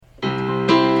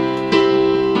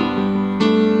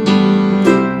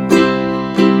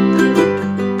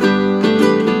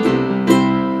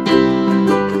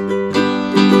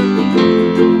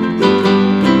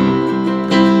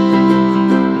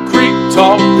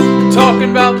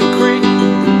talking about the creek,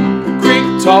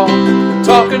 creek talk,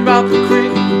 talking about the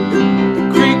creek,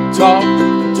 creek talk,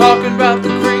 talking about the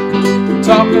creek,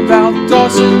 talking about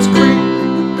Dawson's Creek.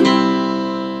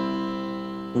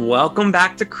 Welcome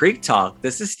back to Creek Talk.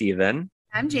 This is Steven.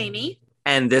 I'm Jamie.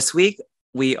 And this week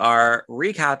we are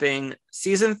recapping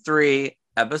season 3,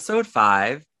 episode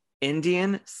 5,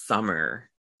 Indian Summer.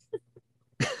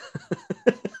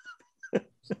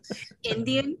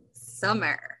 Indian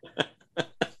Summer.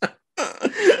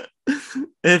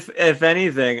 If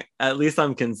anything, at least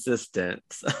I'm consistent.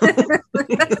 So. That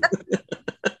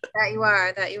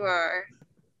you are.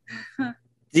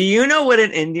 Do you know what an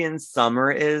Indian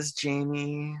summer is,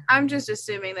 Jamie? I'm just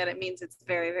assuming that it means it's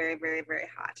very, very, very, very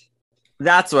hot.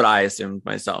 That's what I assumed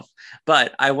myself.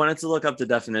 But I wanted to look up the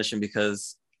definition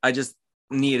because I just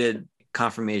needed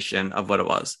confirmation of what it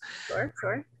was.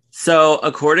 Sure. So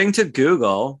according to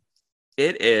Google,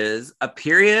 it is a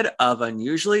period of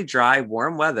unusually dry,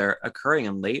 warm weather occurring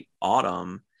in late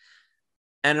autumn.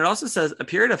 And it also says a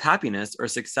period of happiness or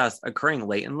success occurring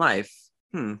late in life.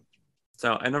 So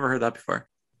I never heard that before.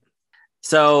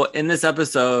 So in this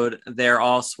episode, they're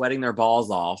all sweating their balls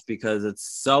off because it's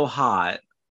so hot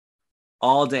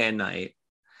all day and night.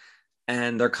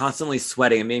 And they're constantly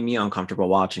sweating. It made me uncomfortable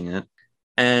watching it.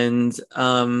 And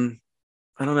I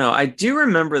don't know. I do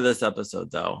remember this episode,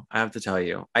 though. I have to tell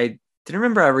you. I didn't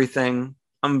remember everything.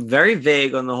 I'm very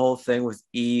vague on the whole thing with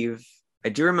Eve. I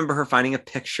do remember her finding a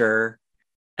picture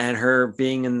and her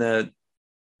being in the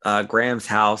Graham's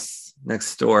house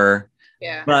next door.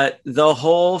 Yeah. But the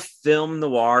whole film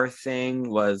noir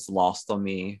thing was lost on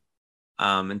me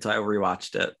until I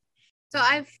rewatched it. So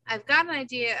I've got an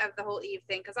idea of the whole Eve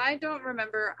thing because I don't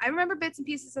remember. I remember bits and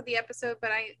pieces of the episode, but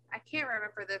I can't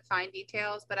remember the fine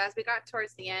details. But as we got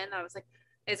towards the end, I was like,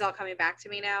 it's all coming back to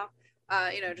me now.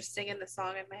 Just singing the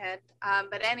song in my head.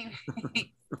 But anyway,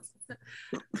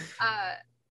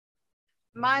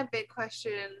 my big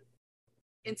question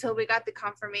until we got the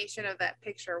confirmation of that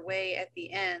picture way at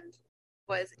the end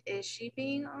was, is she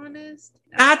being honest?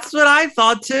 No. That's what I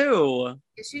thought too.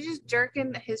 Is she just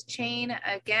jerking his chain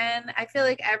again? I feel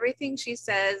like everything she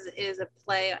says is a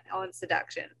play on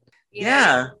seduction. You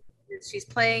know? She's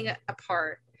playing a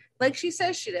part like she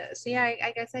says she does. Yeah,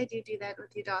 I guess I do that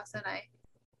with you, Dawson.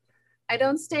 I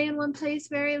don't stay in one place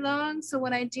very long, so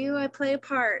when I do, I play a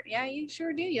part. Yeah, you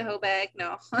sure do, you hoe bag.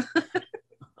 No.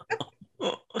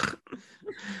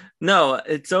 No,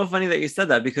 it's so funny that you said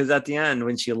that because at the end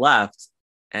when she left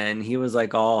and he was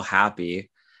like all happy,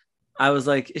 I was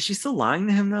like, is she still lying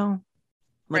to him though?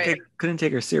 Like, right. I couldn't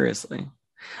take her seriously.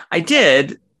 I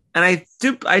did, and I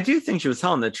do think she was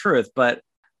telling the truth, but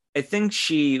I think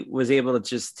she was able to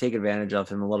just take advantage of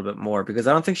him a little bit more because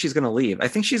I don't think she's going to leave. I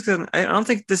don't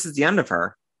think this is the end of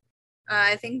her.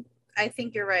 I think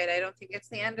you're right. I don't think it's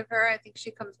the end of her. I think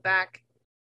she comes back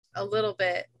a little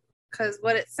bit because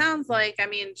what it sounds like, I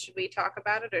mean, should we talk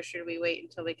about it or should we wait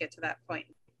until we get to that point?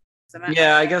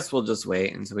 Yeah, I guess we'll just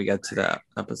wait until we get to that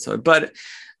episode. But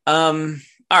all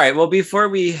right, well, before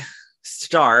we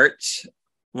start,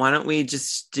 why don't we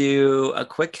just do a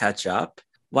quick catch up?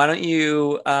 Why don't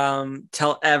you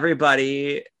tell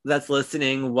everybody that's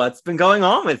listening what's been going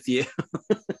on with you?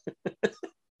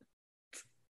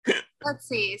 Let's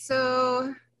see.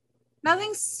 So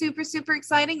nothing super, super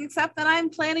exciting except that I'm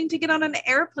planning to get on an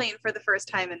airplane for the first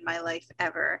time in my life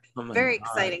ever. Very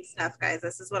exciting stuff, guys.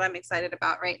 This is what I'm excited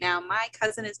about right now. My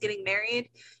cousin is getting married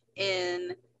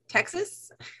in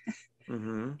Texas.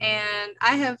 Mm-hmm. And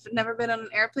I have never been on an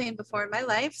airplane before in my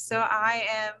life. So I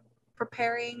am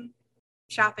preparing,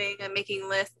 shopping, and making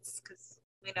lists because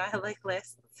I like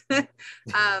lists.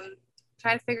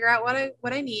 Trying to figure out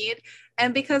what I need.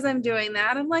 And because I'm doing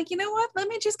that, I'm like, you know what? Let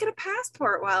me just get a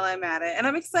passport while I'm at it. And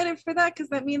I'm excited for that because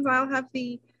that means I'll have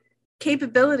the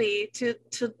capability to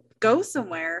go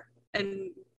somewhere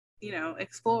and,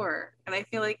 explore. And I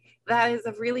feel like that is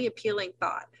a really appealing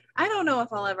thought. I don't know if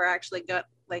I'll ever actually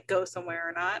go somewhere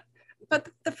or not. But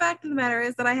the fact of the matter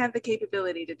is that I have the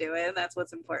capability to do it. And that's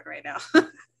what's important right now.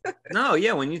 No,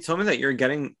 yeah. When you told me that you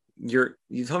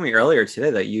told me earlier today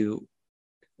that you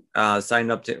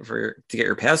signed up to get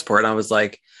your passport, and I was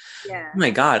like, yeah. Oh my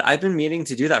God, I've been meaning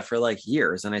to do that for like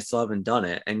years and I still haven't done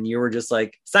it. And you were just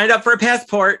like, signed up for a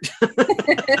passport. I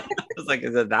was like,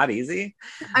 is it that easy?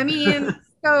 I mean,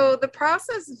 so the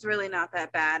process is really not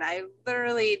that bad. I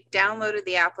literally downloaded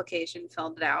the application,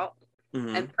 filled it out,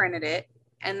 mm-hmm. and printed it.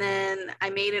 And then I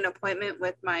made an appointment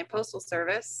with my postal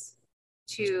service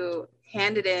to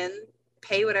hand it in,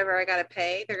 pay whatever I got to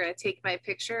pay. They're going to take my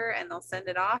picture and they'll send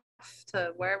it off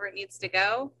to wherever it needs to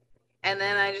go. And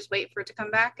then I just wait for it to come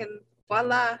back and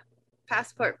voila,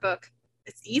 passport book.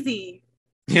 It's easy.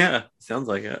 Yeah, sounds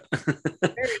like it.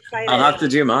 Very excited. I'll have to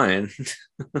do mine.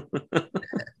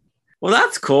 Well,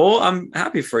 that's cool. I'm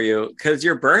happy for you because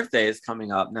your birthday is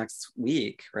coming up next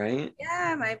week, right?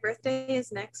 Yeah, my birthday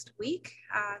is next week,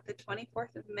 the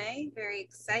 24th of May. Very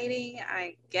exciting,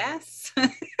 I guess.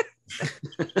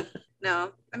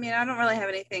 No, I mean, I don't really have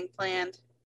anything planned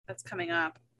that's coming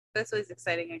up. That's always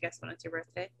exciting, I guess, when it's your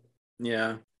birthday.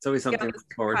 Yeah, it's always something to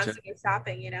look forward to. Constantly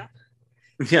shopping, you know?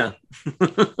 Yeah.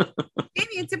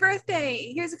 Jamie, it's your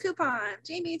birthday. Here's a coupon.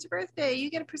 Jamie, it's your birthday. You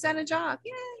get a percentage off.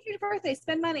 Yeah, here's your birthday.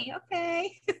 Spend money.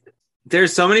 Okay.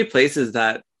 There's so many places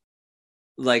that,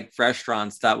 like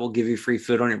restaurants, that will give you free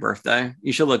food on your birthday.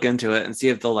 You should look into it and see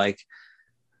if they'll, like,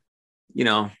 you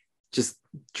know, just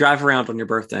drive around on your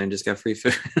birthday and just get free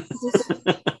food.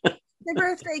 My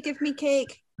birthday, give me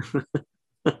cake.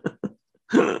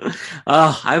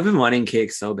 Oh, I've been wanting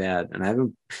cake so bad,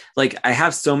 and I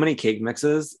have so many cake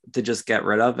mixes to just get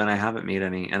rid of, and I haven't made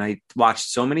any. And I watched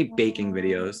so many baking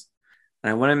videos,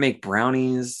 and I want to make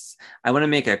brownies. I want to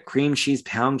make a cream cheese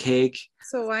pound cake.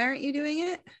 So why aren't you doing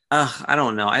it? I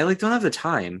don't know. I don't have the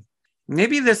time.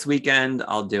 Maybe this weekend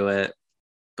I'll do it,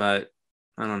 but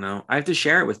I don't know. I have to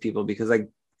share it with people because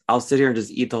I'll sit here and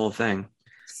just eat the whole thing.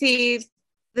 See,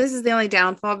 this is the only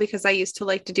downfall because I used to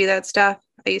like to do that stuff.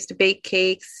 I used to bake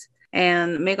cakes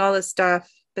and make all this stuff.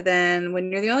 But then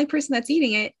when you're the only person that's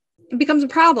eating it, it becomes a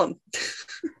problem.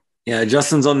 Yeah,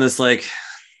 Justin's on this like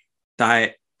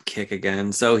diet kick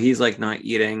again. So he's like not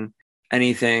eating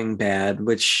anything bad,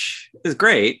 which is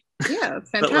great. Yeah,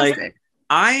 it's But fantastic.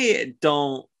 I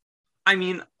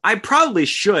probably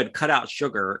should cut out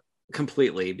sugar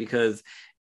completely because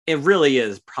it really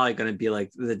is probably going to be like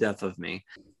the death of me.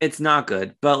 It's not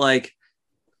good, but like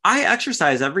I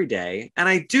exercise every day and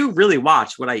I do really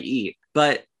watch what I eat,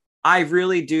 but I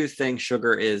really do think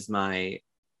sugar is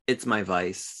it's my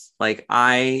vice. Like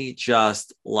I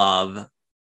just love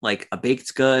like a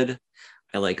baked good.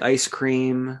 I like ice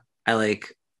cream. I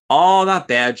like all that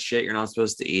bad shit you're not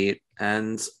supposed to eat,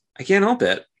 and I can't help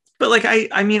it. But like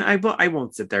I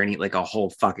won't sit there and eat like a whole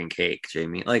fucking cake,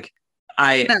 Jamie. Like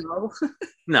No.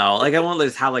 no, like I won't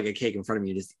just have like a cake in front of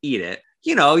me and just eat it.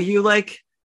 You know, you like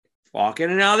walk in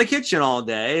and out of the kitchen all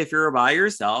day if you're by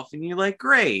yourself and you like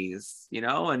graze, you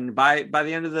know, and by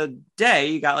the end of the day,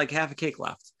 you got like half a cake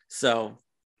left. So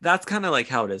that's kind of like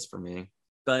how it is for me.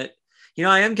 But, you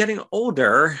know, I am getting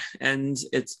older and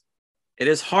it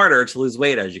is harder to lose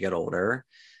weight as you get older.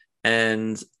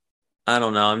 And I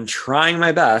don't know, I'm trying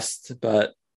my best,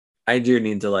 but I do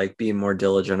need to like be more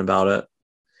diligent about it.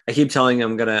 I keep telling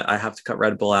him I have to cut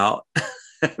Red Bull out.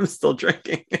 I'm still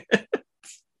drinking it.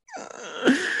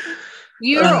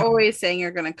 You're always saying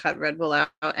you're going to cut Red Bull out,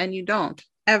 and you don't,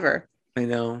 ever. I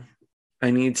know.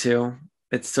 I need to.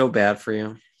 It's so bad for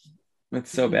you. It's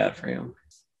so bad for you.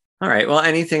 All right. Well,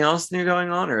 anything else new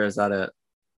going on, or is that it?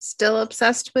 Still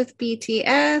obsessed with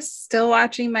BTS. Still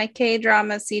watching my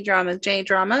K-dramas, C-dramas,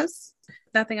 J-dramas.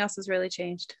 Nothing else has really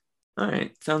changed. All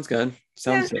right. Sounds good.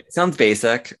 Sounds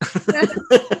basic.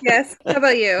 Yes. How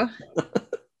about you?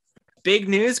 Big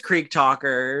news, Creek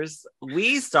Talkers.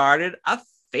 We started a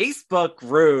Facebook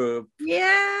group.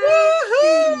 Yeah.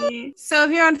 Woohoo! So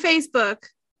if you're on Facebook,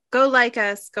 go like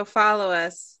us, go follow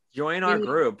us. Join our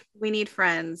group. We need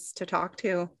friends to talk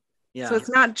to. Yeah. So it's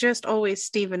not just always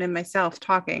Steven and myself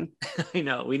talking. I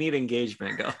know. We need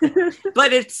engagement going.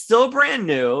 But it's still brand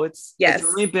new. It's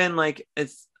only been like,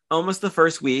 it's almost the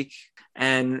first week.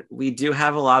 And we do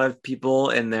have a lot of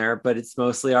people in there, but it's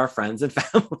mostly our friends and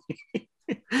family.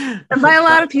 And by a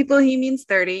lot of people, he means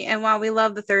 30. And while we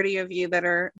love the 30 of you that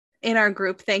are in our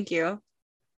group, thank you.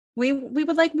 We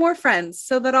would like more friends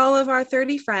so that all of our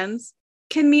 30 friends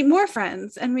can meet more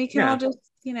friends and we can all just,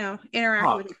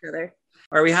 interact with each other.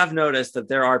 Or we have noticed that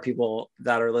there are people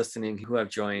that are listening who have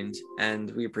joined,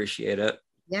 and we appreciate it.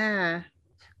 Yeah.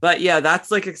 But yeah,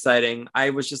 that's like exciting. I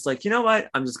was just like, you know what?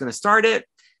 I'm just going to start it.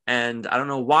 And I don't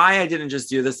know why I didn't just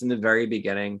do this in the very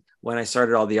beginning when I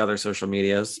started all the other social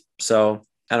medias. So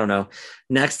I don't know.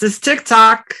 Next is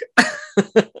TikTok.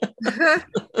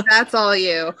 That's all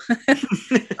you.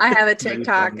 I have a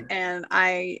TikTok and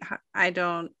I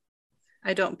don't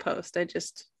post.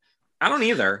 I don't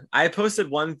either. I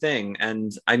posted one thing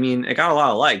and I mean, it got a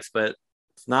lot of likes, but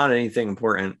it's not anything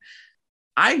important.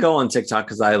 I go on TikTok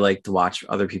because I like to watch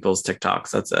other people's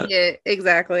TikToks. That's it. Yeah,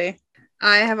 exactly.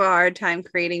 I have a hard time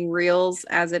creating reels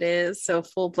as it is. So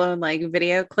full blown like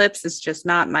video clips is just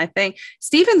not my thing.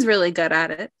 Steven's really good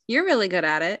at it. You're really good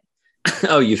at it.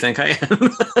 Oh, you think I am?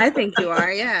 I think you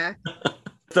are. Yeah.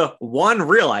 The one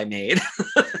reel I made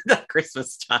at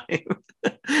Christmas time,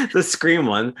 the Scream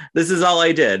one. This is all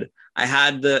I did. I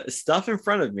had the stuff in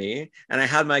front of me and I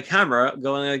had my camera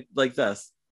going like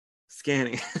this,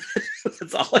 scanning.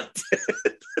 That's all I did.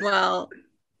 Well,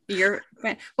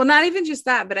 not even just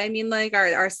that, but I mean like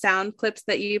our sound clips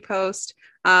that you post.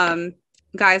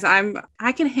 Guys,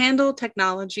 I can handle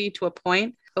technology to a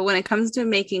point, but when it comes to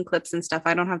making clips and stuff,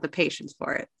 I don't have the patience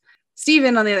for it.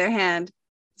 Steven, on the other hand,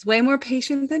 is way more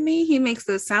patient than me. He makes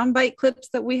those soundbite clips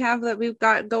that we've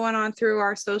got going on through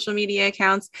our social media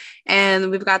accounts.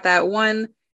 And we've got that one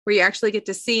where you actually get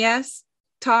to see us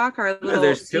talk.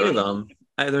 There's two of them.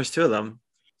 There's two of them.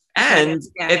 And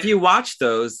if you watch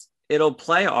those, it'll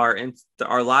play our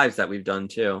lives that we've done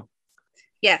too.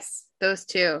 Yes, those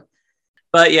two.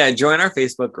 But yeah, join our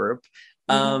Facebook group.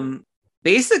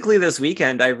 Basically this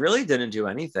weekend, I really didn't do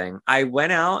anything. I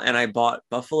went out and I bought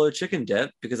buffalo chicken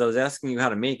dip because I was asking you how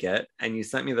to make it and you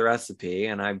sent me the recipe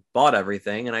and I bought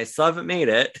everything and I still haven't made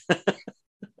it.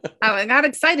 I got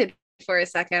excited for a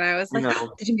second. I was like,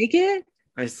 did you make it?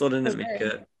 I still didn't make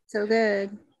it. So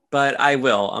good. But I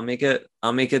will. I'll make it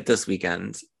this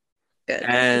weekend. Good.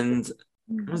 And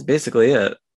that was basically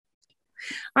it.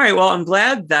 All right. Well, I'm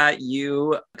glad that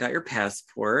you got your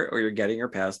passport, or you're getting your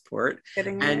passport,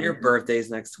 and your birthday's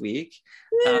next week.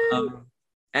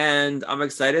 And I'm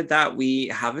excited that we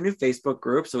have a new Facebook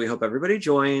group. So we hope everybody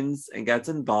joins and gets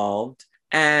involved.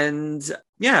 And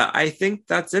yeah, I think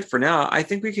that's it for now. I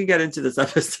think we can get into this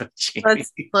episode, Jamie.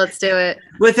 Let's do it.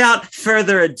 Without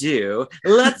further ado,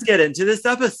 let's get into this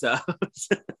episode.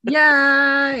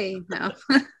 Yay! No,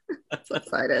 so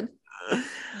excited.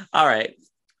 All right.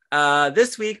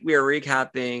 This week we are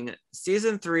recapping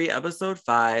season 3, episode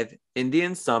 5,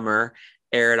 Indian Summer,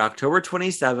 aired October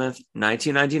 27th,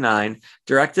 1999,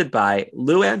 directed by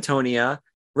Lou Antonia,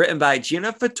 written by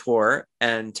Gina Fator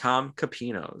and Tom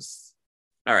Capinos.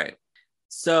 All right.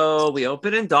 So we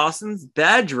open in Dawson's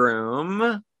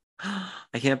bedroom.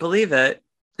 I can't believe it.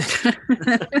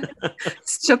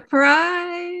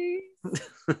 Surprise.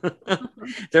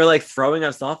 They're like throwing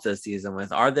us off this season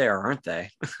with are they or aren't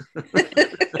they?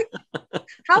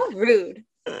 How rude.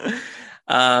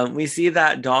 We see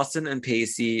that Dawson and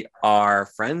Pacey are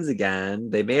friends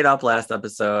again. They made up last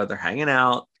episode. They're hanging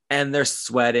out and they're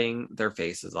sweating their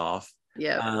faces off.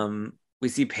 Yeah. We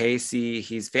see Pacey.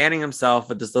 He's fanning himself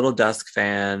with this little desk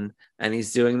fan and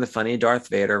he's doing the funny Darth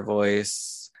Vader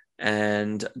voice.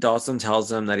 And Dawson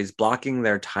tells him that he's blocking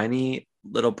their tiny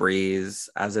little breeze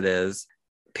as it is.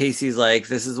 Pacey's like,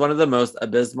 this is one of the most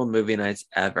abysmal movie nights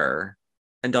ever.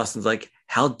 And Dawson's like,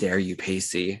 how dare you,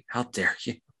 Pacey? How dare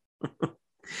you?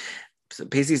 So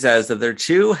Pacey says that they're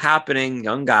two happening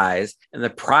young guys in the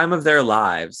prime of their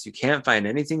lives. You can't find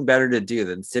anything better to do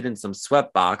than sit in some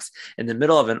sweatbox in the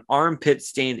middle of an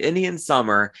armpit-stained Indian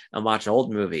summer and watch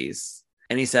old movies.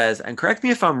 And he says, and correct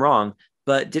me if I'm wrong,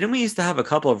 but didn't we used to have a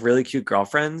couple of really cute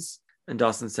girlfriends? And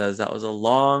Dawson says that was a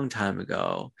long time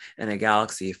ago in a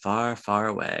galaxy far, far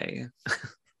away.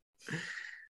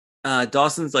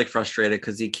 Dawson's like frustrated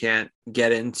because he can't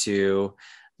get into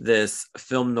this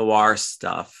film noir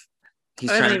stuff. He's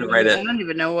trying to write it. I don't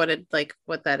even know what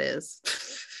that is.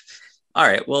 All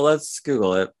right, well, let's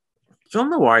Google it. Film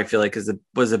noir, I feel like,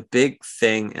 was a big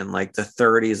thing in like the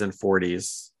 30s and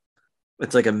 40s.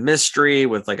 It's like a mystery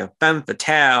with like a femme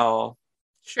fatale.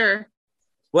 Sure.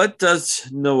 What does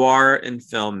noir in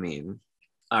film mean?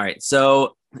 All right,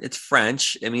 so it's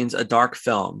French. It means a dark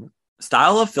film.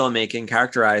 Style of filmmaking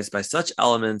characterized by such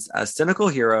elements as cynical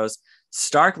heroes,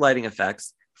 stark lighting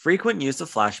effects, frequent use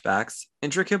of flashbacks,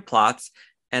 intricate plots,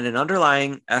 and an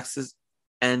underlying existentialist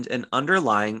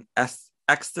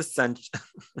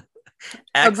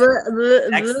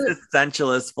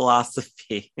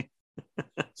philosophy.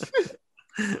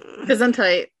 Because I'm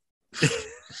tight.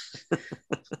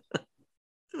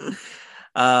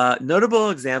 Notable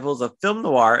examples of film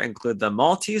noir include The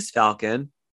Maltese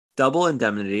Falcon, Double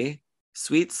Indemnity,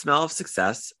 Sweet Smell of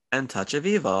Success, and Touch of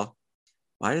Evil.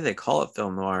 Why do they call it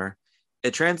film noir?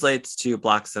 It translates to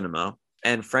black cinema,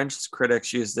 and French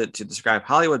critics used it to describe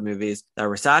Hollywood movies that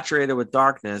were saturated with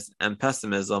darkness and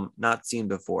pessimism not seen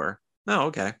before. Oh,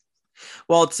 okay.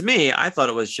 Well, to me, I thought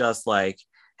it was just like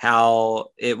how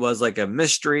it was like a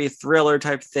mystery thriller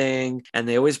type thing, and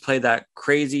they always played that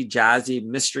crazy jazzy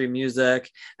mystery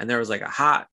music, and there was like a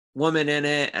hot woman in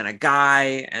it and a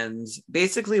guy, and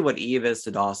basically what Eve is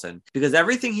to Dawson, because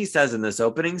everything he says in this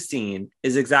opening scene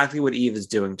is exactly what Eve is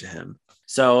doing to him.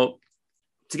 So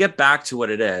to get back to what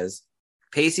it is,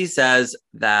 Pacey says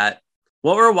that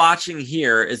what we're watching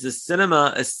here is the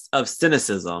cinema of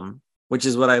cynicism, which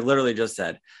is what I literally just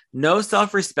said. No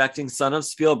self-respecting son of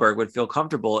Spielberg would feel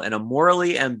comfortable in a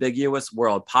morally ambiguous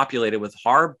world populated with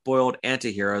hard-boiled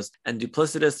antiheroes and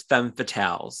duplicitous femme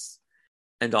fatales.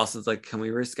 And Dawson's like, can we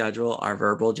reschedule our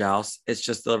verbal joust? It's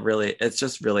just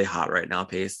really hot right now,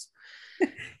 Pace.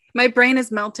 My brain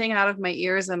is melting out of my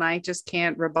ears and I just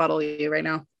can't rebuttal you right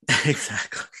now.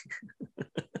 Exactly.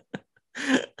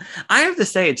 I have to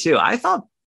say too, I thought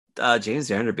James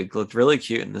Vanderbeek looked really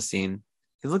cute in the scene.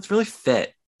 He looked really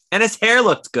fit. And his hair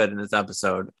looked good in this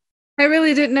episode. I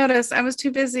really didn't notice. I was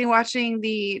too busy watching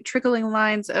the trickling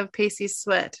lines of Pacey's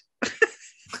sweat.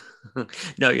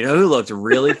 No, you know who looked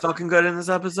really fucking good in this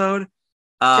episode?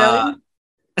 Joey?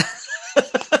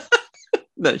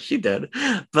 No, she did.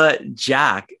 But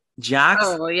Jack's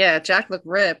Oh, yeah. Jack looked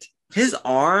ripped. his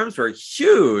arms were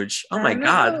huge. Oh my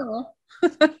God.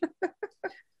 I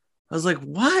was like,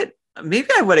 what? Maybe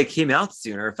I would have came out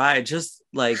sooner if I had just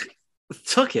like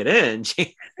took it in.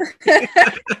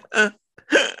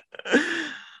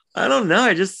 I don't know.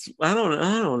 I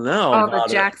don't know. All the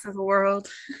Jacks of the world.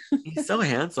 He's so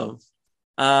handsome.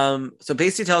 So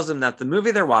Pacey tells him that the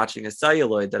movie they're watching is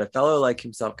celluloid that a fellow like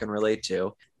himself can relate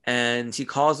to. And he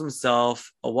calls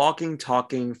himself a walking,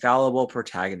 talking, fallible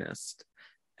protagonist.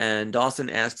 And Dawson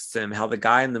asks him how the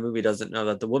guy in the movie doesn't know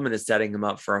that the woman is setting him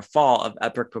up for a fall of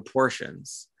epic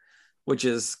proportions, which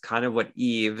is kind of what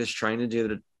Eve is trying to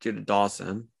do to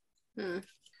Dawson.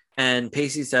 And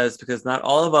Pacey says, because not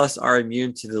all of us are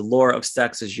immune to the lure of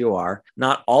sex as you are,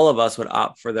 not all of us would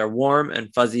opt for their warm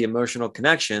and fuzzy emotional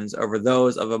connections over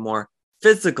those of a more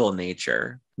physical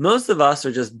nature. Most of us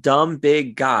are just dumb,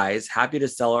 big guys happy to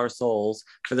sell our souls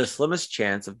for the slimmest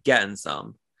chance of getting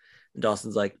some. And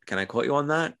Dawson's like, can I quote you on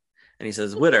that? And he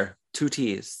says, Witter, 2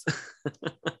 T's.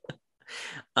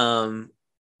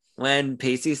 When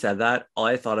Pacey said that, all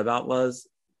I thought about was,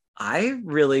 I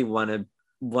really want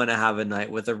to have a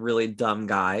night with a really dumb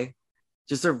guy.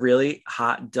 Just a really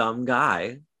hot, dumb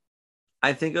guy.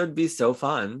 I think it would be so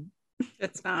fun.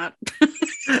 It's not.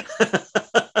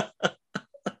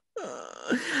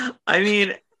 I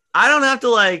mean, I don't have to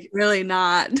like really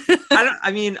not.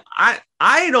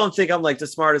 I don't think I'm like the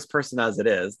smartest person as it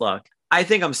is. Look, I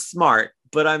think I'm smart,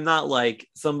 but I'm not like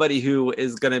somebody who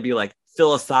is going to be like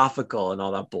philosophical and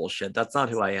all that bullshit. That's not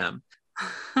who I am.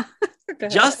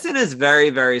 Justin is very,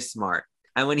 very smart.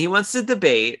 And when he wants to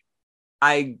debate,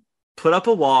 I put up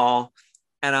a wall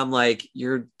and I'm like,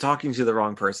 you're talking to the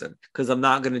wrong person because I'm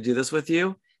not going to do this with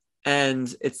you.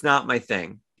 And it's not my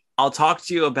thing. I'll talk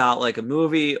to you about like a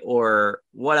movie or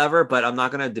whatever, but I'm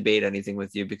not going to debate anything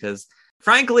with you because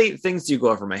frankly, things do go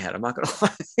over my head. I'm not going to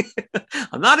lie.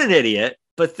 I'm not an idiot,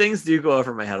 but things do go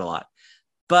over my head a lot.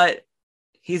 But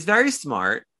he's very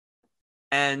smart.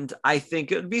 And I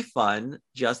think it would be fun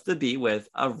just to be with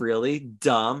a really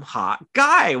dumb, hot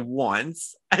guy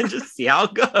once and just see how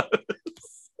it goes.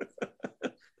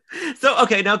 So,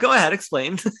 okay, now go ahead,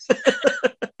 explain.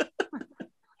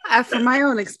 From my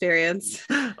own experience.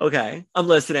 Okay, I'm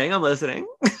listening.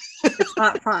 It's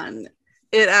not fun.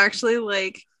 It actually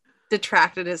like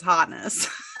detracted his hotness.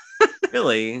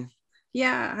 Really?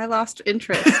 Yeah, I lost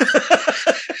interest.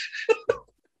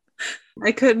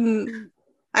 I couldn't.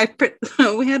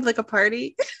 We had like a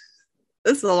party.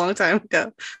 This is a long time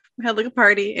ago. We had like a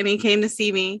party and he came to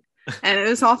see me and it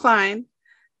was all fine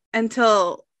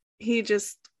until he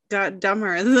just got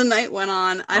dumber as the night went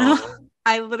on.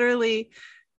 I literally,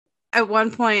 at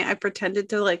one point, I pretended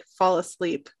to like fall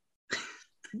asleep.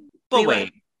 But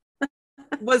wait,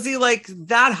 was he like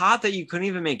that hot that you couldn't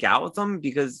even make out with him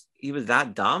because he was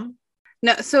that dumb?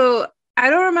 No, so I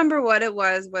don't remember what it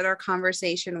was, what our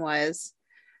conversation was.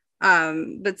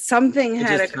 But something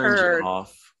had occurred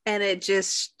and it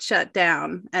just shut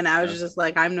down. And I was just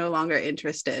like, I'm no longer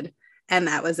interested. And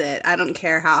that was it. I don't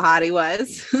care how hot he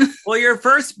was. Well, your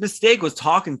first mistake was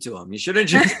talking to him. You should have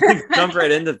just jumped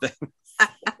right into things.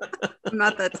 I'm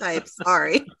not that type.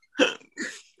 Sorry.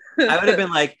 I would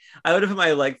have put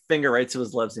my like finger right to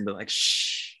his lips and been like,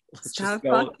 shh, let's just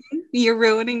go. Fucking, you're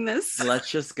ruining this. Let's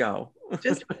just go.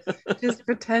 just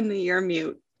pretend that you're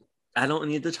mute. I don't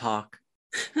need to talk.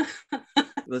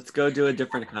 Let's go do a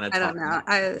different kind of talk.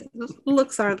 I don't know.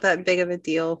 Looks aren't that big of a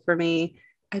deal for me.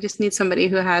 I just need somebody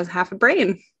who has half a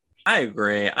brain. I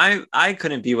agree. I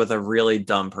couldn't be with a really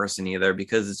dumb person either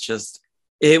because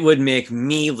it would make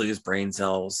me lose brain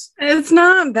cells. It's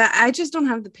not that I just don't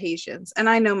have the patience and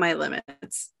I know my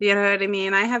limits. You know what I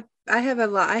mean? I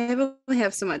only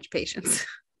have so much patience.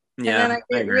 Yeah. And then I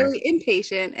get really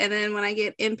impatient. And then when I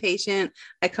get impatient,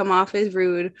 I come off as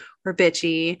rude or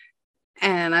bitchy.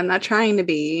 And I'm not trying to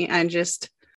be. I'm just,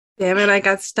 damn it, I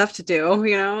got stuff to do,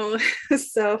 you know?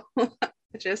 So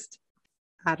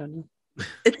I don't know.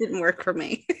 It didn't work for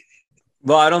me.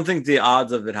 Well, I don't think the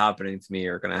odds of it happening to me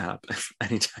are going to happen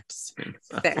anytime soon.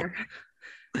 So. Fair.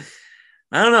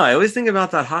 I don't know. I always think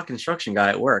about that hot construction guy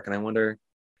at work and I wonder,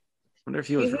 wonder if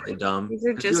he was really dumb. These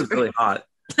are He just was really hot.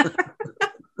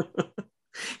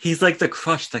 He's like the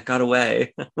crush that got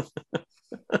away.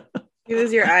 He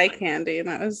was your eye candy, and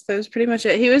that was pretty much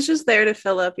it. He was just there to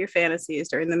fill up your fantasies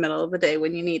during the middle of the day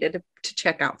when you needed to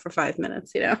check out for 5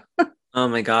 minutes, you know? Oh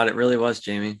my God, it really was,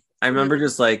 Jamie. I remember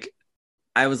just like,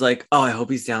 I was like, oh, I hope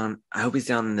he's down. I hope he's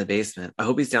down in the basement. I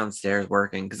hope he's downstairs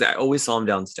working, because I always saw him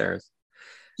downstairs.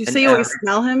 Did you And say you always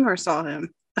smell him or saw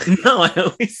him? No, I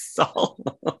always saw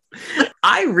him.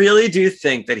 I really do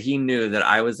think that he knew that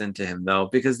I was into him, though,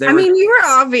 because I mean, you were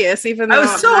obvious, even though I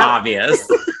was so obvious.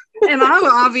 And I'm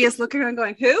obvious looking around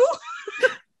going, who?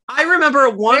 I remember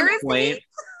at one Where is point, he?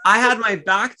 I had my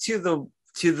back to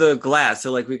the glass,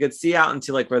 so like we could see out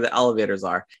into like where the elevators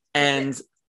are, and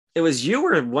it was you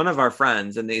or one of our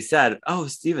friends, and they said, "Oh,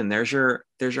 Steven, there's your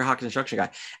hot construction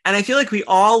guy." And I feel like we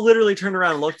all literally turned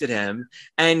around and looked at him,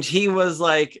 and he was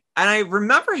like, and I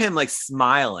remember him like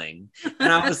smiling,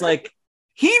 and I was like,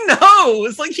 he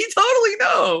knows, like he totally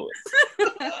knows.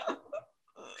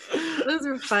 Those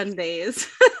were fun days.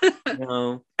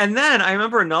 No. And then I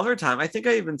remember another time, I think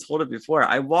I even told it before.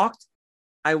 I walked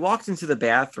into the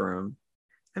bathroom.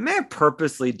 I may have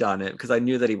purposely done it because I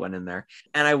knew that he went in there.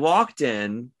 And I walked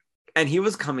in and he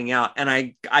was coming out, and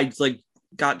I like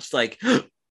got just like,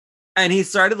 and he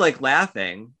started like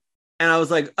laughing, and I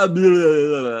was like, blah,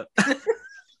 blah,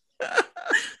 blah.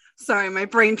 Sorry, my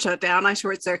brain shut down. I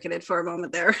short-circuited for a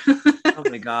moment there. Oh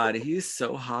my God, he's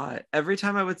so hot. Every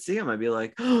time I would see him, I'd be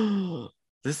like, oh,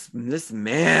 this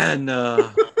man,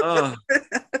 oh,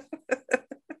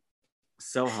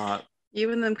 so hot.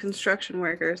 Even them construction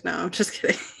workers. No, I'm just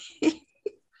kidding.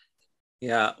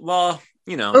 Yeah, well,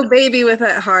 you know. Oh, baby with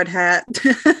that hard hat.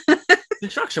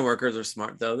 Construction workers are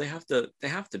smart, though. They have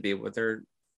to be what they're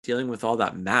dealing with, all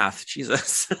that math.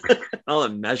 Jesus. All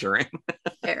that measuring.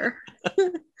 Fair.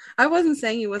 I wasn't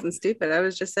saying he wasn't stupid. I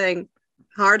was just saying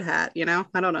hard hat, you know?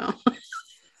 I don't know.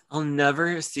 I'll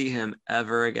never see him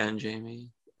ever again, Jamie.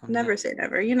 Never say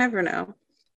never. You never know.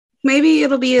 Maybe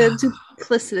it'll be a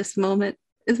duplicitous moment.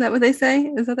 Is that what they say?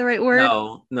 Is that the right word?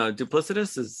 No,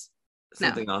 duplicitous is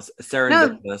something else.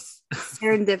 Serendipitous.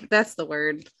 Serendipitous. That's the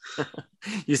word.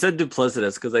 You said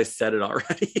duplicitous because I said it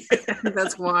already.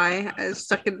 That's why I was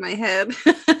stuck in my head.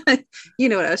 You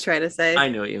know what I was trying to say. I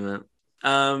know what you meant.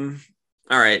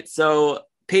 All right. So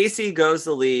Pacey goes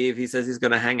to leave. He says he's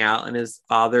going to hang out in his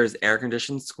father's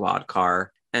air-conditioned squad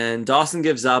car. And Dawson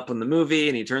gives up on the movie,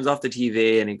 and he turns off the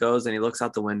TV, and he goes and he looks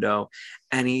out the window,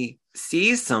 and he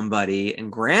sees somebody in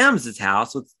Graham's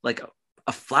house with like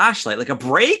a flashlight, like a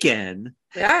break-in.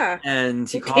 Yeah. And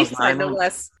he calls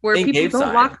 911, where people don't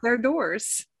side. lock their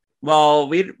doors. Well,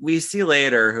 we see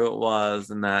later who it was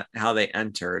and that how they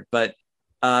entered, but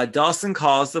Dawson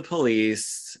calls the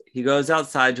police. He goes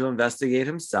outside to investigate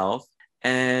himself,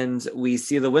 and we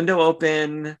see the window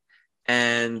open,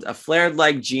 and a flared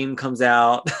like Jean comes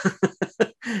out,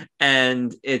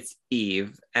 and it's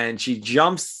Eve, and she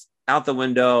jumps out the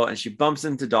window and she bumps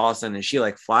into Dawson, and she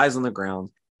like flies on the ground,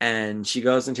 and she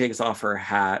goes and takes off her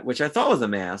hat, which I thought was a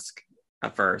mask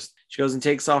at first. She goes and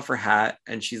takes off her hat,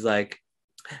 and she's like,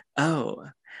 "Oh,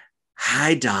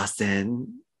 hi,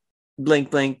 Dawson. Blink,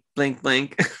 blink, blink,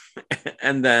 blink."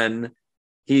 And then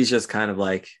he's just kind of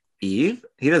like, "Eve?"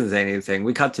 He doesn't say anything.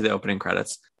 We cut to the opening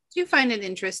credits. Do you find it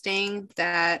interesting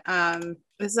that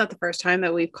this is not the first time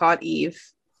that we've caught Eve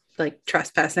like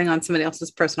trespassing on somebody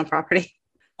else's personal property?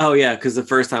 Oh, yeah, because the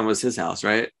first time was his house,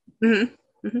 right?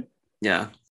 Mm-hmm. Mm-hmm. Yeah.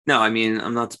 No, I mean,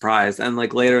 I'm not surprised. And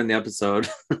like later in the episode,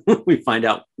 we find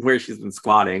out where she's been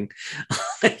squatting.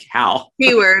 Like how?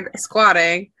 Keyword,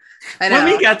 squatting. I know.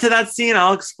 When we get to that scene,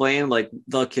 I'll explain like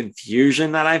the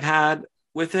confusion that I've had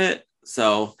with it. So,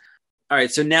 all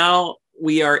right. So now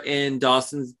we are in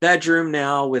Dawson's bedroom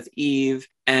now with Eve,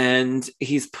 and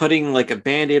he's putting like a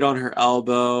Band-Aid on her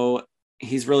elbow.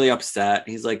 He's really upset.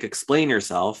 He's like, "Explain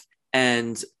yourself."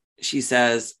 And she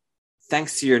says,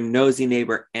 "Thanks to your nosy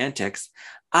neighbor antics,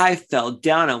 I fell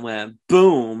down and went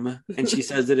boom." And she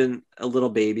says it in a little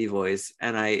baby voice,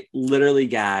 and I literally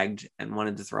gagged and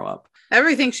wanted to throw up.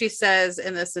 Everything she says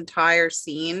in this entire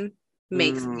scene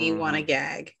makes me want to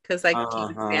gag because I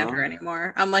can't stand her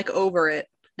anymore. I'm like over it.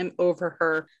 I'm over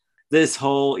her. This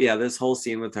whole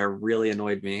scene with her really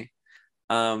annoyed me.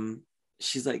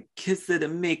 She's like, "Kiss it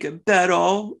and make it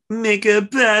better, make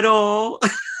it better."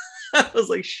 I was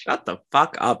like, shut the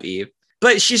fuck up, Eve.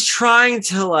 But she's trying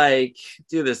to like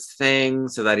do this thing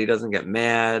so that he doesn't get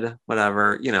mad,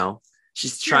 whatever, you know.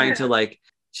 She's trying to like,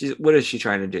 what is she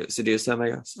trying to do? Seduce him,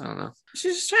 I guess. I don't know.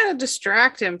 She's just trying to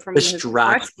distract him from him. his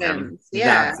questions.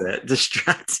 Yeah. That's it.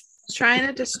 Distract. She's trying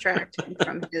to distract him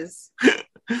from his.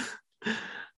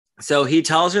 So he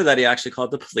tells her that he actually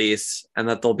called the police and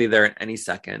that they'll be there in any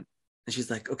second. And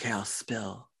she's like, okay, I'll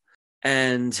spill.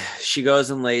 And she goes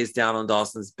and lays down on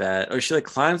Dawson's bed, or she like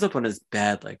climbs up on his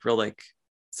bed, like real like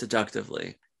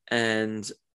seductively. And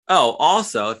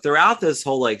also throughout this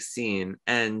whole like scene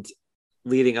and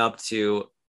leading up to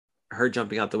her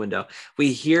jumping out the window,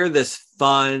 we hear this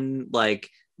fun like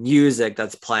music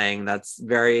that's playing that's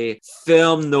very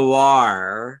film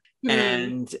noir.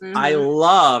 And I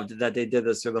loved that they did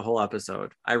this through the whole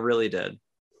episode. I really did.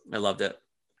 I loved it.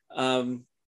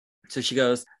 So she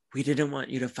goes, we didn't want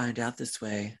you to find out this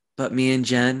way, but me and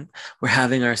Jen were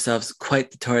having ourselves quite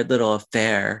the torrid little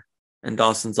affair. And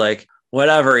Dawson's like,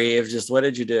 whatever, Eve, just what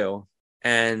did you do?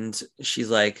 And she's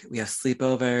like, we have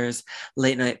sleepovers,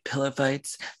 late night pillow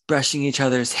fights, brushing each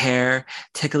other's hair,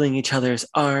 tickling each other's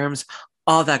arms,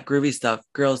 all that groovy stuff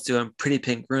girls do in pretty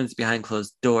pink rooms behind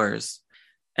closed doors.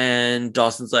 And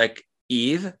Dawson's like,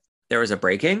 Eve, there was a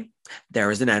breaking, there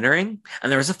was an entering,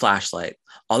 and there was a flashlight.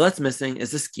 All that's missing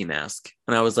is the ski mask.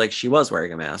 And I was like, she was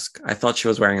wearing a mask. I thought she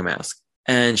was wearing a mask.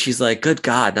 And she's like, good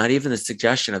God, not even the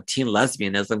suggestion of teen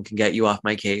lesbianism can get you off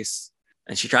my case.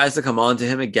 And she tries to come on to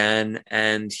him again,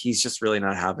 and he's just really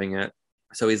not having it.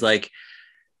 So he's like,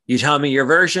 you tell me your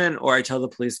version or I tell the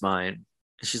police mine.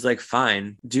 And she's like,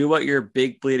 fine, do what your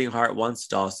big bleeding heart wants,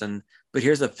 Dawson. But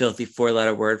here's a filthy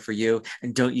 4-letter word for you,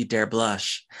 and don't you dare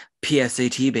blush.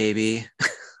 PSAT, baby.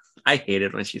 I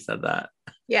hated when she said that.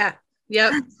 Yeah.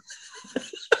 Yep.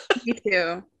 Me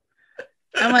too.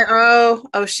 I'm like,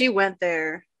 oh, she went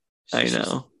there. I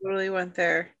know. She totally went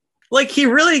there. Like, he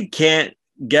really can't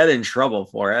get in trouble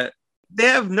for it. They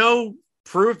have no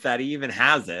proof that he even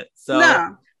has it. So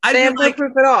no, they have no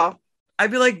proof at all. I'd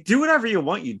be like, do whatever you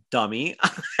want, you dummy.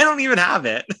 I don't even have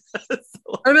it.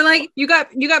 I'd be like, you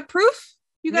got proof?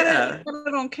 You got to put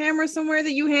it on camera somewhere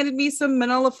that you handed me some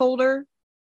manila folder?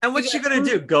 And what's she going to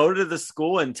do? Go to the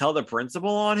school and tell the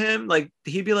principal on him? Like,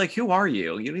 he'd be like, who are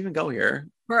you? You don't even go here.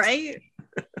 Right.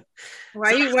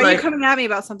 Why are you coming at me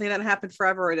about something that happened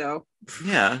forever ago?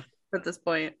 Yeah. At this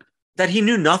point. That he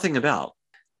knew nothing about.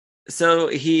 So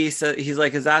he said, he's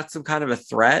like, is that some kind of a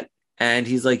threat? And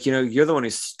he's like, you're the one who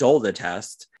stole the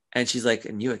test. And she's like,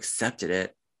 and you accepted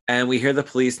it. And we hear the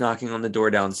police knocking on the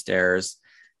door downstairs.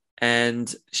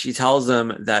 And she tells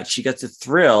him that she gets a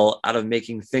thrill out of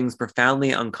making things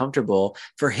profoundly uncomfortable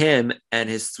for him and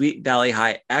his Sweet Valley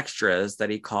High extras that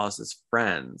he calls his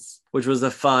friends, which was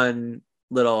a fun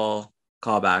little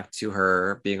callback to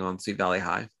her being on Sweet Valley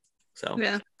High. So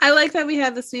yeah, I like that we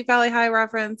had the Sweet Valley High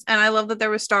reference, and I love that there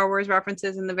were Star Wars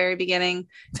references in the very beginning.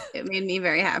 It made me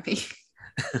very happy.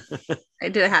 I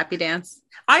did a happy dance.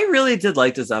 I really did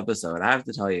like this episode. I have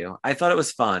to tell you, I thought it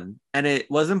was fun, and it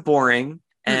wasn't boring.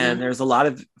 And there's a lot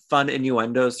of fun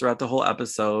innuendos throughout the whole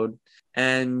episode,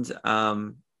 and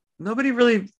nobody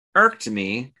really irked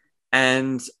me.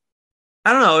 And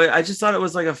I don't know. I just thought it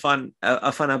was like a fun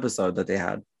episode that they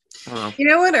had. I don't know. You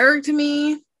know what irked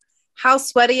me? How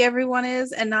sweaty everyone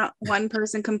is, and not one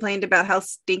person complained about how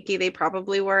stinky they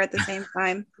probably were at the same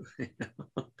time.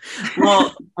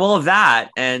 well, that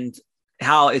and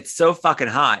how it's so fucking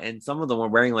hot, and some of them were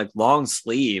wearing like long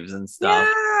sleeves and stuff.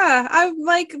 Yeah, I'm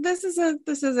like, this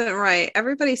isn't right.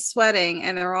 Everybody's sweating,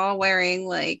 and they're all wearing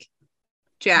like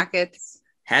jackets,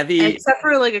 heavy, except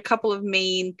for like a couple of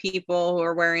main people who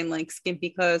are wearing like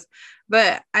skimpy clothes.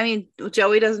 But I mean,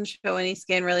 Joey doesn't show any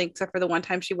skin really, except for the one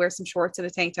time she wears some shorts and a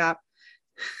tank top.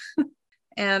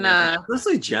 And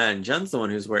mostly Jen's the one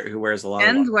who wears a lot.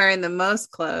 Jen's wearing the most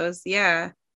clothes.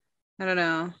 Yeah, I don't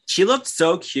know. She looked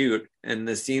so cute in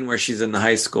the scene where she's in the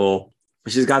high school.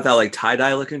 She's got that like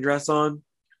tie-dye looking dress on.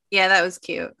 Yeah, that was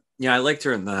cute. Yeah, I liked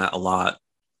her in that a lot.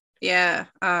 Yeah.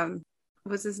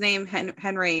 What's his name?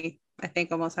 Henry, I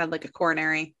think, almost had like a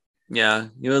coronary. Yeah,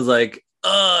 he was like,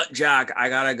 Jack, I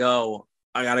gotta go.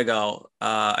 I gotta go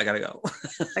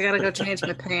change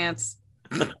my pants.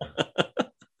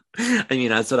 I mean,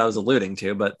 that's what I was alluding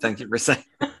to, but thank you for saying.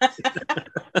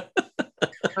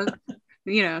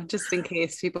 Just in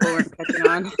case people weren't picking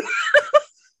on.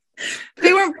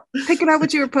 They weren't picking up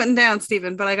what you were putting down,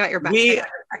 Stephen, but I got your back.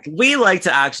 We like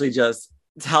to actually just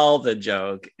tell the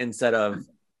joke instead of,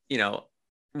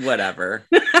 whatever.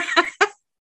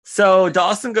 So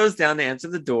Dawson goes down to answer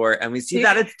the door, and we see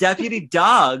that it's Deputy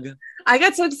Doug. I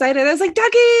got so excited. I was like,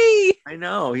 Dougie! I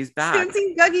know, he's back. I haven't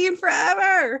seen Dougie in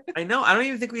forever. I know. I don't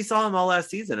even think we saw him all last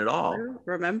season at all. I don't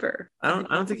remember. I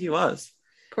don't think he was.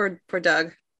 Poor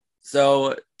Doug.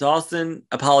 So Dawson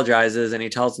apologizes, and he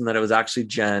tells him that it was actually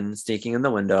Jen sneaking in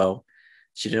the window.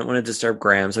 She didn't want to disturb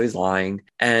Graham, so he's lying.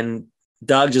 And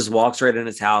Doug just walks right in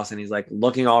his house, and he's like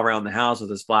looking all around the house with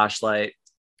his flashlight.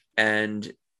 And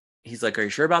he's like, "Are you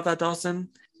sure about that, Dawson?"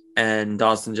 And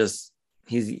Dawson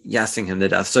he's yesing him to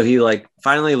death. So he like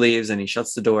finally leaves and he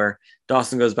shuts the door.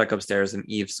 Dawson goes back upstairs and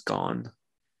Eve's gone.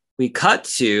 We cut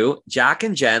to Jack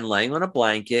and Jen laying on a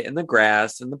blanket in the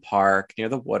grass in the park near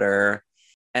the water.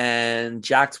 And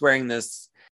Jack's wearing this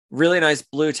really nice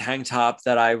blue tank top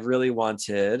that I really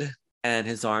wanted. And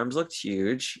his arms looked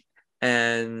huge.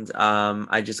 And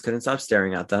I just couldn't stop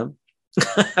staring at them.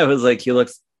 I was like, he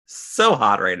looks so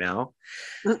hot right now.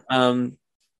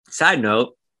 Side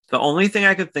note, the only thing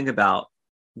I could think about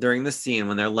during the scene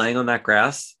when they're laying on that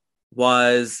grass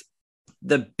was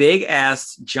the big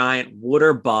ass giant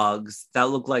water bugs that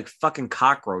look like fucking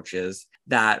cockroaches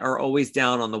that are always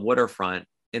down on the waterfront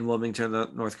in Wilmington,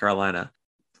 North Carolina.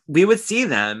 We would see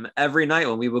them every night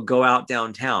when we would go out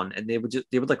downtown, and they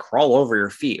would like crawl over your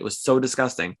feet. It was so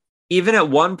disgusting. Even at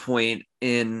one point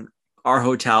in our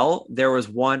hotel, there was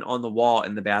one on the wall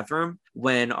in the bathroom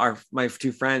when my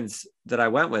two friends that I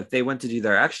went with, they went to do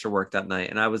their extra work that night,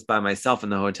 and I was by myself in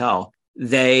the hotel.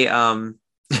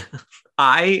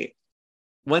 I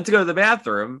went to go to the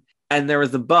bathroom, and there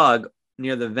was a bug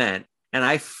near the vent, and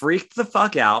I freaked the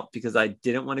fuck out because I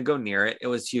didn't want to go near it. It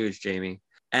was huge, Jamie.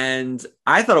 And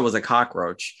I thought it was a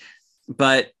cockroach,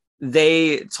 but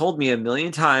they told me a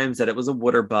million times that it was a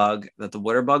water bug, that the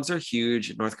water bugs are huge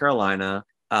in North Carolina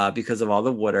because of all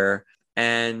the water.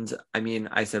 And I mean,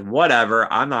 I said,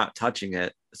 whatever, I'm not touching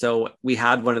it. So we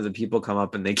had one of the people come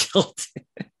up and they killed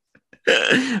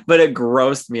it. But it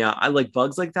grossed me out. I like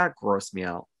bugs like that grossed me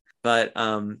out. But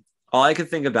all I could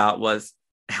think about was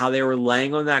how they were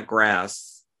laying on that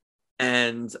grass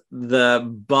and the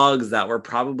bugs that were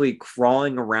probably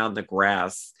crawling around the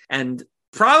grass and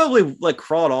probably like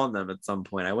crawled on them at some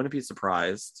point. I wouldn't be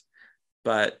surprised,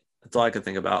 but that's all I could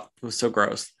think about. It was so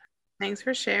gross. Thanks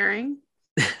for sharing.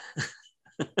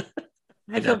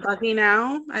 I feel buggy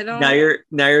now. I don't.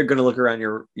 Now you're gonna look around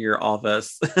your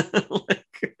office.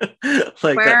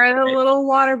 like where are the little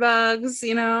water bugs?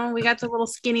 You know, we got the little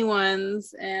skinny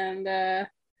ones and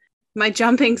my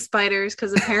jumping spiders,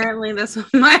 because apparently that's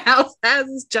what my house has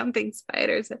is jumping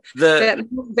spiders. That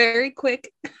move very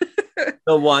quick.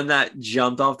 The one that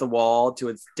jumped off the wall to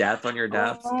its death on your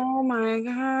desk. Oh my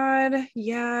god!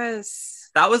 Yes.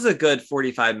 That was a good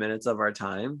 45 minutes of our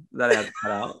time that I had to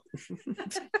cut out.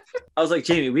 I was like,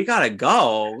 Jamie, we gotta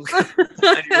go.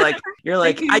 And you're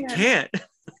like, I can't.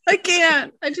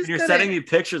 I just you're sending me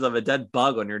pictures of a dead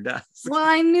bug on your desk. Well,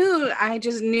 I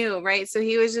just knew, right? So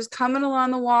he was just coming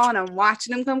along the wall and I'm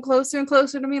watching him come closer and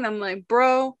closer to me. And I'm like,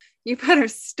 bro, you better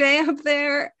stay up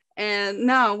there. And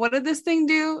no, what did this thing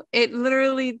do? It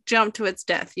literally jumped to its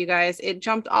death, you guys. It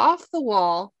jumped off the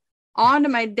wall onto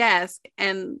my desk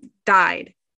and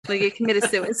died. Like it committed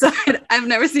suicide. I've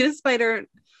never seen a spider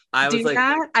do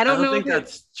that. I don't know think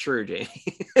that's true, Jamie.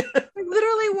 I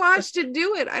literally watched it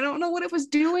do it. I don't know what it was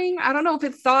doing. I don't know if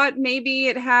it thought maybe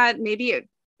it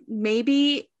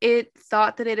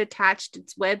thought that it attached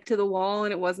its web to the wall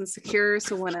and it wasn't secure.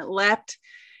 So when it leapt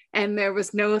and there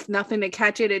was nothing to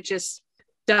catch it, it just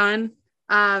done.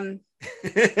 It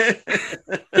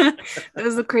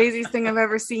was the craziest thing I've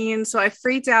ever seen. So I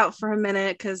freaked out for a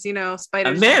minute because, you know,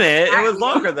 spiders. A minute? It was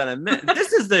longer than a minute.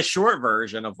 This is the short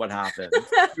version of what happened.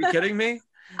 Are you kidding me?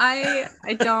 I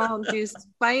don't do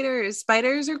spiders.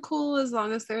 Spiders are cool as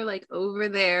long as they're like over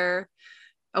there,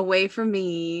 away from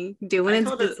me, doing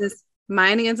its business,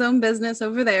 minding its own business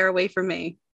over there, away from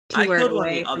me. I killed one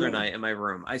the other night in my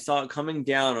room. I saw it coming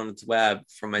down on its web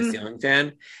from my ceiling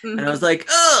fan, and I was like,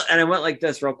 ugh! And I went like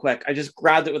this real quick. I just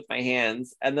grabbed it with my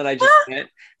hands, and then I just went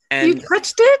and you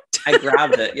touched it. I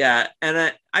grabbed it, yeah,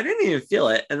 and I didn't even feel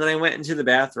it. And then I went into the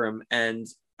bathroom and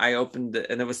I opened it,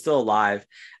 and it was still alive.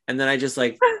 And then I just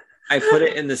like I put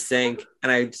it in the sink, and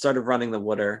I started running the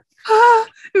water.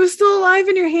 It was still alive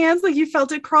in your hands, like you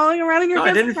felt it crawling around in your. No,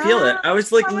 I didn't feel it. I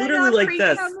was like literally like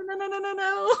this.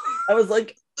 No. I was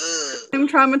like. I'm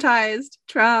traumatized.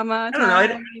 I don't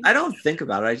know. I don't think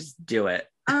about it. I just do it.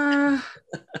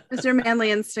 It's your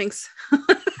manly instincts.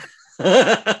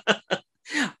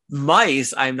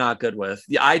 Mice, I'm not good with.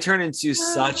 I turn into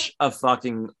such a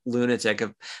fucking lunatic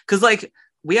because, like,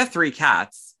 we have 3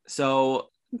 cats, so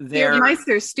mice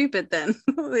are stupid. Then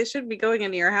they should be going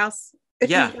into your house.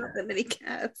 Yeah, you have that many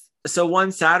cats. So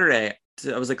one Saturday,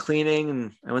 I was like cleaning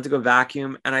and I went to go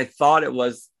vacuum, and I thought it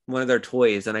was one of their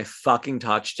toys, and I fucking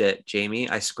touched it, Jamie.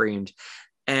 I screamed,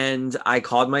 and I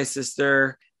called my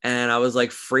sister, and I was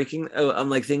like freaking. I'm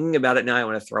like thinking about it now. I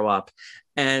want to throw up,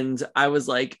 and I was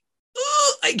like,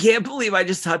 I can't believe I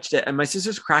just touched it. And my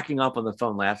sister's cracking up on the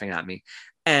phone, laughing at me,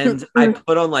 And I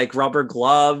put on like rubber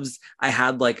gloves. I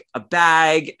had like a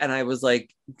bag and I was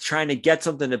like trying to get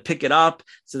something to pick it up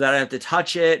so that I have to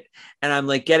touch it. And I'm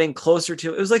like getting closer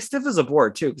to it. It was like stiff as a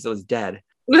board too, because it was dead.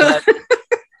 But,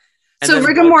 so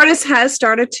rigor mortis has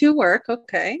started to work.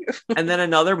 Okay. And then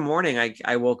another morning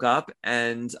I woke up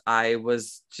and I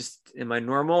was just in my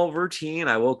normal routine.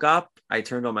 I woke up, I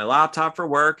turned on my laptop for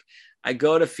work. I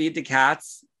go to feed the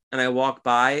cats. And I walk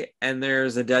by and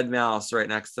there's a dead mouse right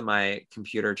next to my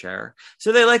computer chair.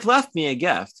 So they like left me a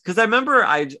gift. Cause I remember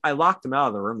I locked them out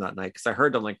of the room that night because I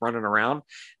heard them like running around.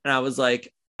 And I was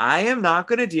like, I am not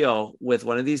going to deal with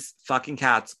one of these fucking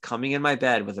cats coming in my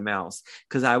bed with a mouse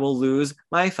because I will lose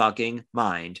my fucking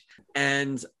mind.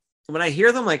 And when I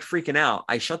hear them like freaking out,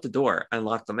 I shut the door and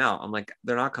lock them out. I'm like,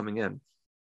 they're not coming in.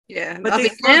 Yeah. But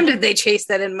did they chase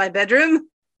that in my bedroom?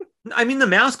 I mean, the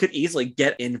mouse could easily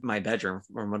get in my bedroom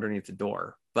from underneath the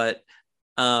door, but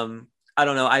I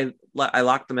don't know. I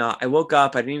locked them out. I woke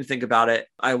up. I didn't even think about it.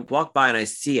 I walked by and I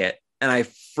see it and I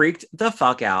freaked the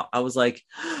fuck out. I was like,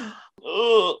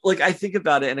 ugh. Like I think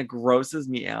about it and it grosses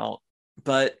me out,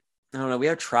 but I don't know. We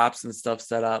have traps and stuff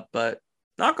set up, but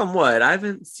knock on wood, I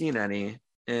haven't seen any.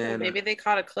 And maybe they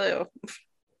caught a clue.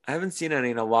 I haven't seen any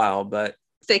in a while, but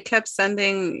they kept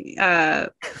sending,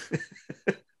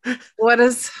 what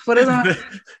is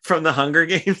from the Hunger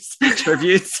Games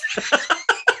tributes.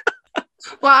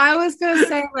 Well, I was gonna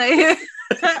say like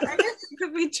I guess it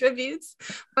could be tributes,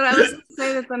 but I was gonna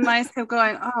say that the mice kept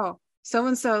going, oh, so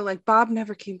and so, like Bob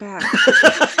never came back.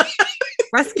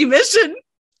 Rescue mission.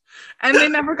 And they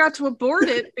never got to abort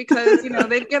it because,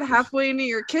 they'd get halfway into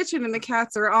your kitchen and the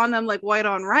cats are on them like white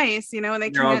on rice, and they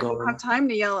can't have time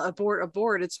to yell abort,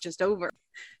 abort. It's just over.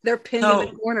 They're pinned in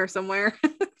the corner somewhere.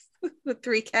 With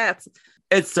 3 cats.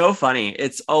 It's so funny.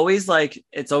 It's always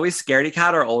Scaredy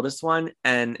Cat, our oldest one,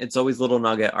 and it's always Little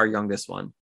Nugget, our youngest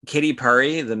one. Kitty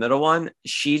Purry, the middle one,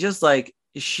 she just like,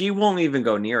 she won't even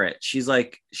go near it. She's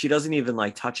like, she doesn't even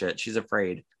like touch it. She's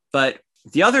afraid. But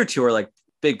the other 2 are like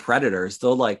big predators.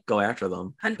 They'll like go after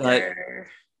them.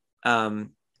 Hunter. But,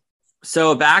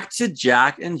 so back to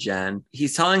Jack and Jen.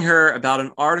 He's telling her about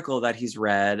an article that he's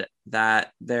read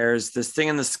that there's this thing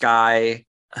in the sky.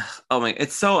 Oh my,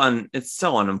 it's so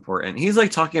unimportant. He's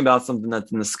like talking about something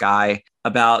that's in the sky,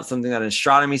 about something that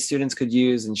astronomy students could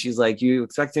use. And she's like, you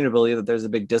expect me to believe that there's a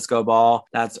big disco ball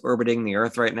that's orbiting the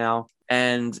earth right now?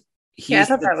 And I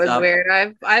thought that was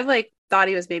weird. I like thought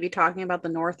he was maybe talking about the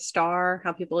North Star,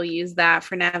 how people use that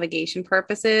for navigation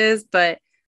purposes, but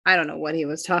I don't know what he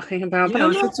was talking about. But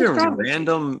it's a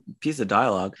random piece of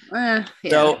dialogue. Yeah.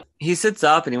 So he sits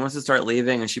up and he wants to start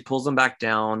leaving and she pulls him back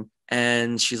down.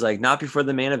 And she's like, not before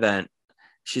the main event.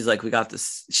 She's like, we got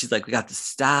this. She's like, we got the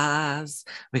stars.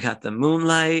 We got the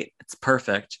moonlight. It's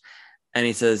perfect. And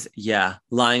he says, yeah,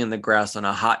 lying in the grass on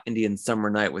a hot Indian summer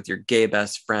night with your gay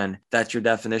best friend. That's your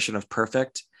definition of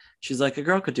perfect. She's like, a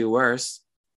girl could do worse.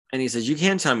 And he says, you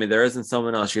can't tell me there isn't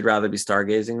someone else you'd rather be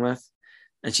stargazing with.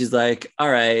 And she's like, all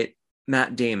right,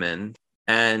 Matt Damon.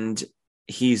 And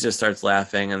he just starts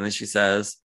laughing. And then she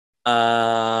says,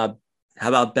 how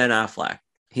about Ben Affleck?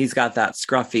 He's got that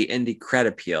scruffy indie cred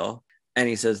appeal. And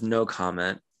he says, no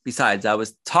comment. Besides, I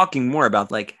was talking more about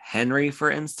like Henry,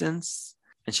 for instance.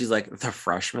 And she's like, the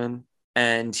freshman.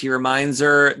 And he reminds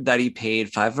her that he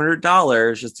paid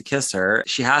 $500 just to kiss her.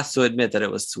 She has to admit that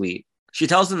it was sweet. She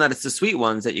tells him that it's the sweet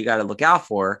ones that you got to look out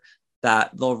for,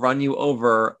 that they'll run you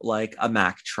over like a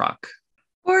Mack truck.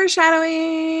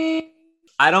 Foreshadowing.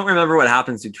 I don't remember what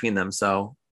happens between them.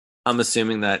 So I'm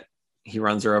assuming that he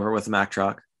runs her over with a Mack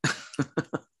truck.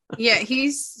 Yeah,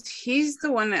 he's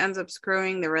the one that ends up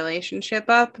screwing the relationship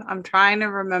up. I'm trying to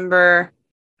remember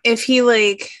if he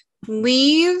like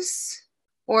leaves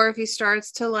or if he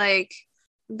starts to like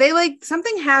they like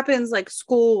something happens like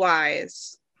school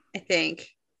wise, I think.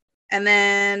 And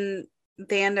then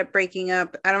they end up breaking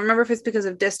up. I don't remember if it's because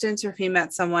of distance or if he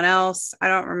met someone else. I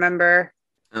don't remember.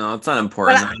 No, it's not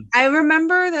important. But I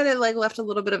remember that it like left a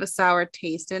little bit of a sour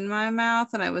taste in my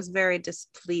mouth, and I was very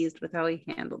displeased with how he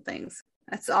handled things.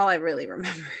 That's all I really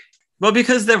remember. Well,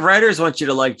 because the writers want you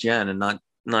to like Jen and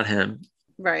not him.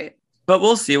 Right. But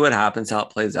we'll see what happens, how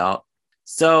it plays out.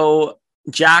 So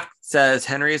Jack says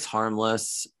Henry is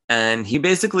harmless, and he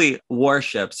basically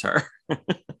worships her.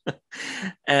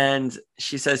 And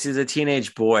she says he's a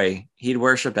teenage boy. He'd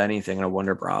worship anything in a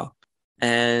Wonder Bra.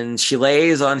 And she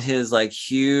lays on his like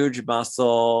huge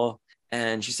muscle.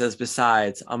 And she says,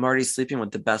 besides, I'm already sleeping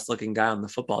with the best looking guy on the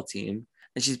football team.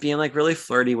 And she's being like really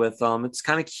flirty with him. It's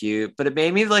kind of cute, but it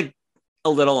made me like a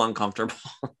little uncomfortable.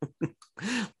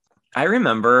 I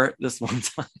remember this one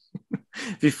time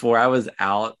before I was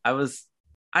out. I was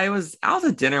out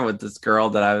to dinner with this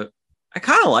girl that I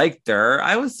kind of liked her.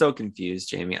 I was so confused,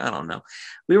 Jamie. I don't know.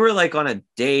 We were like on a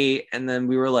date and then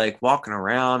we were like walking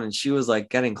around and she was like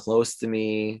getting close to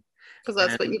me. Because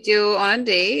that's And what you do on a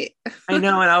date. I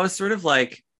know. And I was sort of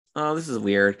like, oh, this is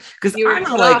weird. Because You were I'm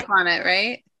put like, off on it,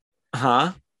 right?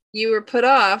 huh? You were put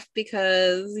off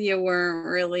because you weren't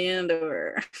really into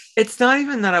her. It's not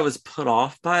even that I was put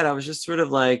off by it. I was just sort of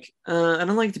like, I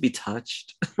don't like to be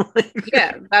touched. Like,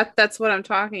 Yeah, that's what I'm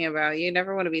talking about. You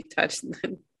never want to be touched.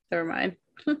 Never mind.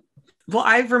 well,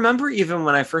 I remember even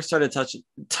when I first started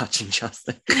touching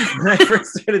Justin, when I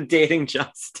first started dating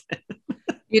Justin.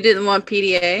 You didn't want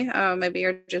PDA? Oh, maybe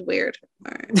you're just weird.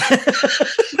 All right.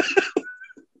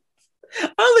 I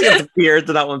don't think it's weird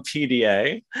to not want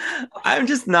PDA. I'm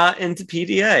just not into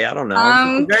PDA. I don't know.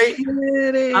 I'm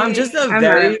kidding. I'm just a I'm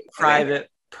very not. private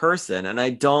person, and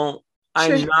I'm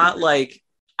Sure. not like,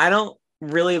 I don't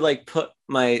really like put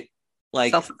my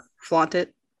like, Self flaunt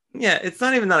it. yeah, it's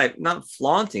not even that I'm not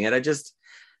flaunting it.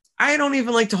 I don't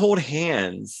even like to hold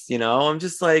hands, you know? I'm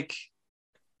just like,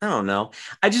 I don't know.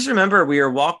 I just remember we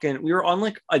were on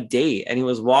like a date and he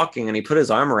was walking and he put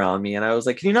his arm around me and I was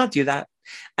like, can you not do that?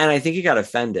 And I think he got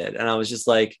offended. And I was just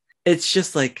like, it's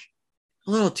just like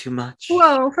a little too much.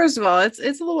 Well, first of all, it's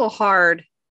a little hard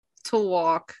to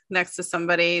walk next to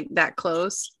somebody that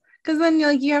close. Because then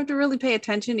you have to really pay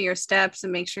attention to your steps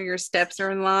and make sure your steps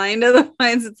are in line.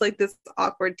 Otherwise, it's like this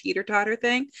awkward teeter-totter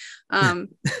thing. Well,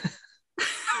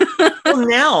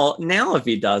 now if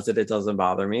he does it, it doesn't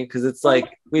bother me because it's like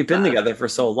we've been together for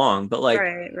so long. But like,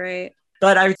 right.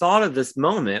 but I thought of this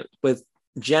moment with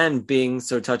Jen being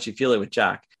so touchy-feely with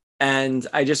Jack. And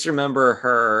I just remember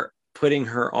her putting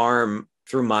her arm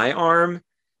through my arm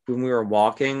when we were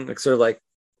walking, like sort of like,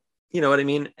 you know what I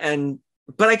mean?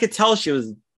 But I could tell she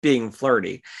was being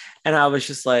flirty. And I was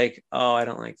just like, oh, I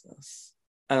don't like this.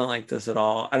 I don't like this at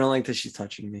all. I don't like that she's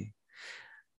touching me.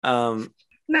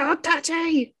 No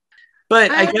touchy.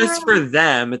 But I guess for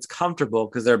them, it's comfortable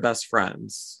because they're best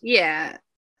friends. Yeah,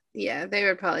 they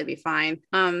would probably be fine.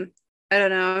 I don't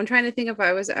know. I'm trying to think if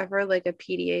I was ever like a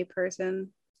PDA person.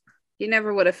 You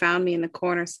never would have found me in the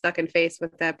corner stuck in face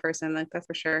with that person, like that's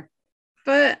for sure.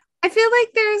 But I feel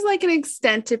like there's like an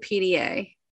extent to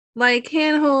PDA. Like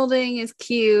hand holding is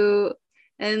cute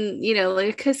and like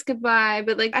a kiss goodbye.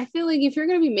 But like I feel like if you're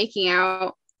gonna be making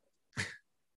out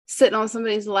sitting on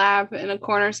somebody's lap in a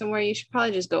corner somewhere, you should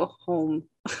probably just go home.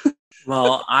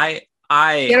 Well, I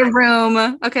get a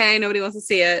room. Okay, nobody wants to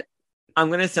see it. I'm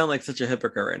gonna sound like such a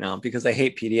hypocrite right now because I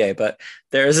hate PDA, but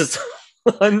there's this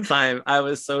one time I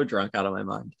was so drunk out of my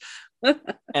mind.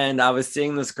 And I was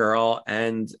seeing this girl,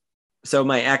 and so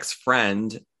my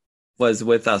ex-friend was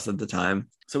with us at the time.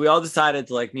 So we all decided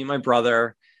to like meet my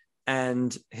brother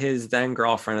and his then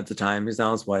girlfriend at the time, who's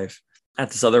now his wife,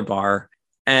 at this other bar.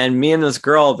 And me and this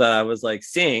girl that I was like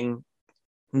seeing,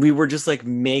 we were just like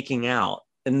making out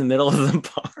in the middle of the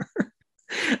bar.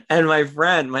 And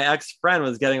my ex-friend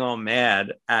was getting all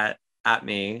mad at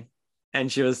me.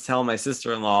 And she was telling my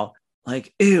sister-in-law,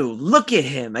 like, ew, look at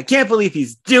him. I can't believe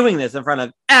he's doing this in front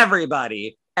of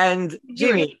everybody. And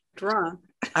Jamie, drunk.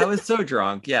 I was so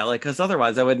drunk. Yeah, like, because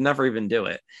otherwise I would never even do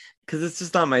it because it's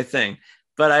just not my thing.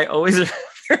 But I always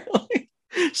remember, like,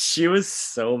 she was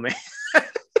so mad.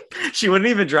 She wouldn't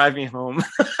even drive me home.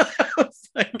 I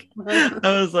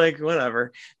was like,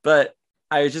 whatever. But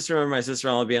I just remember my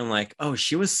sister-in-law being like, oh,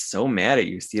 she was so mad at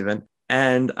you, Steven.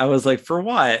 And I was like, for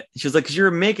what? She was like, because you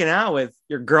were making out with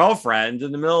your girlfriend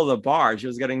in the middle of the bar. She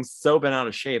was getting so bent out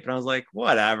of shape. And I was like,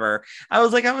 whatever. I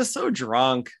was so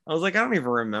drunk. I was like, I don't even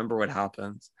remember what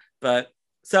happened. But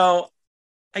so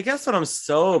I guess when I'm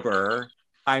sober,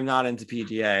 I'm not into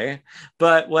PDA.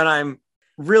 But when I'm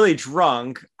really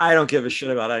drunk, I don't give a shit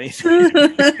about anything.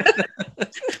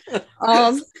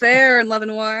 All's fair in love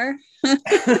and war.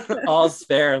 All's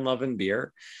fair in love and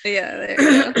beer. Yeah, there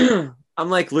you go. I'm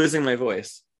like losing my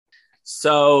voice.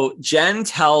 So Jen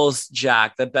tells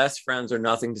Jack that best friends are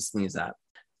nothing to sneeze at.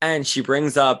 And she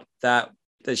brings up that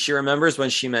she remembers when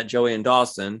she met Joey and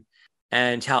Dawson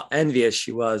and how envious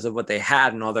she was of what they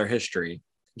had in all their history.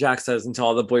 Jack says until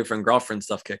all the boyfriend-girlfriend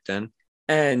stuff kicked in.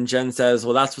 And Jen says,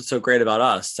 well, that's what's so great about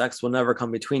us. Sex will never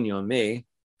come between you and me.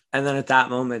 And then at that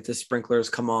moment, the sprinklers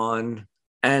come on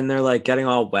and they're like getting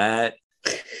all wet.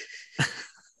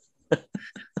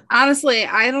 Honestly,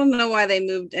 I don't know why they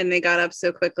moved and they got up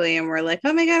so quickly and were like,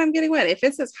 oh my God, I'm getting wet. If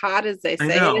it's as hot as they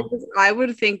say it is, I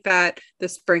would think that the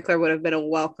sprinkler would have been a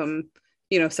welcome,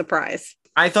 surprise.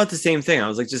 I thought the same thing. I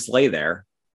was like, just lay there.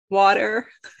 Water.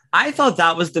 I thought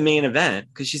that was the main event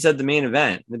because she said the main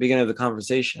event in the beginning of the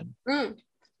conversation.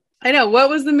 I know. What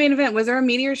was the main event? Was there a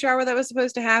meteor shower that was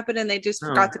supposed to happen and they just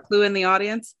forgot to clue in the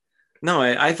audience? No,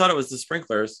 I thought it was the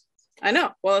sprinklers. I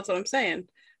know. Well, that's what I'm saying.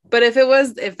 But if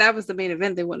that was the main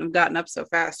event, they wouldn't have gotten up so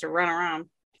fast or run around.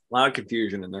 A lot of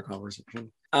confusion in their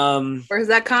conversation. Where's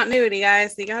that continuity,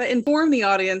 guys? You gotta inform the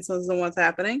audience as to what's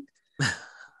happening.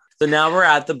 So now we're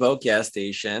at the boat gas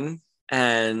station,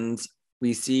 and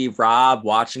we see Rob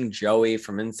watching Joey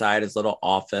from inside his little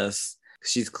office.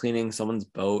 She's cleaning someone's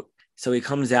boat. So he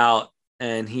comes out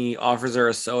and he offers her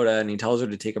a soda and he tells her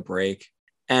to take a break.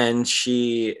 And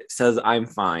she says, "I'm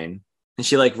fine." And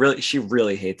she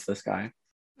really hates this guy.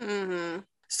 Mm-hmm.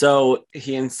 So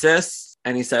he insists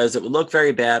and he says it would look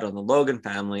very bad on the Logan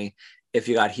family if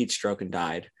you got heat stroke and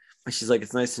died. And she's like,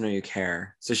 "It's nice to know you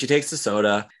care." So she takes the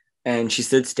soda and she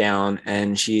sits down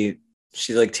and she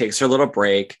like takes her little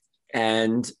break.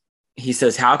 And he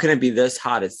says, "How can it be this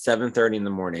hot at 7:30 in the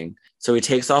morning?" So he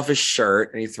takes off his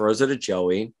shirt and he throws it at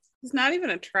Joey. He's not even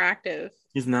attractive.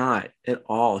 He's not at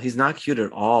all. He's not cute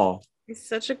at all. He's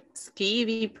such a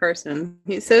skeevy person.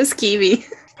 He's so skeevy.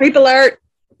 Creep alert.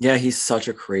 Yeah, he's such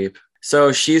a creep.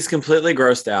 So she's completely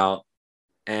grossed out.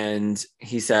 And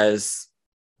he says,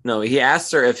 no, he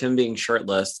asks her if him being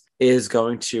shirtless is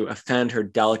going to offend her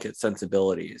delicate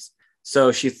sensibilities.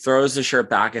 So she throws the shirt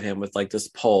back at him with like this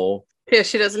pole. Yeah,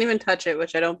 she doesn't even touch it,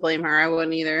 which I don't blame her. I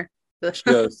wouldn't either. She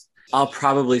goes, "I'll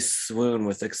probably swoon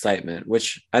with excitement,"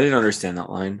 which I didn't understand that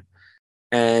line.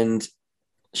 And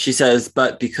she says,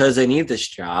 "But because I need this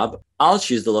job, I'll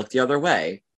choose to look the other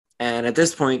way." And at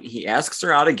this point, he asks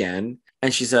her out again.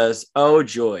 And she says, "Oh,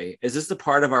 Joy, is this the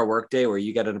part of our workday where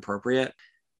you get inappropriate?"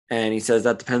 And he says,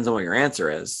 "That depends on what your answer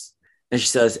is." And she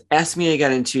says, "Ask me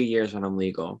again in 2 years when I'm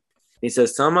legal." He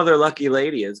says, "Some other lucky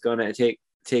lady is going to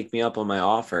take me up on my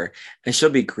offer, and she'll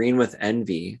be green with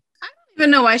envy." I don't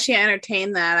even know why she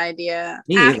entertained that idea.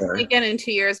 Me ask either. me again in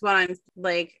 2 years when I'm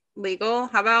like legal.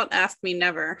 How about ask me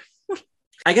never?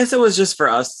 I guess it was just for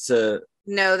us to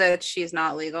Know that she's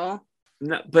not legal.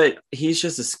 no, but he's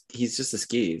just a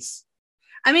skis.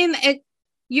 I mean,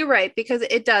 you're right, because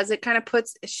it kind of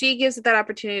she gives it that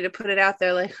opportunity to put it out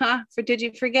there like, did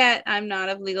you forget I'm not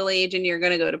of legal age and you're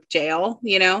going to go to jail,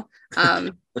 you know?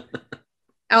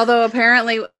 Although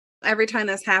apparently every time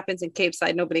this happens in Cape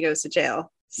Side, nobody goes to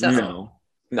jail. So No,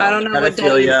 I don't know what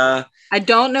pedophilia. I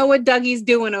don't know what Dougie's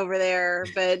doing over there,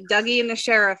 but Dougie and the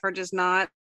sheriff are just not,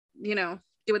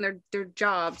 doing their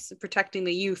jobs protecting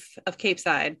the youth of Cape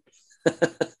Side.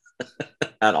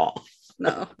 At all.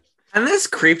 No. And this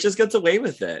creep just gets away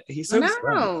with it. He's so smart.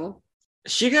 No.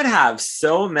 She could have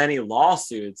so many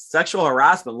lawsuits, sexual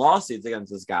harassment lawsuits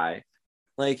against this guy.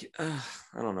 Like,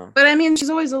 I don't know. But I mean, she's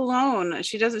always alone.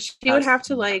 She would have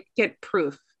to like get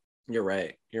proof. You're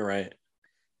right.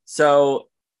 So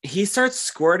he starts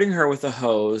squirting her with a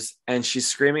hose and she's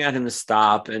screaming at him to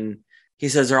stop. And he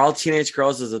says, "Are all teenage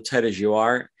girls as uptight as you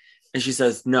are?" And she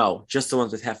says, "No, just the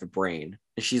ones with half a brain."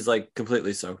 And she's like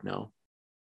completely soaked no.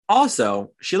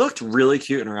 Also, she looked really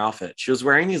cute in her outfit. She was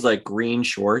wearing these like green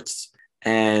shorts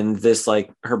and this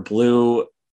like her blue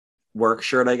work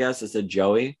shirt, I guess. It said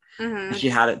Joey. Mm-hmm. She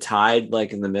had it tied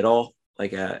like in the middle,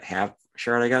 like a half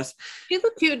shirt, I guess. She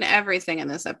looked cute in everything in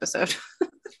this episode.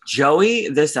 Joey,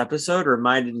 this episode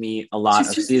reminded me a lot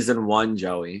of season 1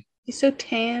 Joey. She's so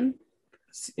tan.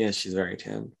 Yeah, she's very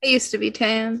tan. I used to be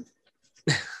tan.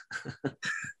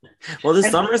 Well, the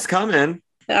summer's coming.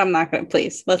 I'm not going to,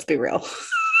 please. Let's be real.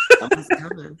 Summer's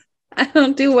coming. I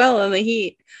don't do well in the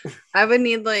heat. I would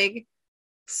need like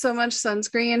so much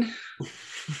sunscreen.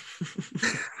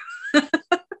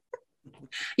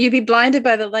 You'd be blinded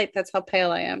by the light. That's how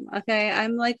pale I am. Okay.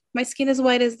 I'm like, my skin is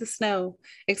white as the snow,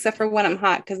 except for when I'm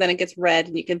hot, because then it gets red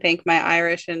and you can thank my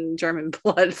Irish and German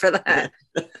blood for that.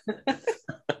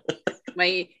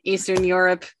 My Eastern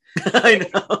Europe. I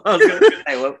know. I was gonna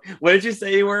say, what did you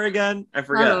say you were again? I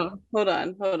forget. Oh, hold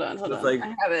on. It's like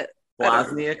I have it.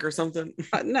 Bosniak or something.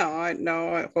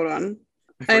 No, hold on.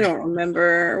 I don't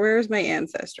remember. Where's my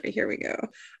ancestry? Here we go.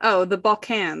 Oh, the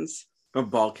Balkans. Oh,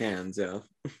 Balkans, yeah.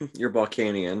 You're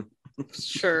Balkanian.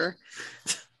 Sure.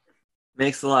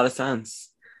 Makes a lot of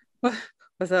sense. What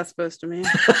was that supposed to mean?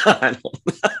 I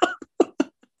don't know.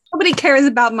 Nobody cares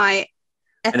about my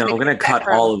I know, I'm going to cut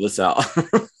all of this out.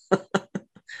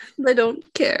 They don't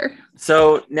care.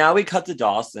 So now we cut to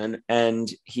Dawson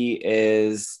and he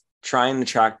is trying to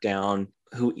track down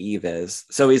who Eve is.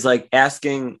 So he's like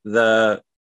asking the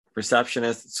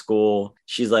receptionist at school.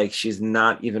 She's like, she's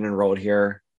not even enrolled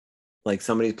here. Like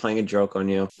somebody's playing a joke on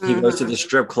you. He goes to the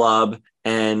strip club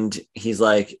and he's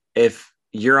like, if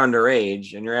you're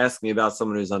underage and you're asking me about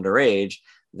someone who's underage,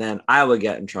 then I would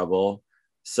get in trouble.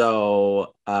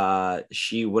 So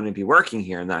she wouldn't be working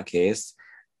here in that case.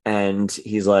 And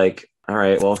he's like, all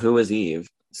right, well, who is Eve?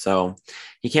 So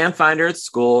he can't find her at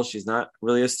school. She's not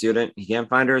really a student. He can't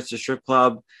find her at the strip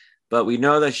club, but we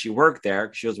know that she worked there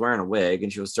because she was wearing a wig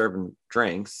and she was serving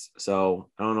drinks. So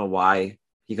I don't know why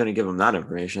he couldn't give him that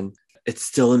information. It's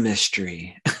still a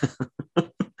mystery.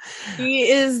 She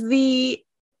is the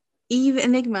Eve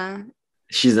Enigma.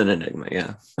 She's an enigma,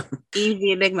 yeah. Eve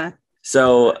the Enigma.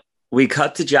 So we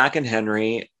cut to Jack and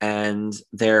Henry, and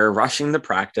they're rushing to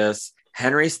practice.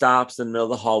 Henry stops in the middle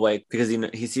of the hallway because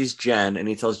he sees Jen, and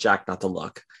he tells Jack not to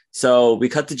look. So we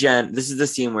cut to Jen. This is the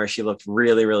scene where she looked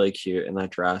really, really cute in that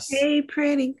dress. Hey,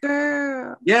 pretty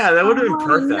girl. Yeah, that would have been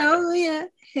perfect. Oh, yeah.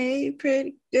 Hey,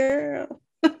 pretty girl.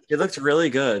 It looked really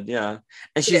good, yeah.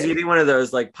 And she's eating one of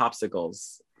those like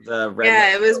popsicles. The red.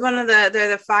 Yeah, it was one of they're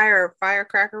the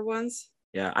firecracker ones.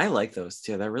 Yeah, I like those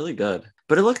too. They're really good.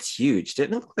 But it looked huge.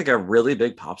 Didn't it look like a really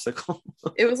big popsicle?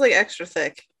 It was like extra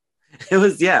thick. It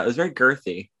was very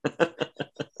girthy.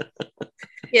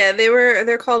 Yeah,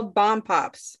 they're called bomb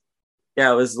pops.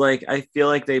 Yeah, it was like, I feel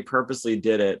like they purposely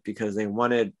did it because they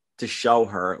wanted to show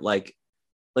her like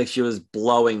she was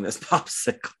blowing this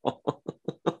popsicle.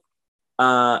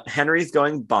 Henry's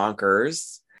going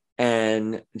bonkers,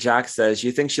 and Jack says,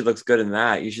 "You think she looks good in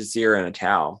that? You should see her in a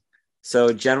towel."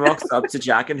 So Jen walks up to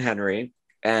Jack and Henry,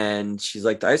 and she's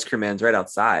like, "The ice cream man's right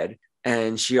outside."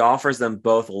 And she offers them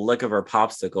both a lick of her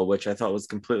popsicle, which I thought was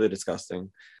completely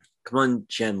disgusting. Come on,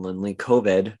 Jen Lindley,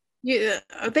 COVID. Yeah,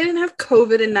 they didn't have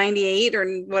COVID in 98 or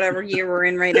whatever year we're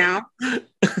in right now.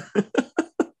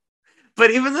 But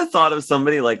even the thought of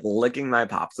somebody like licking my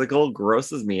popsicle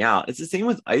grosses me out. It's the same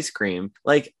with ice cream.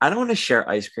 Like, I don't want to share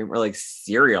ice cream or like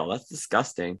cereal. That's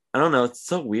disgusting. I don't know. It's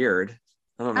so weird.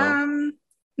 I don't know.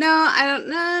 No, I don't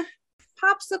know.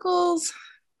 Popsicles.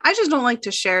 I just don't like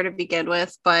to share to begin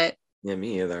with, but Yeah,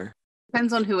 me either.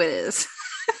 depends on who it is.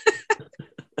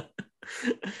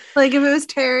 Like if it was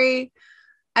Terry,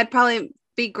 I'd probably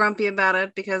be grumpy about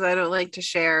it because I don't like to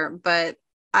share, but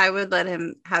I would let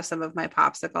him have some of my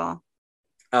popsicle.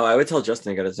 Oh, I would tell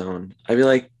Justin to get his own. I'd be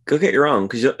like, go get your own,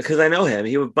 because I know him.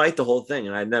 He would bite the whole thing,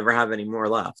 and I'd never have any more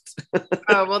left.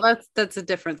 Oh, well, that's a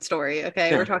different story. Okay,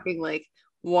 Yeah. We're talking like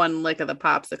one lick of the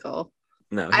popsicle.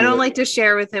 No, I don't like to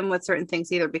share with him with certain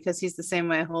things either because he's the same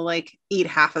way. He'll like eat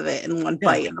half of it in one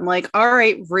bite. And I'm like, all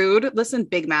right, rude. Listen,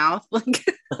 big mouth. Like,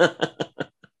 how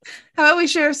about we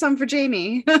share some for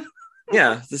Jamie?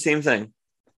 Yeah, it's the same thing.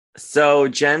 So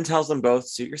Jen tells them both,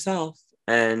 suit yourself,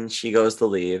 and she goes to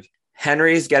leave.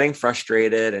 Henry's getting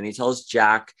frustrated, and he tells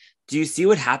Jack, do you see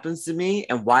what happens to me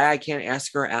and why I can't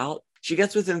ask her out? She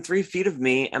gets within 3 feet of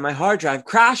me, and my hard drive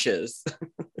crashes.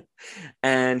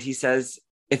 And he says,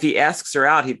 if he asks her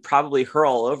out, he'd probably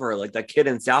hurl all over her like that kid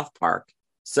in South Park.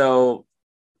 So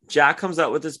Jack comes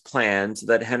up with his plan so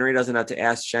that Henry doesn't have to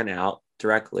ask Jen out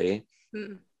directly.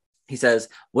 He says,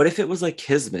 what if it was like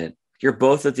Kismet? You're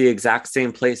both at the exact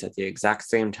same place at the exact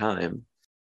same time.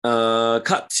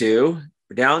 Cut to,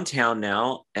 we're downtown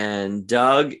now, and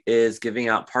Doug is giving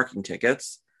out parking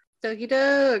tickets. Dougie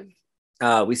Doug.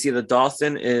 We see that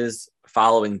Dawson is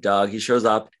following Doug. He shows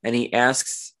up and he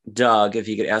asks Doug if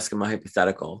he could ask him a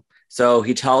hypothetical. So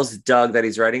he tells Doug that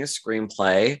he's writing a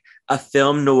screenplay, a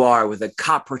film noir with a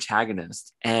cop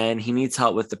protagonist, and he needs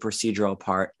help with the procedural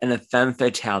part and a femme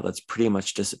fatale that's pretty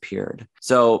much disappeared.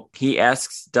 So he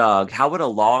asks Doug, how would a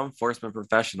law enforcement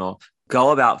professional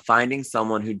go about finding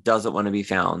someone who doesn't want to be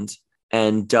found?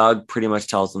 And Doug pretty much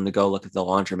tells them to go look at the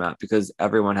laundromat because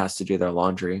everyone has to do their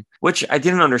laundry, which I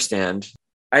didn't understand.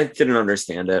 I didn't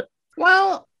understand it.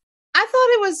 Well, I thought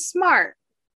it was smart.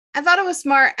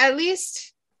 At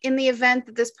least in the event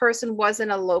that this person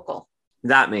wasn't a local.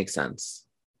 That makes sense.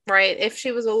 Right. If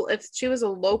she was a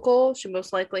local, she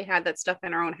most likely had that stuff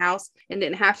in her own house and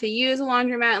didn't have to use a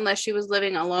laundromat unless she was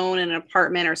living alone in an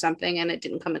apartment or something and it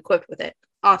didn't come equipped with it.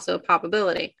 Also a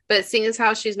possibility. But seeing as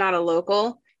how she's not a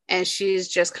local and she's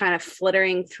just kind of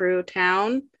flittering through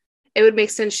town, it would make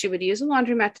sense she would use a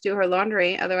laundromat to do her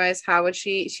laundry. Otherwise, how would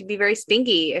she'd be very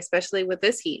stinky, especially with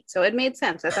this heat. So it made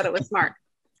sense. I thought it was smart.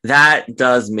 That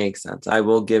does make sense. I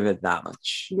will give it that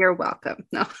much. You're welcome.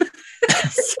 No.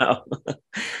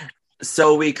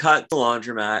 So we cut the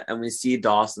laundromat and we see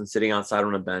Dawson sitting outside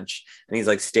on a bench and he's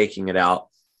like staking it out.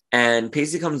 And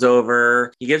Pacey comes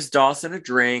over. He gives Dawson a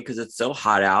drink because it's so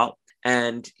hot out.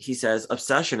 And he says,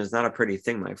 obsession is not a pretty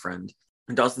thing, my friend.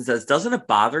 And Dawson says, doesn't it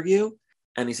bother you?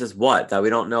 And he says, what? That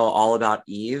we don't know all about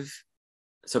Eve?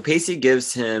 So Pacey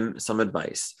gives him some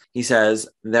advice. He says,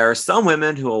 there are some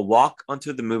women who will walk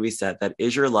onto the movie set that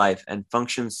is your life and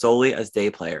function solely as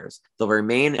day players. They'll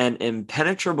remain an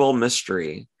impenetrable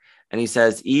mystery. And he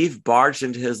says, Eve barged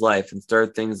into his life and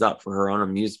stirred things up for her own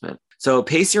amusement. So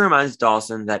Pacey reminds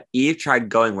Dawson that Eve tried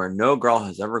going where no girl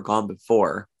has ever gone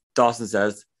before. Dawson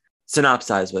says,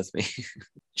 synopsize with me.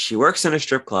 She works in a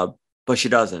strip club, but she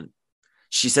doesn't.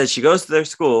 She says she goes to their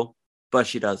school, but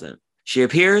she doesn't. She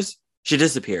appears, she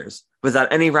disappears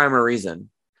without any rhyme or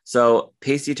reason. So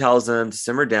Pacey tells him to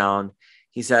simmer down.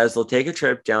 He says they'll take a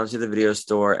trip down to the video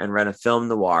store and rent a film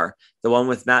noir, the one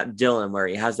with Matt Dillon, where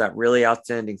he has that really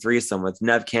outstanding threesome with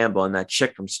Nev Campbell and that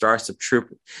chick from Starship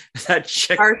Troopers. That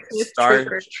chick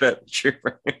Starship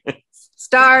Troopers.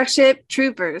 Starship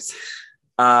Troopers.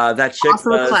 That chick also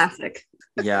was a classic.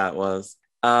 Yeah, it was.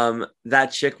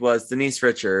 That chick was Denise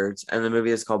Richards, and the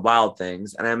movie is called Wild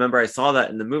Things. And I remember I saw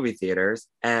that in the movie theaters,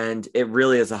 and it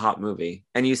really is a hot movie.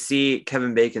 And you see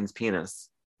Kevin Bacon's penis.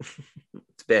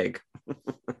 It's big.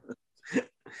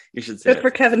 You should see Good it.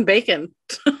 for Kevin Bacon.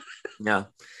 Yeah.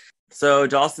 So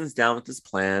Dawson's down with this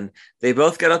plan. They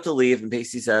both get up to leave, and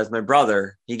Pacey says, my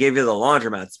brother, he gave you the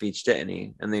laundromat speech, didn't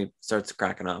he? And they starts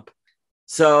cracking up.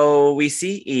 So we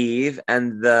see Eve,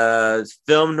 and the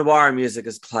film noir music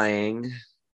is playing.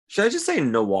 Should I just say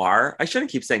noir? I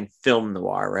shouldn't keep saying film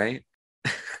noir, right?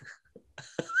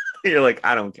 You're like,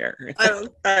 I don't care.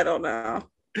 I don't know.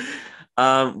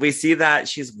 We see that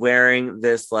she's wearing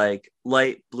this like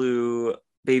light blue,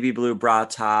 baby blue bra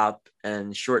top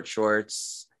and short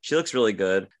shorts. She looks really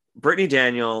good. Brittany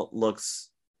Daniel looks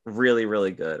really,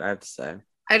 really good, I have to say.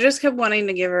 I just kept wanting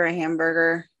to give her a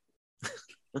hamburger.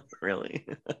 Really?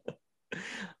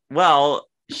 Well,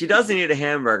 she doesn't eat a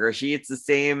hamburger. She eats the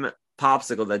same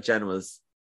popsicle that Jen was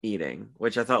eating,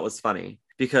 which I thought was funny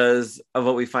because of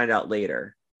what we find out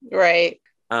later. Right.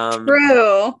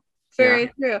 True.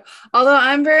 Very true. Although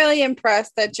I'm very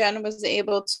impressed that Jen was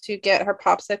able to get her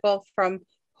popsicle from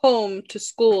home to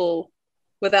school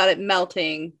without it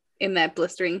melting in that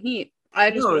blistering heat.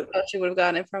 I just thought she would have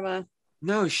gotten it from a...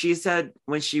 No, she said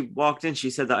when she walked in,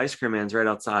 she said the ice cream man's right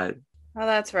outside. Oh,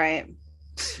 that's right.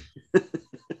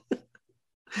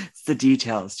 It's the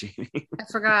details, Jamie. I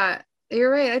forgot.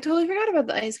 You're right. I totally forgot about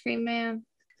the ice cream man.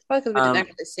 Probably because we didn't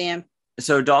actually see him.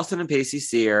 So Dawson and Pacey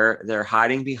see her. They're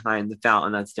hiding behind the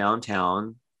fountain that's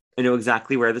downtown. I know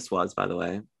exactly where this was, by the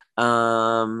way.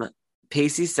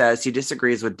 Pacey says he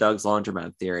disagrees with Doug's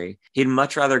laundromat theory. He'd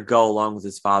much rather go along with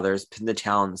his father's, pin the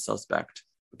towel on the suspect.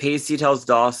 Pacey tells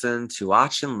Dawson to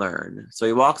watch and learn. So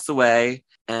he walks away,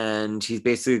 and he's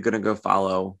basically going to go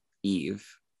follow Eve.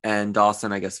 And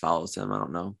Dawson, I guess, follows him. I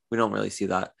don't know. We don't really see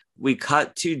that. We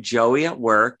cut to Joey at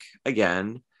work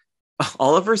again.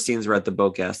 All of her scenes were at the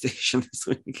boat gas station this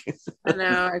week. I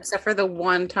know, except for the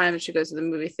one time she goes to the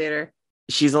movie theater.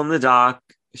 She's on the dock.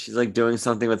 She's like doing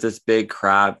something with this big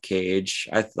crab cage.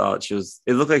 I thought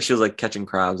it looked like she was like catching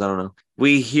crabs. I don't know.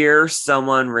 We hear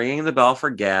someone ringing the bell for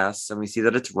gas, and we see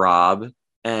that it's Rob,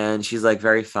 and she's like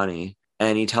very funny.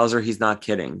 And he tells her he's not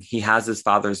kidding. He has his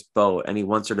father's boat, and he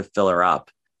wants her to fill her up.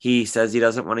 He says he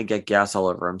doesn't want to get gas all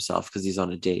over himself because he's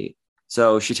on a date.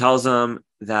 So she tells him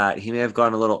that he may have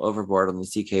gone a little overboard on the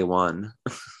CK1.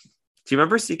 Do you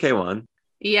remember CK1?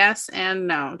 Yes and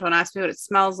no. Don't ask me what it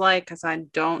smells like because I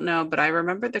don't know. But I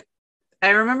remember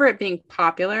it being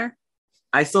popular.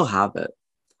 I still have it.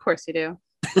 Of course you do.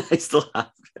 I still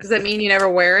have it. Does that mean you never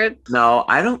wear it? No,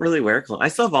 I don't really wear cologne. I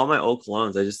still have all my old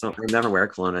colognes. I never wear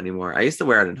cologne anymore. I used to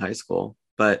wear it in high school.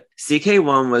 But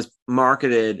CK1 was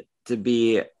marketed to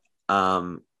be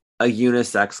a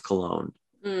unisex cologne.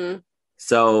 Mm.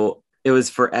 So it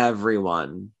was for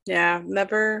everyone. Yeah,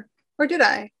 never. Or did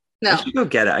I? No. I should go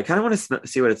get it. I kind of want to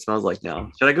see what it smells like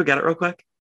now. Should I go get it real quick?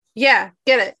 Yeah,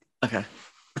 get it. Okay.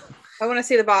 I want to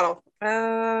see the bottle.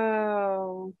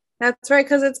 Oh, that's right,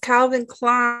 because it's Calvin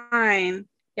Klein.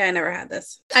 Yeah, I never had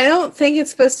this. I don't think it's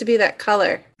supposed to be that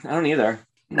color. I don't either.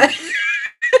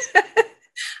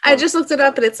 I just looked it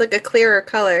up, and it's like a clearer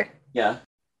color. Yeah.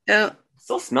 Oh.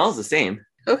 Still smells the same.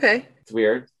 Okay. It's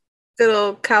weird. Good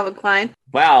old Calvin Klein.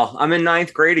 Wow, I'm in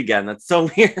 9th grade again. That's so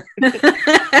weird.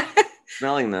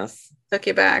 Smelling this. Took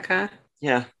you back, huh?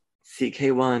 Yeah.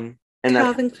 CK1. And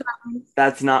Calvin Klein.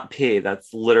 That's not P.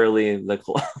 That's literally the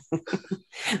cologne.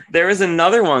 There was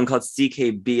another one called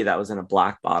CKB that was in a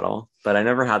black bottle, but I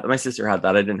never had that. My sister had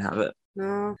that. I didn't have it.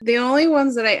 No. The only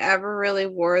ones that I ever really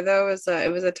wore, though,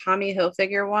 it was a Tommy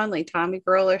Hilfiger one, like Tommy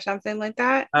Girl or something like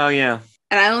that. Oh, yeah.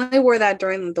 And I only wore that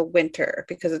during the winter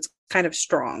because it's kind of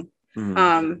strong.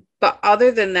 Mm-hmm. But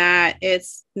other than that,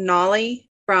 it's Nolly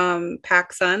from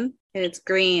PacSun, and it's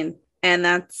green, and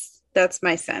that's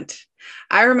my scent.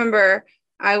 I remember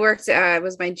I worked. It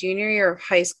was my junior year of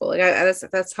high school. Like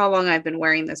that's how long I've been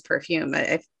wearing this perfume.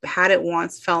 I've had it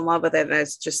once, fell in love with it, and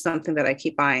it's just something that I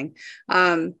keep buying.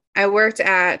 I worked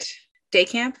at day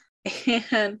camp,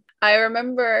 and I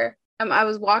remember I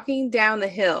was walking down the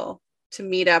hill to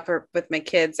meet up with my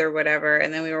kids or whatever.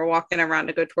 And then we were walking around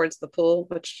to go towards the pool,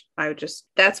 which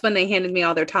that's when they handed me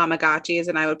all their Tamagotchis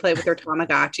and I would play with their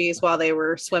Tamagotchis while they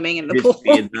were swimming in the You'd pool.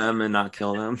 feed them and not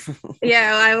kill them.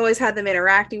 Yeah, I always had them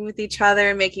interacting with each other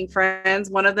and making friends.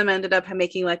 One of them ended up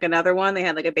making like another one. They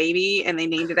had like a baby and they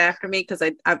named it after me because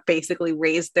I basically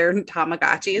raised their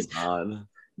Tamagotchis. God.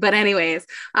 But anyways,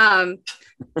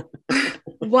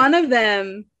 one of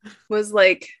them was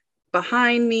like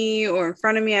behind me or in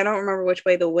front of me. I don't remember which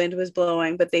way the wind was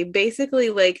blowing, but they basically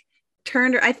like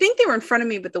turned. I think they were in front of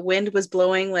me, but the wind was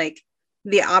blowing like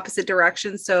the opposite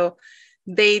direction. So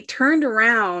they turned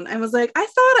around and was like, I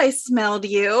thought I smelled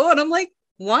you. And I'm like,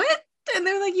 what? And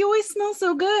they're like, you always smell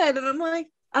so good. And I'm like,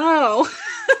 oh.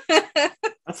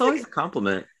 That's always a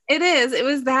compliment. It is. It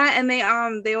was that. And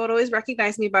they would always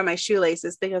recognize me by my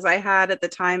shoelaces because I had at the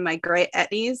time my gray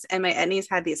etnies and my etnies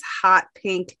had these hot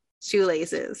pink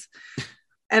shoelaces.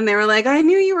 And they were like, I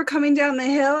knew you were coming down the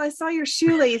hill. I saw your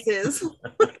shoelaces.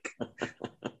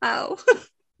 Oh,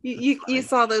 you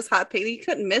saw those hot pink. You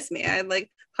couldn't miss me. I had like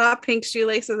hot pink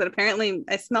shoelaces and apparently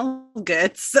I smell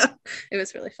good. So it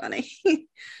was really funny. You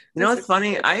know what's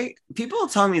funny? People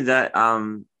tell me that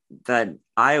that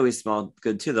I always smell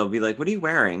good too. They'll be like, what are you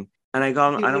wearing? And I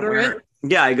go, I don't wear.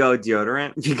 Yeah, I go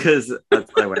deodorant because that's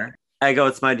what I wear. I go,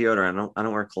 it's my deodorant. I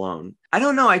don't wear cologne. I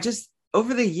don't know.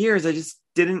 Over the years, I just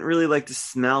didn't really like the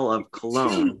smell of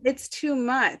cologne. It's too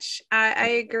much.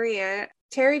 I agree.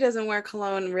 Terry doesn't wear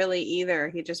cologne really either.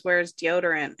 He just wears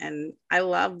deodorant, and I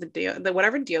love the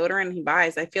whatever deodorant he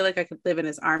buys. I feel like I could live in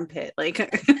his armpit. Like,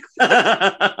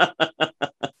 it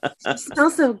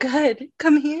smells so good.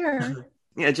 Come here.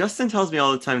 Yeah, Justin tells me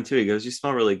all the time too. He goes, "You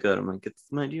smell really good." I'm like, "It's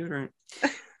my deodorant."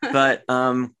 But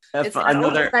it's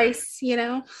another Old Spice, you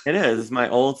know. It is. It's my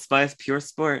Old Spice Pure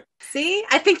Sport. See,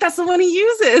 I think that's the one he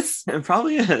uses. It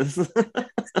probably is.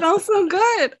 It smells so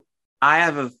good. I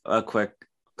have a quick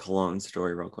cologne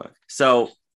story, real quick. So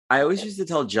I always used to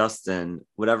tell Justin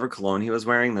whatever cologne he was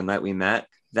wearing the night we met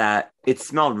that it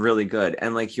smelled really good,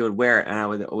 and like he would wear it, and I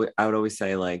would always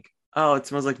say like, "Oh, it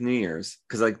smells like New Year's,"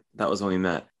 because like that was when we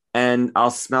met. And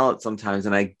I'll smell it sometimes,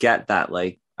 and I get that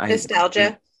like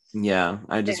nostalgia. Yeah,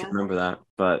 I just remember that.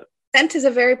 But scent is a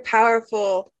very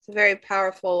powerful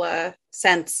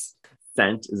sense.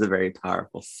 Scent is a very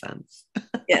powerful sense.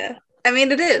 Yeah, I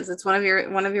mean it is. It's one of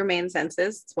your main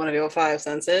senses. It's one of your 5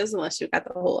 senses, unless you've got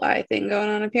the whole eye thing going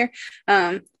on up here.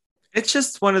 It's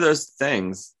just one of those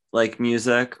things, like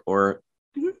music or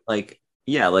like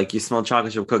you smell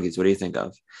chocolate chip cookies. What do you think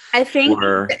of? I think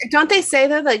don't they say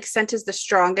that like scent is the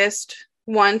strongest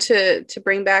one to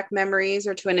bring back memories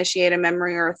or to initiate a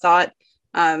memory or a thought?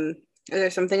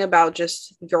 There's something about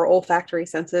just your olfactory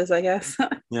senses, I guess.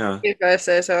 Yeah. You guys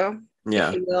say so.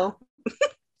 Yeah. You will.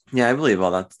 Yeah, I believe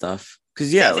all that stuff.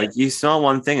 Because like you smell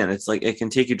one thing and it's like it can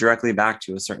take you directly back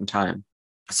to a certain time.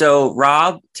 So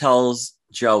Rob tells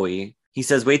Joey, he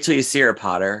says, "Wait till you see her,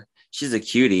 Potter. She's a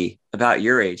cutie, about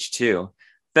your age too.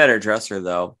 Better dress her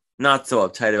though. Not so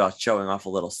uptight about showing off a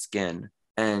little skin."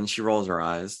 And she rolls her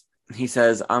eyes. He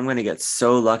says, "I'm going to get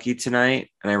so lucky tonight."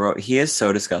 And I wrote, "He is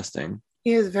so disgusting."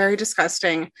 He is very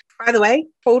disgusting. By the way,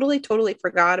 totally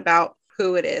forgot about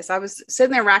who it is. I was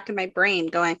sitting there racking my brain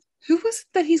going, who was it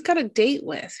that he's got a date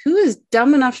with? Who is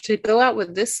dumb enough to go out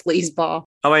with this sleazeball?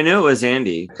 Oh, I knew it was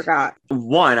Andy. I forgot.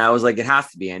 1, I was like, it has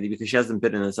to be Andy because she hasn't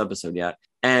been in this episode yet.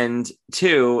 And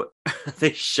 2,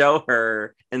 they show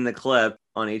her in the clip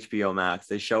on HBO Max.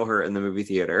 They show her in the movie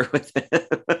theater with him.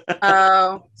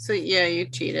 Oh, so yeah, you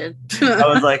cheated. I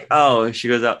was like, oh, he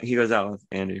goes out with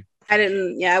Andy.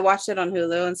 I watched it on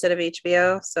Hulu instead of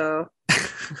HBO. So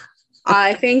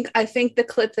I think the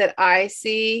clip that I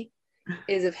see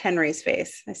is of Henry's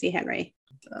face. I see Henry.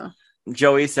 So.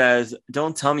 Joey says,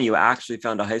 "Don't tell me you actually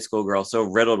found a high school girl so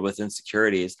riddled with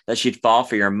insecurities that she'd fall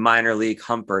for your minor league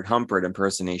Humpert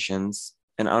impersonations."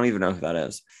 And I don't even know who that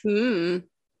is.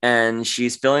 And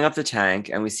she's filling up the tank,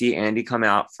 and we see Andy come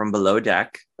out from below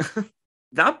deck.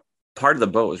 That part of the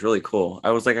boat was really cool.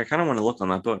 I was like, I kind of want to look on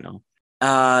that boat now.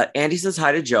 Andy says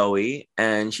hi to Joey,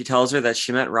 and she tells her that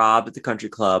she met Rob at the country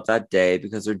club that day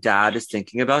because her dad is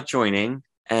thinking about joining.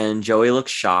 And Joey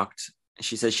looks shocked.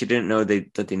 She says she didn't know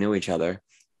that they knew each other.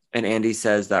 And Andy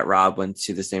says that Rob went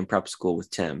to the same prep school with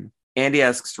Tim. Andy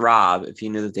asks Rob if he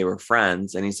knew that they were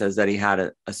friends, and he says that he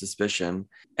had a suspicion.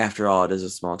 After all, it is a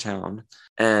small town.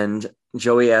 And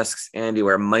Joey asks Andy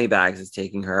where Moneybags is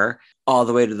taking her, all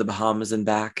the way to the Bahamas and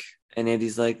back. And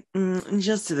Andy's like,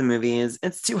 just to the movies.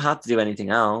 It's too hot to do anything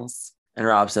else. And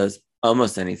Rob says,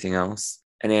 almost anything else.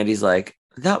 And Andy's like,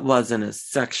 that wasn't a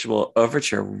sexual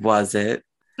overture, was it?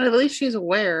 At least she's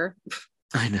aware.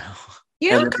 I know. You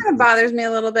know And what then- kind of bothers me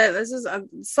a little bit? This is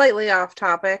slightly off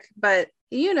topic, but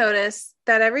you notice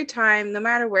that every time, no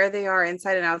matter where they are,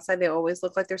 inside and outside, they always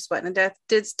look like they're sweating to death.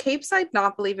 Did Capeside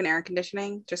not believe in air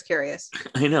conditioning? Just curious.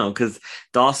 I know, because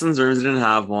Dawson's rooms didn't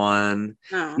have one.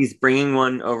 No. He's bringing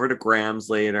one over to Graham's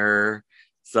later.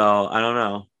 So I don't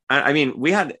know. I mean,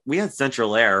 we had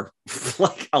central air for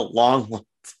like a long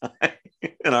time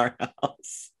in our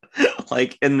house,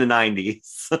 like in the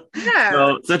 90s. Yeah.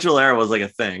 So central air was like a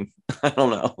thing. I don't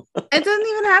know. It doesn't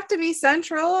even have to be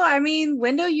central. I mean,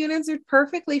 window units are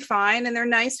perfectly fine, and they're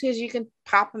nice because you can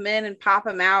pop them in and pop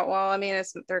them out. Well, I mean,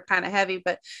 they're kind of heavy,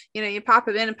 but you pop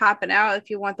them in and pop it out if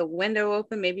you want the window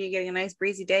open. Maybe you're getting a nice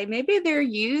breezy day. Maybe they're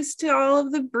used to all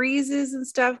of the breezes and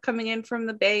stuff coming in from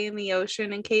the bay and the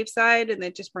ocean and Capeside, and they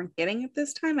just weren't getting it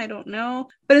this time. I don't know,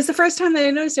 but it's the first time that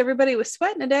I noticed everybody was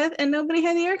sweating to death and nobody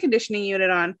had the air conditioning unit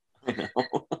on.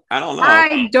 I don't know.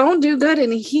 I don't do good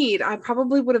in heat. I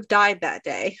probably would have died that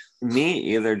day.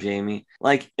 Me either, Jamie.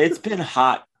 Like, it's been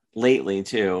hot lately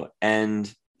too,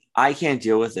 and I can't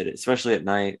deal with it, especially at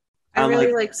night. I I'm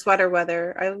really like sweater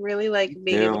weather. I really like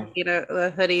being able to get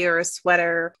a hoodie or a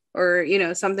sweater or,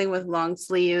 something with long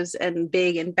sleeves and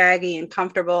big and baggy and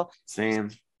comfortable.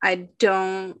 Same. I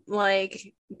don't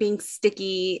like being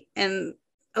sticky and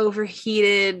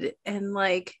overheated and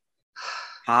like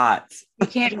Hot. you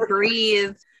can't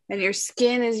breathe and your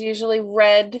skin is usually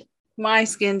red. My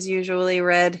skin's usually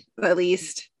red, at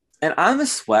least. And I'm a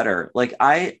sweater. Like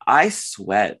I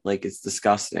sweat like it's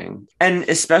disgusting. And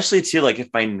especially too, like if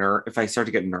I start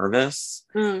to get nervous,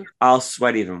 I'll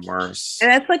sweat even worse.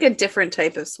 And that's like a different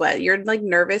type of sweat. Your like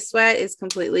nervous sweat is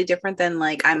completely different than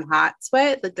like I'm hot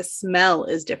sweat. Like the smell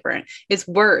is different. It's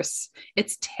worse.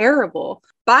 It's terrible.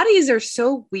 Bodies are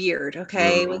so weird.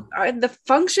 Okay. The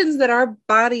functions that our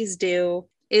bodies do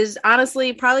is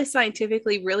honestly probably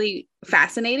scientifically really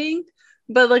fascinating.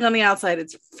 But like on the outside,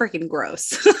 it's freaking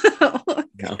gross.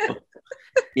 No.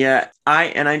 Yeah.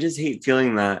 I just hate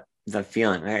feeling that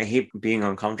feeling. I hate being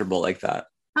uncomfortable like that.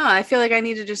 Oh, I feel like I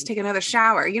need to just take another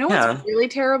shower. You know what's really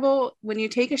terrible? When you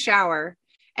take a shower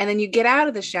and then you get out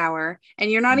of the shower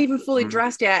and you're not even fully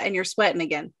dressed yet and you're sweating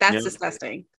again. That's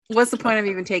disgusting. What's the point of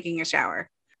even taking a shower?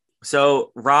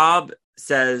 So Rob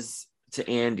says to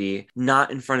Andy,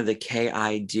 not in front of the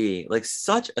KID, like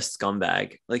such a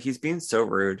scumbag. Like he's being so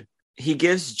rude. He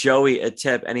gives Joey a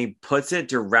tip and he puts it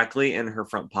directly in her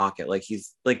front pocket. Like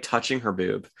he's like touching her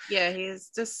boob. Yeah, he's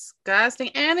disgusting.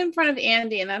 And in front of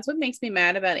Andy. And that's what makes me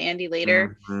mad about Andy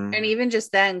later. And even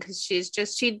just then, because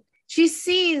she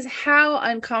sees how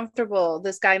uncomfortable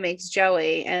this guy makes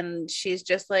Joey. And she's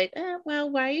just like,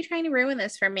 well, why are you trying to ruin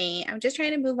this for me? I'm just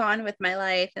trying to move on with my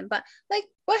life. And but like,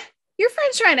 what? Your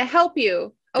friend's trying to help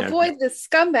you avoid this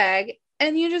scumbag.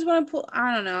 And you just want to pull,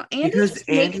 I don't know. Andy just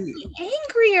makes me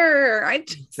angrier.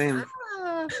 Same.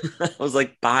 I was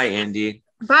like, bye, Andy.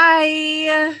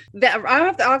 Bye.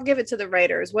 I'll give it to the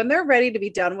writers. When they're ready to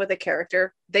be done with a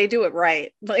character, they do it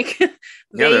right. Like,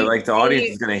 they're like, the audience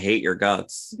is going to hate your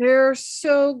guts. They're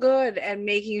so good at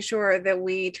making sure that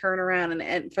we turn around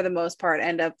and for the most part,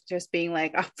 end up just being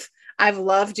like, oh, I've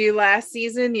loved you last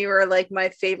season. You were like my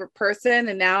favorite person.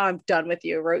 And now I'm done with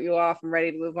you. I wrote you off. I'm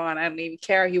ready to move on. I don't even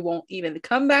care. You won't even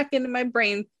come back into my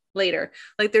brain later.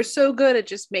 Like they're so good at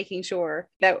just making sure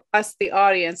that us, the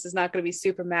audience, is not going to be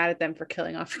super mad at them for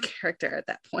killing off a character at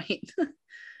that point.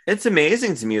 It's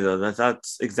amazing to me, though, that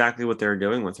that's exactly what they're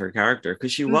doing with her character.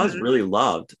 Because she was really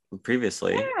loved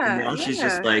previously. And now she's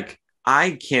just like,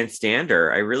 I can't stand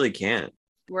her. I really can't.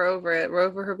 We're over it. We're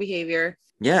over her behavior.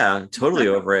 Yeah, totally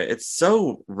over it. It's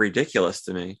so ridiculous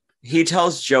to me. He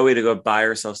tells Joey to go buy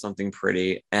herself something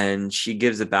pretty, and she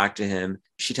gives it back to him.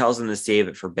 She tells him to save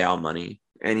it for bail money.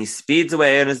 And he speeds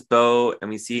away in his boat,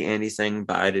 and we see Andy saying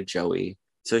bye to Joey.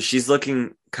 So she's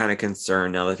looking kind of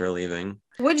concerned now that they're leaving.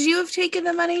 Would you have taken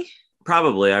the money?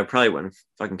 Probably. I probably wouldn't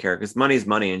fucking care, because money's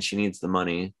money, and she needs the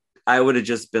money. I would have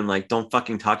just been like, don't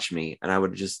fucking touch me. And I would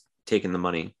have just taken the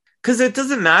money. Because it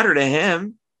doesn't matter to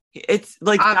him. It's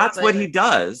like, obviously, that's what he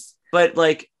does. But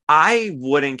like, I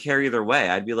wouldn't care either way.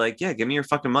 I'd be like, yeah, give me your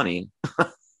fucking money.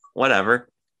 Whatever.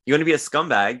 You want to be a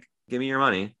scumbag? Give me your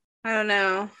money. I don't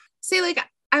know. See, like,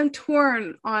 I'm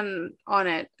torn on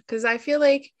it. Because I feel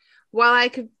like while I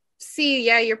could see,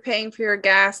 yeah, you're paying for your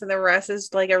gas and the rest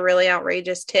is like a really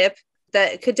outrageous tip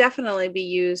that could definitely be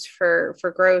used for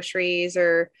groceries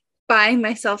or buying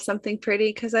myself something pretty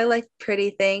because I like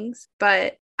pretty things.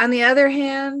 But on the other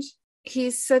hand,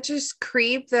 he's such a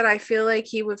creep that I feel like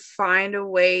he would find a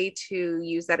way to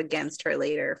use that against her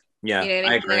later. Yeah, you know what I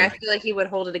mean? I agree. Like, I feel like he would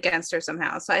hold it against her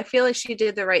somehow. So I feel like she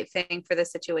did the right thing for the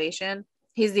situation.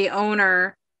 He's the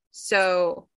owner,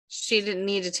 so she didn't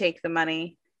need to take the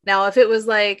money. Now, if it was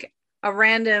like a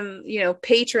random,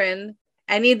 patron,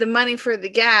 I need the money for the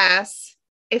gas.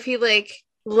 If he like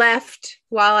left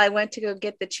while I went to go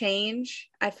get the change,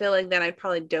 I feel like then I'd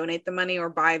probably donate the money or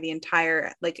buy the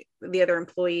entire, like the other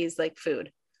employees, like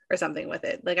food or something with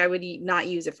it. Like I would not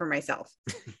use it for myself.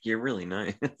 You're really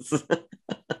nice.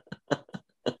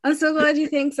 I'm so glad you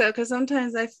think so, because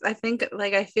sometimes I think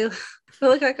like I feel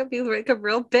like I could be like a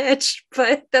real bitch,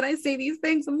 but then I say these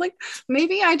things. I'm like,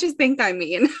 maybe I just think I'm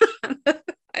mean.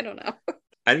 I don't know.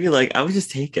 I'd be like, I would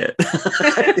just take it.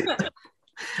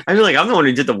 I'd be like, I'm the one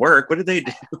who did the work. What did they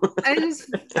do? I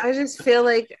just feel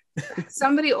like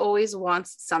somebody always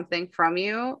wants something from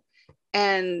you,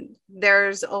 and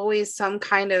there's always some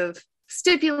kind of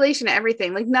stipulation to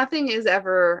everything. Like nothing is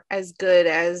ever as good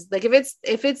as like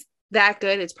if it's that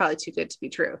good, it's probably too good to be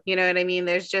true. You know what I mean?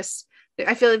 I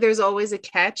feel like there's always a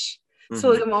catch. Mm-hmm.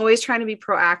 So like, I'm always trying to be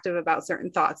proactive about certain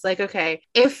thoughts. Like, okay,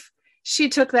 if she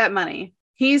took that money,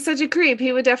 he's such a creep,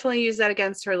 he would definitely use that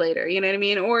against her later. You know what I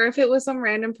mean? Or if it was some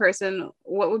random person,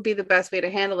 what would be the best way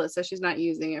to handle it so she's not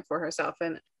using it for herself?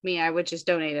 And me, I would just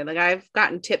donate it. Like I've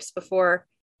gotten tips before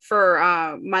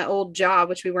for my old job,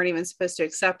 which we weren't even supposed to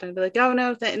accept, and I'd be like, oh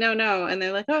no, no, and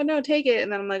they're like, oh no, take it,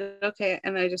 and then I'm like, okay,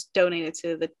 and then I just donate it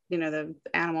to the the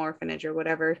animal orphanage or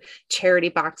whatever charity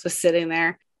box was sitting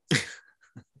there.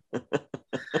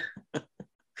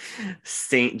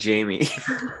 Saint Jamie.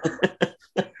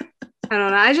 I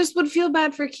don't know, I just would feel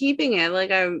bad for keeping it.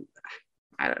 Like I don't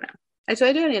know. So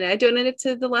I donate it. I donate it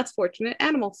to the less fortunate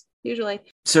animals usually.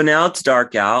 So now it's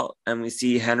dark out, and we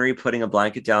see Henry putting a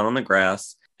blanket down on the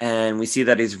grass. And we see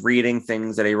that he's reading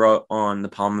things that he wrote on the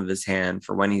palm of his hand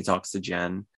for when he talks to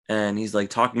Jen. And he's like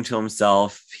talking to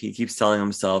himself. He keeps telling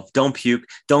himself, don't puke,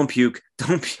 don't puke,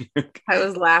 don't puke. I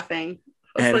was laughing.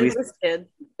 I was like, this kid.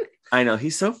 I know,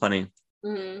 he's so funny.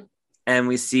 Mm-hmm. And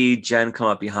we see Jen come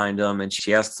up behind him and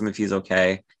she asks him if he's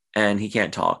okay. And he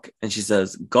can't talk. And she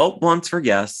says, gulp once for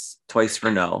yes, twice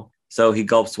for no. So he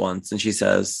gulps once and she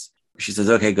says,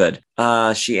 okay, good.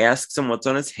 She asks him what's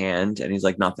on his hand, and he's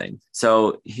like, nothing.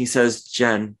 So he says,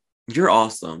 Jen, you're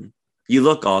awesome. You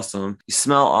look awesome. You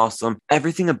smell awesome.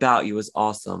 Everything about you is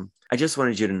awesome. I just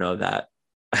wanted you to know that.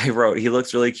 I wrote, he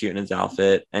looks really cute in his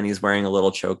outfit, and he's wearing a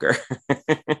little choker.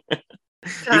 God,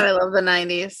 I love the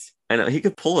 90s. I know, he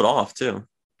could pull it off too.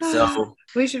 So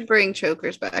we should bring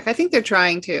chokers back. I think they're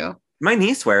trying to. My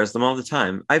niece wears them all the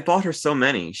time. I bought her so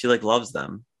many. She like loves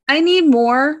them. I need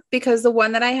more because the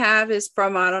one that I have is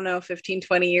from, I don't know, 15,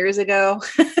 20 years ago.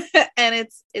 And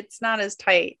it's not as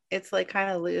tight. It's like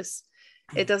kind of loose.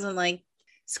 It doesn't like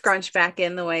scrunch back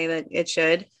in the way that it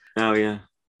should. Oh, yeah.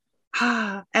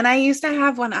 And I used to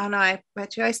have one. I don't know. I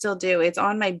bet you I still do. It's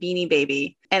on my Beanie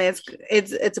Baby. And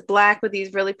it's black with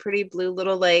these really pretty blue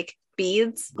little like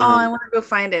beads. Oh, I want to go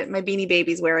find it. My Beanie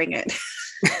Baby's wearing it.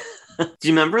 Do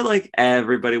you remember like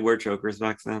everybody wore chokers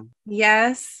back then?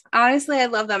 Yes. Honestly, I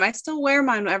love them. I still wear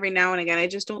mine every now and again. I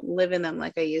just don't live in them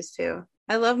like I used to.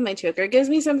 I love my choker. It gives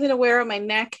me something to wear on my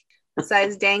neck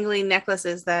besides dangly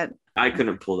necklaces that... I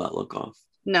couldn't pull that look off.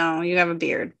 No, you have a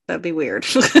beard. That'd be weird.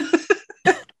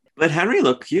 But Henry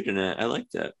looked cute in it. I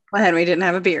liked it. Well, Henry didn't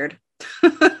have a beard.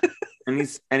 And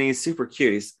he's super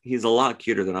cute. He's a lot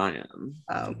cuter than I am.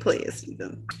 Oh, please.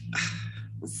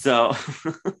 So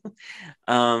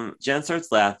Jen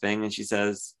starts laughing and she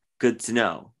says, good to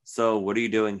know. So what are you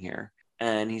doing here?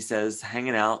 And he says,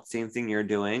 hanging out, same thing you're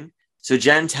doing. So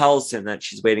Jen tells him that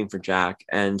she's waiting for Jack,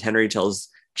 and Henry tells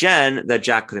Jen that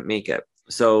Jack couldn't make it.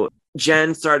 So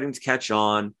Jen's starting to catch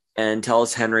on and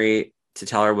tells Henry to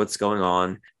tell her what's going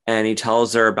on. And he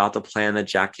tells her about the plan that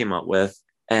Jack came up with.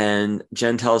 And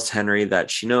Jen tells Henry that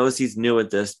she knows he's new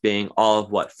at this, being all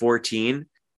of 14?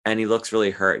 And he looks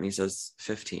really hurt and he says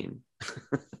 15.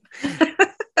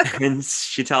 And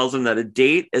she tells him that a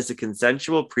date is a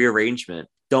consensual prearrangement.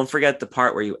 Don't forget the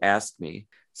part where you asked me.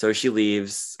 So she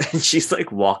leaves and she's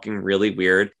like walking really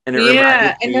weird. And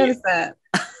I noticed that.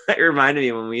 It reminded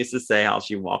me when we used to say how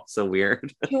she walks so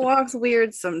weird. She walks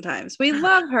weird sometimes. We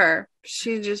love her.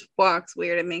 She just walks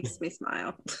weird. It makes me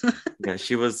smile. Yeah,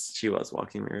 she was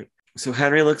walking weird. So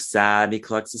Henry looks sad. He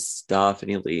collects his stuff and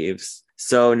he leaves.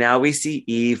 So now we see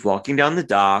Eve walking down the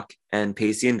dock, and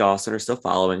Pacey and Dawson are still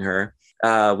following her.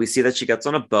 We see that she gets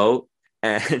on a boat,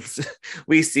 and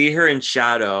we see her in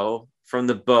shadow from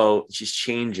the boat. She's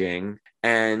changing,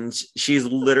 and she's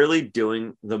literally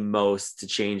doing the most to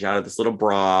change out of this little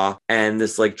bra and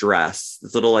this like dress,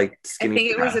 this little like skinny. I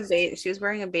think it dress. was she was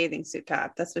wearing a bathing suit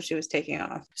top. That's what she was taking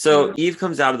off. So Eve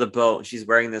comes out of the boat, and she's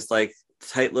wearing this like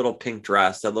tight little pink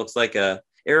dress that looks like it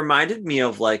reminded me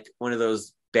of like one of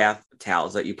those bath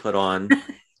towels that you put on.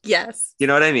 Yes. You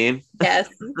know what I mean? Yes.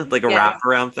 Like a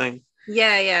wraparound thing.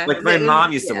 Yeah. Like my It was-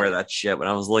 mom used to yeah. wear that shit when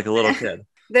I was like a little kid.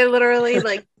 They're literally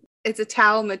like, it's a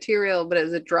towel material, but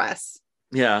it's a dress.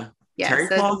 Yeah. Yeah, Terry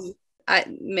so cloth?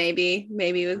 maybe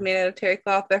it was made out of terry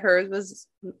cloth, but hers was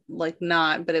like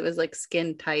not, but it was like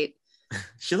skin tight.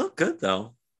 She looked good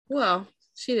though. Well,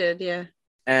 she did, yeah.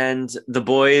 And the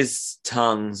boys'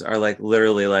 tongues are like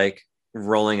literally like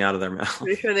rolling out of their mouth.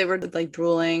 Pretty sure they were like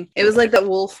drooling. It was like that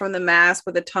wolf from the mask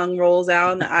where the tongue rolls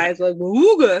out and the eyes like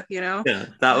wooga, you know? Yeah,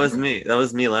 that was me. That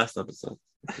was me last episode.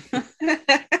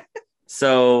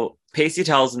 So Pacey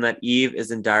tells him that Eve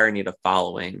is in dire need of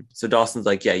following. So Dawson's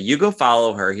like, yeah, you go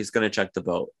follow her. He's going to check the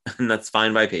boat. And that's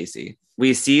fine by Pacey.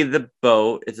 We see the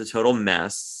boat. It's a total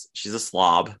mess. She's a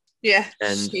slob. Yeah,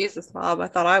 And- she's a slob. I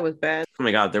thought I was bad. Oh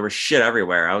my God, there was shit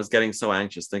everywhere. I was getting so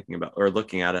anxious thinking about or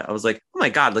looking at it. I was like, oh my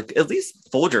God, like at least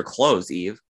fold your clothes,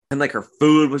 Eve. And like her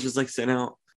food was just like sitting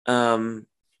out.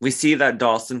 We see that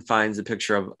Dawson finds a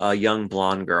picture of a young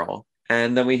blonde girl.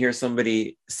 And then we hear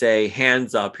somebody say,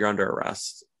 hands up, you're under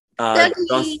arrest.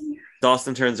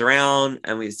 Dawson turns around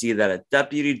and we see that a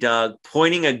deputy Doug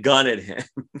pointing a gun at him.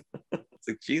 It's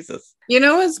like, Jesus. You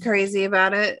know what's crazy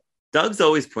about it? Doug's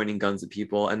always pointing guns at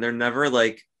people and they're never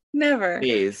like Never.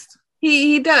 phased.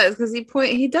 He does, because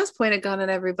he does point a gun at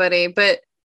everybody, but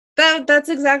that's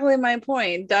exactly my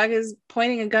point. Doug is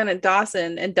pointing a gun at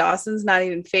Dawson and Dawson's not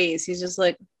even phased. He's just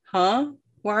like, huh?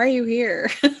 Why are you here?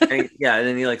 And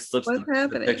then he like slips What's the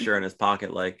happening? picture in his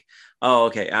pocket, like, oh,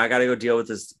 okay, I gotta go deal with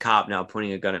this cop now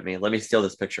pointing a gun at me. Let me steal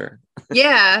this picture.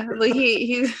 Yeah, like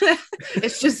he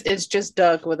it's just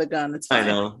Doug with a gun. It's fine. I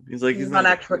know. He's like, He's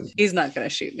not gonna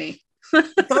shoot me. I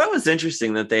thought it was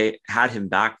interesting that they had him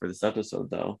back for this episode,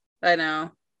 though. I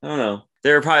know. I don't know.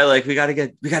 They were probably like, we gotta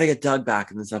get Doug back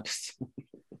in this episode.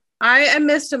 I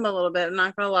missed him a little bit. I'm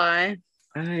not gonna lie.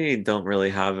 I don't really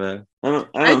have I I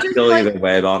don't just feel like- either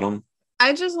way about him.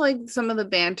 I just like some of the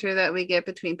banter that we get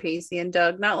between Pacey and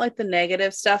Doug. Not like the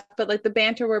negative stuff, but like the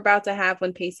banter we're about to have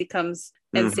when Pacey comes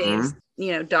and saves,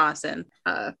 Dawson.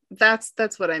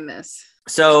 That's what I miss.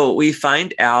 So we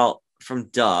find out from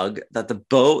Doug that the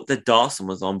boat that Dawson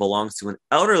was on belongs to an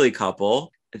elderly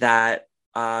couple that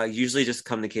usually just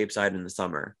come to Cape Side in the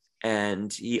summer.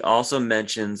 And he also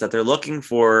mentions that they're looking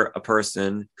for a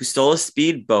person who stole a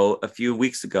speedboat a few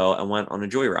weeks ago and went on a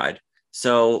joyride.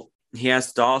 So he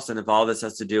asked Dawson if all this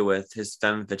has to do with his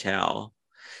femme fatale.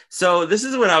 So this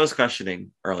is what I was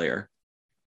questioning earlier.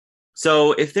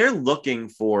 So if they're looking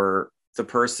for the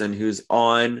person who's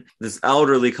on this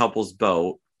elderly couple's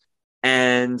boat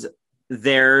and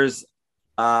there's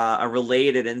a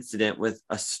related incident with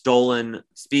a stolen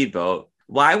speedboat,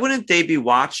 why wouldn't they be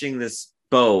watching this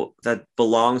boat that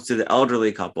belongs to the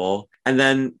elderly couple and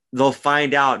then they'll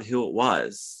find out who it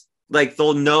was? Like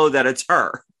they'll know that it's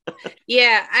her.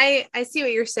 Yeah, I see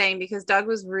what you're saying, because Doug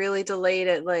was really delayed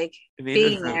at like I mean,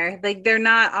 being there. Like they're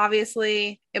not,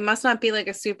 obviously, it must not be like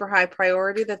a super high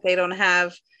priority that they don't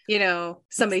have,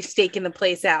 somebody staking the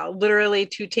place out. Literally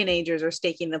 2 teenagers are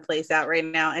staking the place out right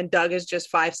now, and Doug is just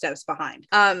 5 steps behind.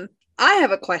 I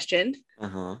have a question.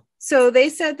 Uh-huh. So they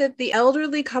said that the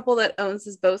elderly couple that owns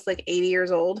this boat's like 80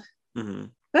 years old. Mm-hmm.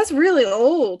 That's really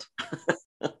old.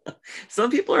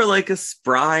 Some people are like a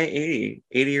spry 80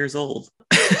 years old.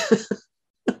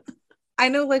 I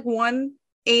know like one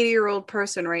 80-year-old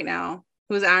person right now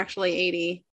who's actually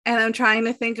 80, and I'm trying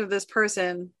to think of this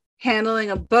person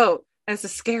handling a boat. And it's a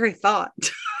scary thought.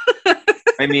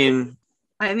 I mean,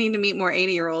 I need to meet more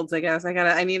 80-year-olds, I guess.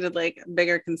 I needed like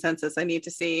bigger consensus. I need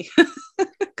to see.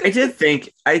 I did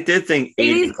think 80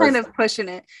 80s kind was of pushing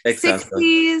it. excessive.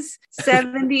 60s,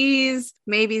 70s,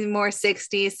 maybe more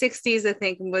 60s. 60s, I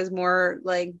think, was more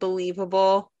like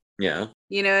believable. Yeah.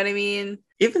 You know what I mean?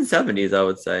 Even 70s, I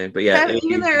would say. But yeah.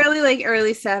 Even the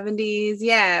early 70s.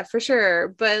 Yeah, for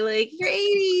sure. But like your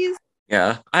 80s.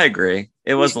 Yeah, I agree.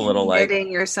 It was a little like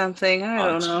knitting or something. I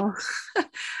don't much. know.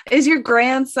 Is your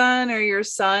grandson or your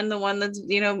son the one that's,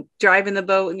 driving the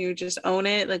boat and you just own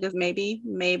it? Like maybe,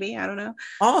 I don't know.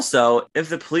 Also, if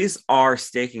the police are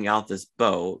staking out this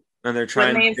boat and they're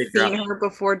trying When to they've figure seen out, her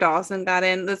before Dawson got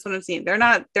in, that's what I'm seeing. They're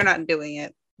not doing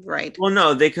it right. well,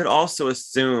 no, they could also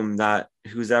assume that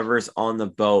whoever's on the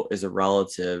boat is a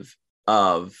relative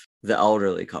of the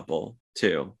elderly couple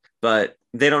too, but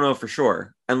they don't know for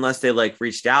sure unless they like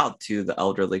reached out to the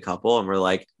elderly couple and were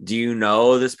like, do you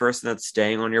know this person that's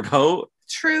staying on your boat?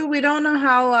 True. We don't know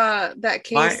how that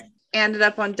case ended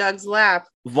up on Doug's lap.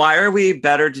 Why are we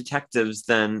better detectives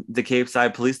than the Cape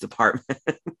Side Police Department?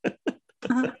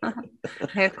 I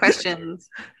have questions.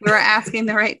 We were asking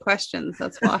the right questions.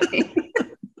 That's why.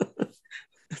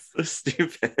 It's so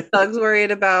stupid. Doug's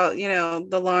worried about,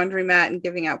 the laundromat and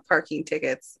giving out parking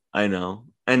tickets. I know.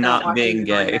 And not watching being the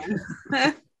gay.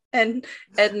 man. and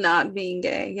not being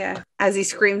gay, yeah. As he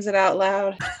screams it out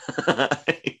loud.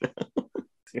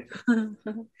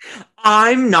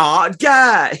 I'm not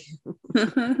gay.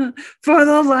 For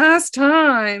the last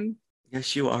time.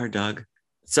 Yes, you are, Doug.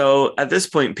 So at this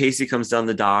point, Pacey comes down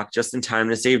the dock just in time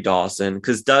to save Dawson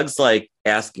because Doug's like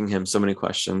asking him so many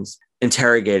questions,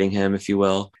 interrogating him, if you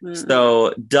will.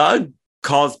 So Doug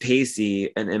calls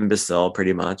Pacey an imbecile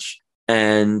pretty much.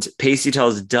 And Pacey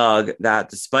tells Doug that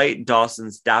despite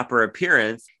Dawson's dapper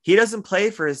appearance, he doesn't play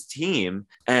for his team.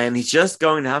 And he's just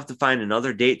going to have to find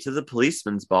another date to the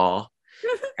policeman's ball.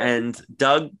 And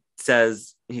Doug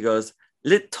says, he goes,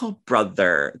 little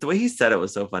brother. The way he said it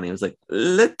was so funny. It was like,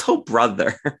 little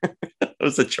brother. It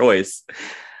was a choice.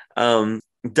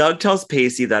 Doug tells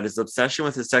Pacey that his obsession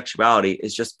with his sexuality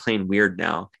is just plain weird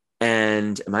now.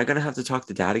 And am I going to have to talk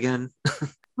to Dad again?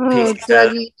 Oh,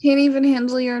 Doug, you can't even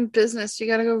handle your own business. You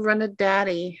got to go run to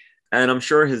Daddy. And I'm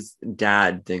sure his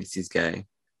dad thinks he's gay,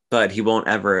 but he won't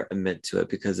ever admit to it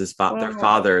because his their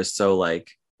father is so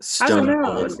like stone I don't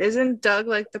know. cold. Isn't Doug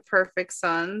like the perfect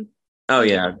son? Oh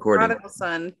yeah, Gordon. Prodigal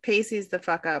son. Pacey's the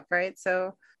fuck up, right?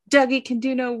 So Dougie can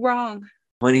do no wrong.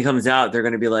 When he comes out, they're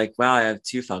going to be like, wow, I have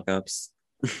 2 fuck ups.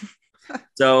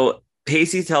 So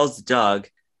Pacey tells Doug,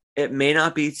 it may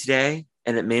not be today,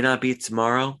 and it may not be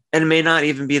tomorrow, and it may not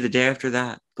even be the day after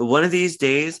that. But one of these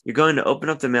days, you're going to open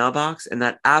up the mailbox, and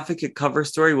that advocate cover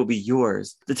story will be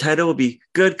yours. The title will be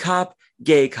Good Cop,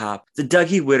 Gay Cop, the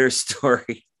Dougie Witter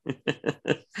story.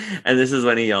 And this is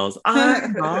when he yells,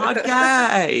 I'm not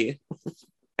gay.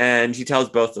 And he tells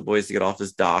both the boys to get off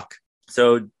his dock.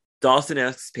 So Dawson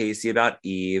asks Pacey about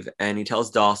Eve, and he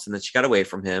tells Dawson that she got away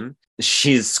from him.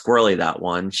 She's squirrely, that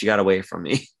one. She got away from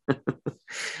me.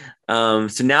 So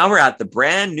now we're at the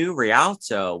brand new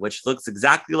Rialto, which looks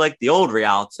exactly like the old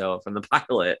Rialto from the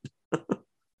pilot.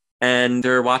 And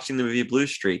they're watching the movie Blue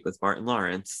Streak with Martin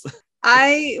Lawrence.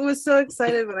 I was so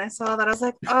excited when I saw that. I was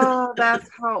like, oh, that's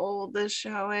how old this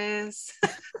show is.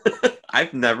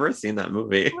 I've never seen that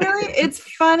movie. Really? It's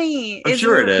funny. I'm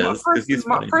sure it is.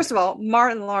 First of all,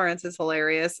 Martin Lawrence is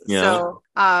hilarious. Yeah. So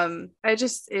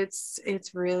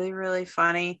it's really, really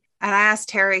funny. And I asked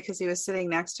Terry because he was sitting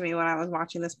next to me when I was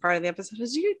watching this part of the episode.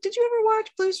 Did you ever watch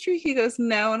Blue Streak? He goes,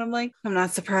 no. And I'm like, I'm not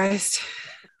surprised.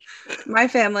 My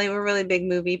family, we're really big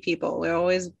movie people.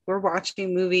 We're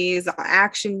watching movies,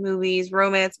 action movies,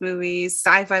 romance movies,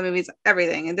 sci-fi movies,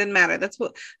 everything. It didn't matter. That's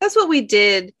what we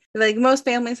did. Like most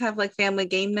families have like family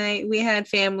game night. We had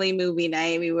family movie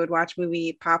night. We would watch movie,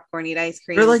 eat popcorn, eat ice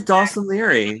cream. They're like Dawson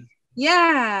Leary.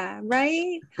 Yeah,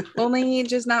 right? Only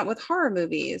just not with horror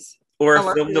movies. Or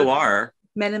a film noir.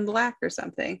 Men in Black or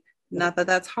something. Not that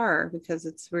that's horror, because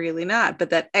it's really not. But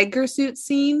that Edgar suit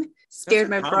scene scared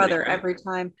my brother every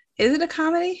time. Is it a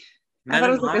comedy? I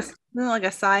thought it was like a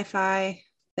sci-fi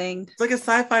thing. It's like a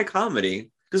sci-fi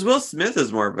comedy. Because Will Smith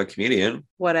is more of a comedian.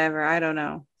 Whatever. I don't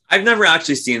know. I've never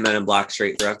actually seen Men in Black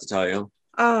straight through, I have to tell you.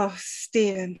 Oh,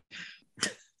 Steven.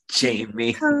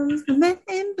 Jamie. Comes the Men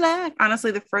in Black. Honestly,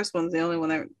 the first one's the only one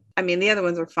that... I mean, the other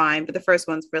ones are fine, but the first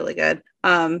one's really good.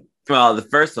 Well, the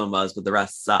first one was, but the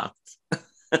rest sucked.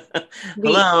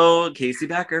 Hello, Casey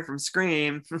Becker from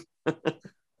Scream.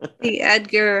 The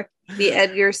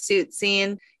Edgar suit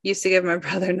scene used to give my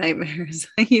brother nightmares.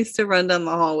 I used to run down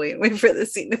the hallway and wait for the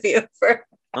scene to be over.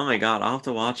 Oh my God, I'll have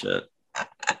to watch it.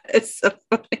 It's so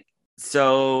funny.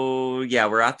 So yeah,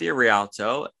 we're at the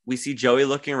Rialto. We see Joey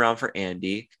looking around for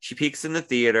Andy. She peeks in the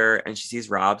theater and she sees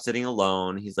Rob sitting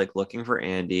alone. He's like looking for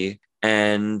Andy.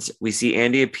 And we see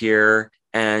Andy appear.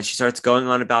 And she starts going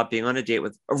on about being on a date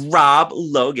with Rob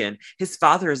Logan. His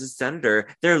father is a senator.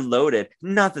 They're loaded.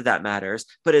 Not that that matters,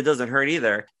 but it doesn't hurt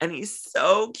either. And he's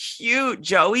so cute,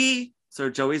 Joey. So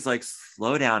Joey's like,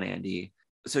 slow down, Andy.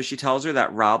 So she tells her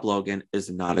that Rob Logan is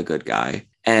not a good guy.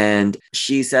 And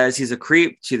she says he's a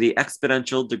creep to the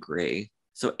exponential degree.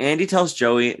 So Andy tells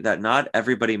Joey that not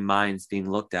everybody minds being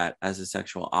looked at as a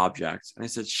sexual object. And I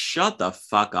said, shut the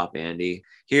fuck up, Andy.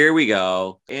 Here we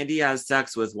go. Andy has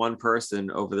sex with one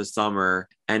person over the summer,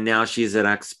 and now she's an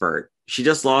expert. She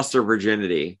just lost her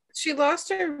virginity. She lost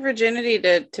her virginity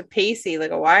to Pacey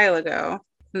like a while ago.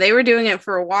 They were doing it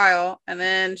for a while, and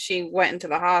then she went into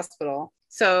the hospital.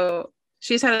 So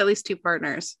she's had at least 2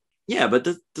 partners. Yeah, but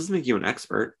that doesn't make you an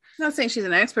expert. I'm not saying she's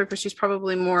an expert, but she's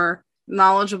probably more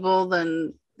knowledgeable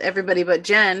than everybody but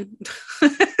Jen.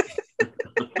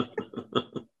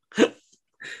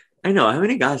 I know. How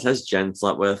many guys has Jen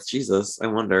slept with? Jesus, I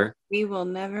wonder. We will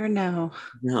never know.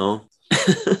 No.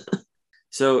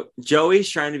 So Joey's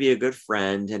trying to be a good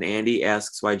friend, and Andy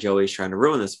asks why Joey's trying to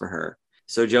ruin this for her.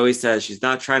 So Joey says she's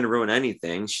not trying to ruin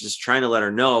anything. She's just trying to let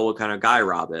her know what kind of guy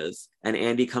Rob is. And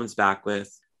Andy comes back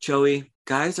with, Joey,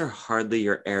 guys are hardly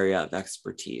your area of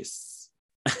expertise.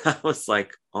 I was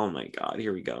like, oh my God,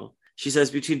 here we go. She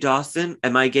says, between Dawson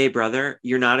and my gay brother,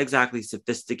 you're not exactly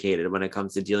sophisticated when it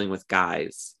comes to dealing with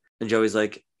guys. And Joey's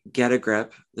like, get a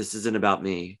grip. This isn't about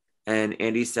me. And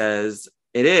Andy says,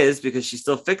 it is, because she's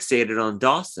still fixated on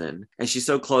Dawson. And she's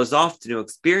so closed off to new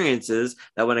experiences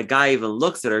that when a guy even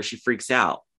looks at her, she freaks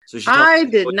out. So I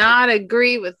did not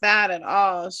agree with that at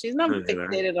all. She's not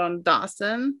fixated on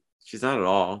Dawson. She's not at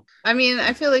all. I mean,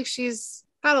 I feel like she's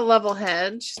got a level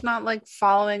head. She's not like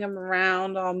following him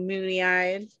around all moony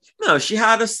eyed. No, she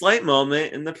had a slight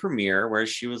moment in the premiere where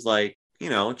she was like, she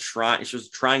was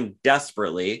trying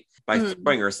desperately by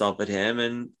throwing herself at him.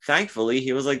 And thankfully,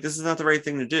 he was like, this is not the right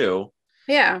thing to do.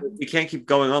 Yeah. You can't keep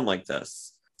going on like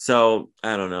this. So,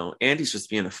 I don't know. Andy's just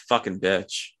being a fucking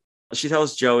bitch. She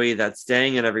tells Joey that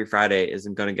staying in every Friday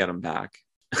isn't going to get him back.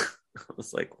 I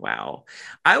was like, wow.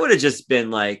 I would have just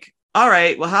been like, all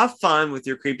right, well, have fun with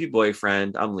your creepy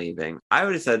boyfriend. I'm leaving. I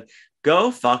would have said, go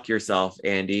fuck yourself,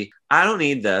 Andy. I don't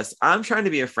need this. I'm trying to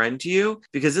be a friend to you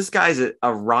because this guy's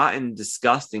a rotten,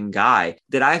 disgusting guy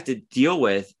that I have to deal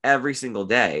with every single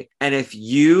day. And if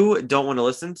you don't want to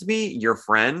listen to me, your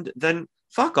friend, then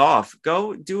fuck off.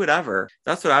 Go do whatever.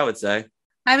 That's what I would say.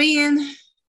 I mean,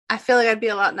 I feel like I'd be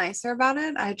a lot nicer about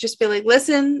it. I'd just be like,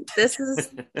 listen, this is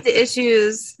the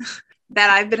issues that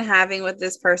I've been having with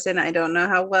this person. I don't know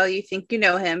how well you think you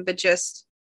know him, but just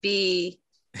be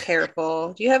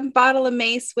careful. Do you have a bottle of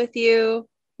mace with you?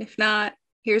 If not,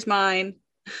 here's mine.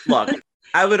 Look,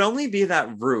 I would only be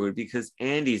that rude because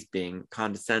Andy's being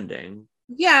condescending.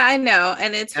 Yeah, I know.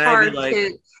 And it's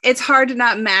hard to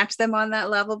not match them on that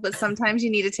level, but sometimes you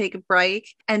need to take a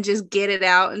break and just get it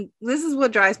out. And this is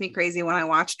what drives me crazy when I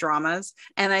watch dramas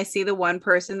and I see the one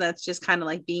person that's just kind of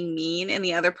like being mean and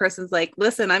the other person's like,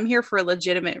 listen, I'm here for a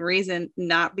legitimate reason,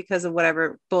 not because of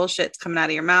whatever bullshit's coming out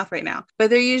of your mouth right now.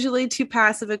 But they're usually too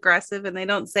passive aggressive and they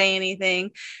don't say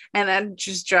anything. And that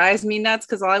just drives me nuts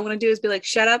because all I want to do is be like,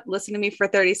 shut up, listen to me for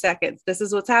 30 seconds. This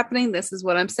is what's happening. This is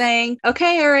what I'm saying.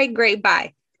 Okay, all right, great, bye.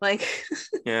 Like,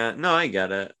 yeah, no, I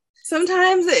get it.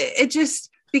 Sometimes it just,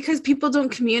 because people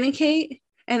don't communicate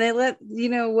and they let,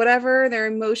 whatever their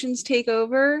emotions take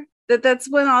over, that's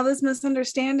when all this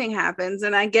misunderstanding happens.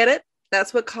 And I get it.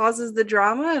 That's what causes the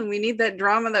drama. And we need that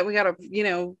drama that we got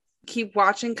to, keep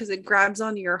watching because it grabs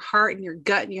onto your heart and your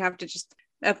gut and you have to just,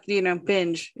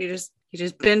 binge. You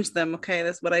just binge them. Okay.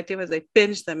 That's what I do is I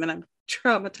binge them and I'm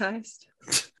traumatized.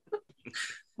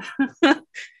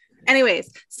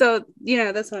 Anyways, so,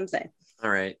 that's what I'm saying. All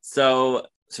right. So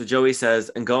Joey says,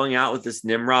 and going out with this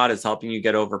Nimrod is helping you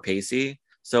get over Pacey.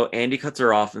 So Andy cuts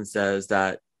her off and says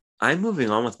that I'm moving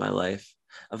on with my life.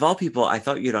 Of all people, I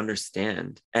thought you'd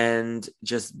understand and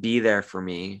just be there for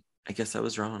me. I guess I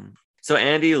was wrong. So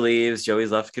Andy leaves.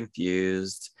 Joey's left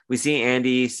confused. We see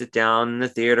Andy sit down in the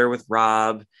theater with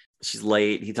Rob. She's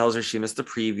late. He tells her she missed the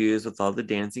previews with all the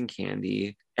dancing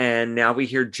candy. And now we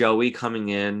hear Joey coming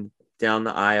in down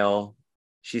the aisle.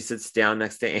 She sits down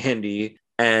next to Andy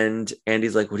and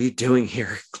Andy's like, what are you doing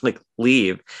here? Like,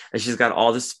 leave. And she's got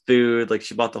all this food. Like,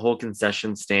 she bought the whole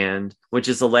concession stand, which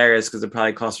is hilarious because it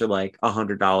probably cost her like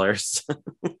 $100.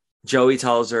 Joey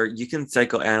tells her, you can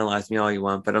psychoanalyze me all you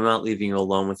want, but I'm not leaving you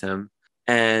alone with him.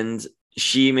 And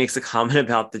she makes a comment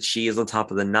about the cheese on top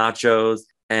of the nachos.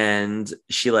 And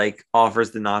she like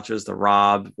offers the nachos to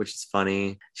Rob, which is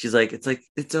funny. She's like, it's like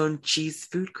its own cheese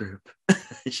food group.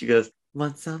 She goes,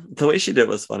 want some? The way she did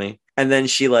was funny. And then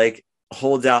she like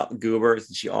holds out goobers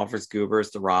and she offers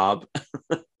goobers to Rob,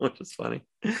 which is funny.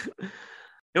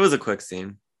 It was a quick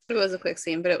scene. It was a quick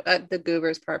scene, but the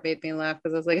goobers part made me laugh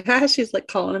because I was like, she's like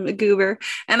calling him a goober.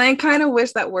 And I kind of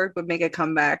wish that word would make a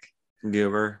comeback.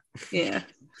 Goober. Yeah.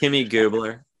 Kimmy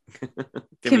Goobler.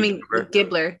 Kimmy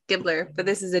Gibbler, but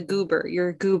this is a goober. You're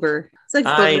a goober. It's like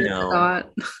I know.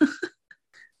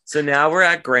 So now we're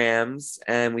at Graham's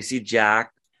and we see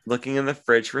Jack looking in the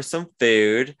fridge for some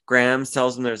food. Graham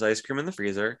tells him there's ice cream in the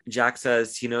freezer. Jack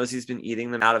says he knows he's been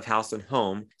eating them out of house and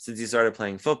home since he started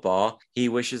playing football. He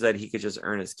wishes that he could just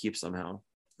earn his keep somehow.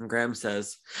 And Graham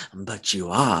says, but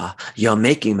you're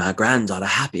making my granddaughter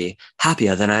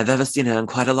happier than I've ever seen her in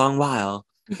quite a long while.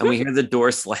 And we hear the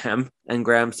door slam and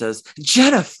Graham says,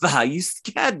 Jennifer, you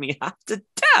scared me half to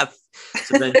death.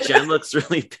 So then Jen looks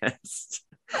really pissed.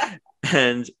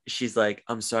 And she's like,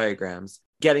 I'm sorry, Grams.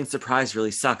 Getting surprised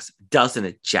really sucks, doesn't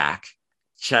it, Jack?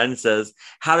 Jen says,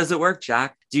 how does it work,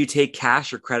 Jack? Do you take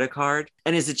cash or credit card?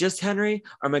 And is it just Henry?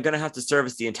 Or am I going to have to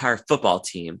service the entire football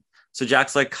team? So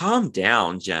Jack's like, calm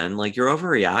down, Jen. Like, you're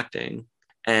overreacting.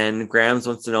 And Grams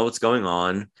wants to know what's going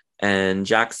on. And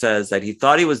Jack says that he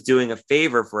thought he was doing a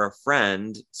favor for a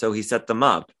friend, so he set them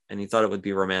up and he thought it would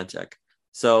be romantic.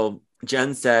 So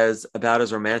Jen says about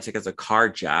as romantic as a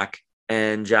card, Jack.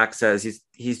 And Jack says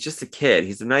he's just a kid.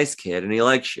 He's a nice kid and he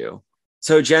likes you.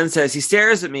 So Jen says he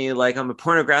stares at me like I'm a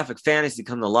pornographic fantasy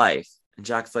come to life. And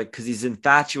Jack's like, because he's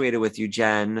infatuated with you,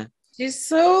 Jen. She's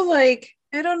so like,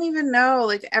 I don't even know.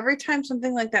 Like every time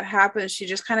something like that happens, she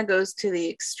just kind of goes to the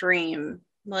extreme.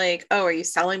 Like, oh, are you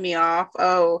selling me off?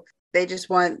 Oh, they just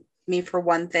want me for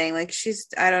one thing. Like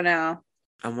I don't know.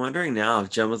 I'm wondering now if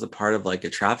Jen was a part of like a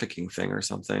trafficking thing or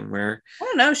something where. I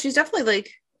don't know. She's definitely like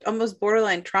almost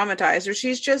borderline traumatized, or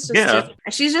she's just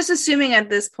assuming at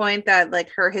this point that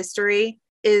like her history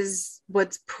is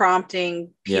what's prompting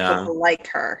people to like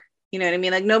her. You know what I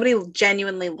mean? Like nobody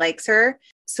genuinely likes her.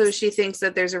 So she thinks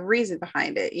that there's a reason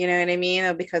behind it. You know what I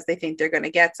mean? Because they think they're going to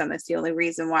get some. That's the only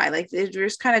reason why. Like it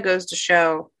just kind of goes to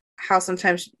show how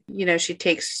sometimes, you know, she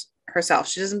takes herself.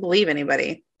 She doesn't believe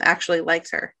anybody actually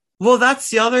likes her. Well, that's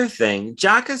the other thing.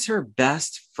 Jack is her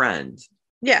best friend.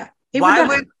 Yeah.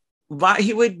 Why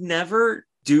he would never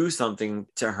do something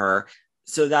to her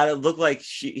so that it looked like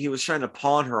he was trying to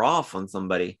pawn her off on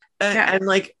somebody. And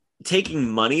like taking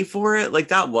money for it, like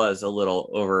that was a little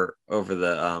over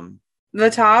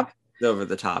the top. Over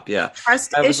the top, yeah.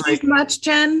 Trust issues much,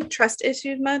 Jen? Trust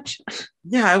issues much?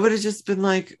 Yeah, I would have just been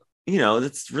like, you know,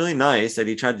 that's really nice that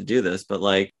he tried to do this, but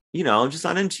like, you know, I'm just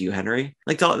not into you, Henry.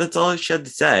 Like that's all she had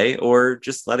to say, or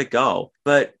just let it go.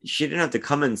 But she didn't have to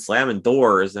come in slamming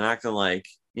doors and acting like,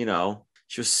 you know,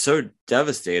 she was so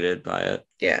devastated by it.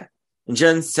 Yeah. And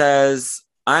Jen says,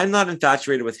 I'm not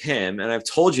infatuated with him, and I've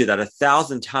told you that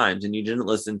 1,000 times, and you didn't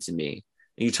listen to me.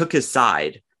 And you took his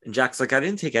side. And Jack's like, I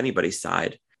didn't take anybody's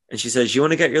side. And she says, you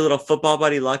want to get your little football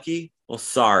buddy lucky? Well,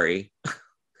 sorry.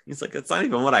 He's like, that's not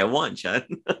even what I want, Jen.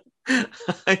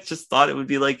 I just thought it would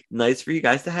be like nice for you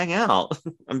guys to hang out.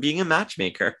 I'm being a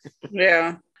matchmaker.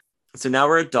 Yeah. So now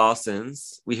we're at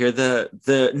Dawson's. We hear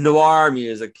the noir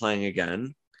music playing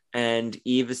again. And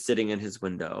Eve is sitting in his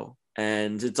window.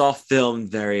 And it's all filmed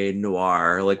very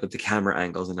noir, like with the camera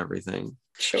angles and everything.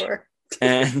 Sure.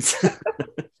 And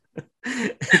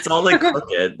it's all like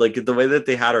crooked. Like the way that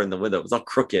they had her in the window was all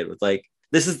crooked. With like,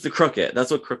 this is the crooked.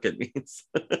 That's what crooked means.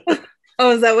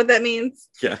 Oh, is that what that means?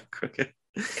 Yeah, crooked.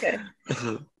 Okay.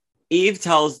 Eve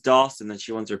tells Dawson that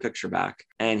she wants her picture back.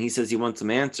 And he says he wants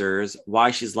some answers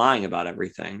why she's lying about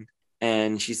everything.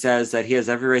 And she says that he has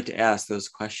every right to ask those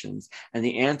questions. And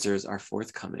the answers are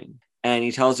forthcoming. And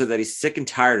he tells her that he's sick and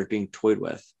tired of being toyed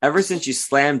with. Ever since you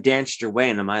slam danced your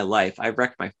way into my life, I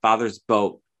wrecked my father's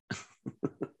boat.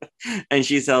 And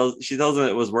she tells him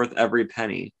it was worth every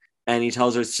penny. And he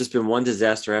tells her it's just been one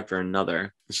disaster after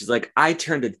another. And she's like, I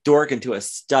turned a dork into a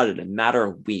stud in a matter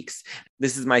of weeks.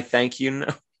 This is my thank you.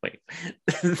 No, wait.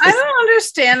 I don't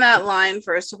understand that line,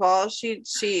 first of all. She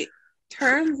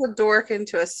turns the dork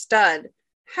into a stud.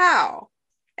 How?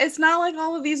 It's not like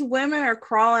all of these women are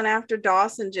crawling after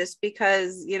Dawson just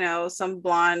because, you know, some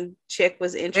blonde chick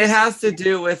was interested. It has to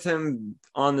do with him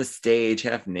on the stage,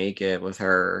 half naked with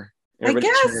her. Everybody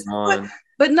I guess,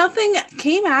 but nothing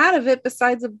came out of it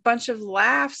besides a bunch of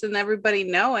laughs and everybody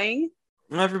knowing.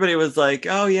 Everybody was like,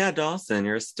 oh yeah, Dawson,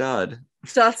 you're a stud.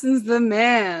 Dawson's the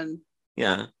man.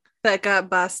 Yeah. That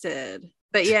got busted.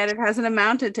 But yet it hasn't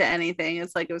amounted to anything.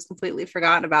 It's like it was completely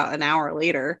forgotten about an hour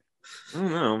later. I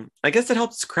don't know. I guess it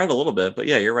helps cred a little bit, but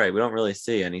yeah, you're right. We don't really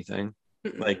see anything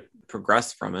like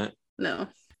progress from it. No.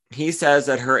 He says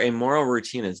that her amoral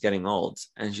routine is getting old.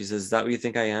 And she says, is that what you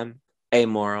think I am?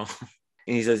 Amoral.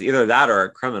 And he says, either that or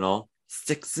a criminal.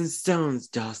 Sticks and stones,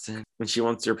 Dawson. When she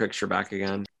wants her picture back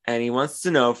again. And he wants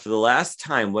to know for the last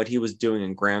time what he was doing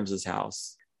in Grams's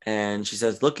house. And she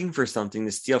says, looking for something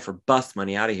to steal for bus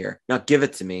money out of here. Now give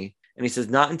it to me. And he says,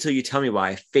 not until you tell me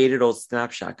why a faded old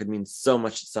snapshot could mean so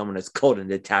much to someone as cold and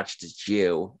detached as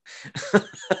you.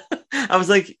 I was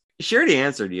like, she already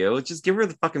answered you. Just give her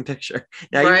the fucking picture.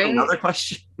 Now you have another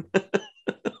question.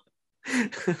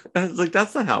 I was like,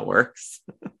 that's not how it works.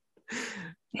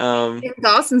 In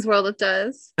Dawson's world, it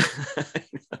does.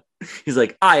 He's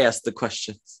like, I asked the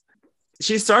questions.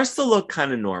 She starts to look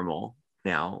kind of normal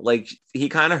now. Like he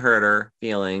kind of hurt her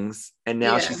feelings. And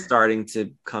now she's starting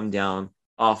to come down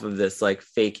off of this like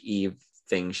fake Eve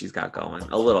thing she's got going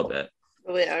a little bit.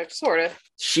 Well, yeah, sort of.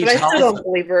 But I still don't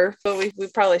believe her, but we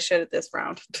probably should at this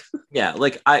round. Yeah,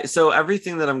 like so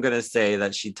everything that I'm gonna say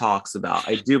that she talks about,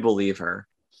 I do believe her.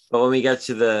 But when we get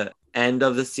to the end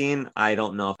of the scene, I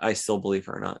don't know if I still believe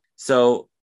her or not. So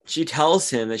she tells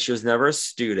him that she was never a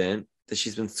student, that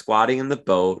she's been squatting in the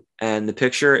boat, and the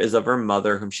picture is of her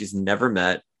mother whom she's never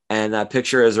met, and that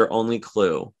picture is her only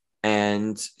clue.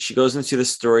 And she goes into the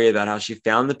story about how she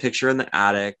found the picture in the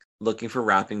attic looking for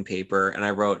wrapping paper. And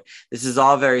I wrote, this is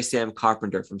all very Sam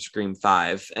Carpenter from Scream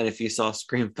 5. And if you saw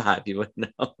Scream 5, you would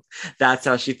know that's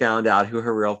how she found out who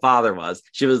her real father was.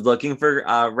 She was looking for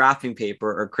wrapping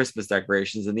paper or Christmas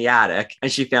decorations in the attic,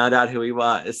 and she found out who he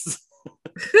was.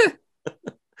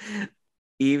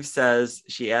 Eve says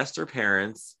she asked her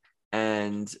parents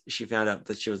and she found out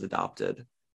that she was adopted.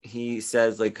 He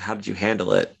says, like, how did you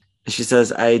handle it? And she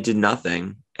says, I did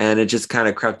nothing. And it just kind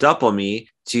of crept up on me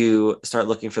to start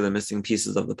looking for the missing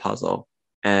pieces of the puzzle.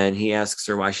 And he asks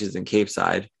her why she's in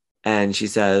Capeside. And she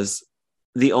says,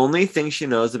 the only thing she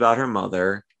knows about her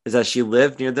mother is that she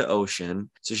lived near the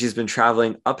ocean. So she's been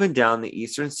traveling up and down the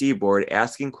eastern seaboard,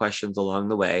 asking questions along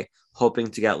the way, hoping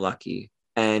to get lucky.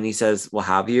 And he says, well,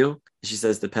 have you? And she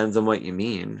says, depends on what you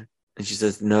mean. And she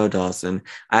says, no, Dawson,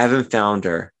 I haven't found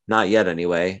her. Not yet,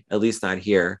 anyway. At least not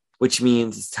here. Which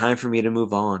means it's time for me to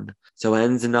move on. So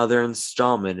ends another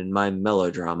installment in my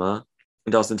melodrama.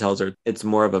 And Dawson tells her it's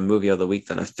more of a movie of the week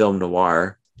than a film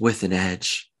noir with an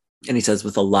edge. And he says,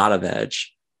 with a lot of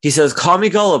edge. He says, call me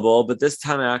gullible, but this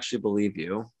time I actually believe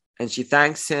you. And she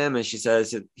thanks him, and she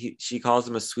says she calls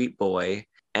him a sweet boy.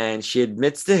 And she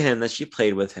admits to him that she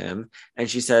played with him. And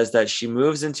she says that she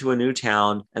moves into a new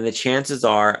town, and the chances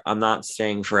are I'm not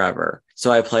staying forever.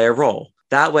 So I play a role.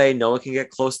 That way, no one can get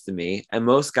close to me. And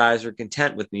most guys are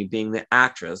content with me being the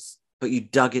actress. But you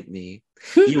dug at me.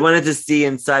 You wanted to see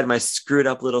inside my screwed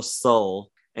up little soul.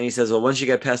 And he says, well, once you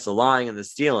get past the lying and the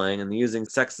stealing and the using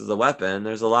sex as a weapon,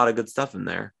 there's a lot of good stuff in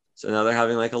there. So now they're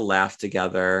having like a laugh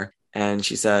together. And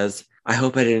she says, I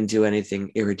hope I didn't do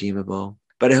anything irredeemable,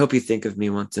 but I hope you think of me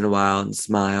once in a while and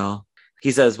smile.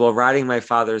 He says, well, riding my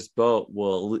father's boat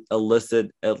will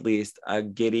elicit at least a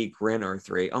giddy grin or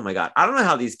three. Oh my God. I don't know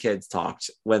how these kids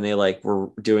talked when they like were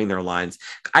doing their lines.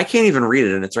 I can't even read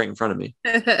it and it's right in front of me.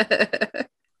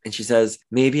 And she says,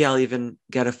 maybe I'll even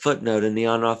get a footnote in the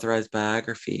unauthorized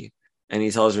biography. And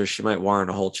he tells her she might warrant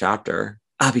a whole chapter.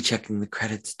 I'll be checking the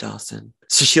credits, Dawson.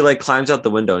 So she like climbs out the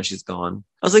window and she's gone.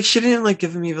 I was like, she didn't like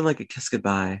give him even like a kiss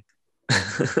goodbye.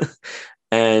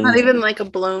 And not even like a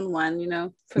blown one, you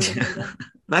know.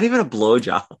 Not even a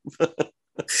blowjob.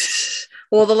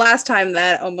 Well, the last time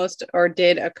that almost or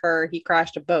did occur, he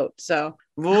crashed a boat. So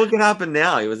well, what could happen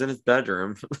now? He was in his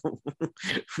bedroom,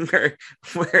 where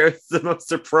it's the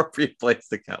most appropriate place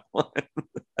to get one.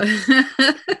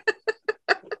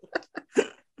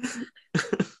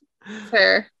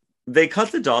 Fair. They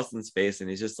cut to Dawson's face, and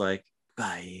he's just like,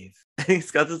 "Bye, Eve." And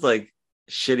he's got this like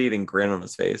shit-eating grin on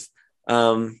his face.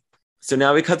 So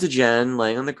now we cut to Jen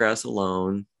laying on the grass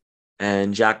alone,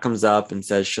 and Jack comes up and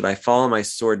says, should I follow my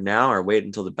sword now or wait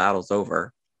until the battle's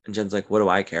over? And Jen's like, what do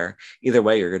I care? Either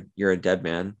way, you're a dead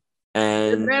man.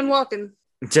 And dead man walking.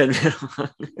 Dead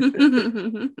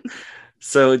man.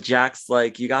 So Jack's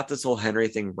like, you got this whole Henry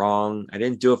thing wrong. I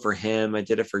didn't do it for him. I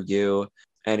did it for you.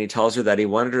 And he tells her that he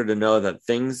wanted her to know that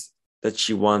things that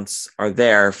she wants are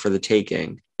there for the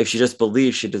taking. If she just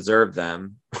believes she deserved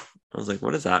them. I was like,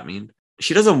 what does that mean?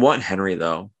 She doesn't want Henry,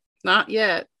 though. Not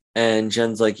yet. And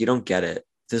Jen's like, you don't get it.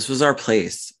 This was our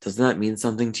place. Doesn't that mean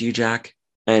something to you, Jack?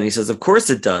 And he says, of course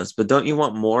it does, but don't you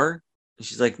want more? And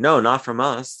she's like, no, not from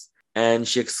us. And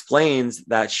she explains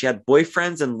that she had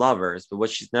boyfriends and lovers, but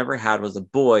what she's never had was a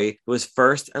boy who was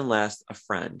first and last a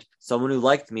friend, someone who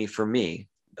liked me for me,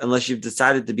 unless you've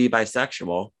decided to be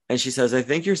bisexual. And she says, I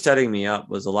think you're setting me up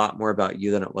was a lot more about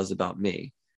you than it was about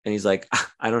me. And he's like,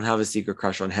 I don't have a secret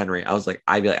crush on Henry. I was like,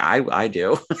 I'd be like, I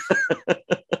do.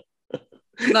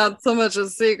 Not so much a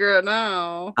secret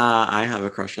now. I have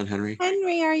a crush on Henry.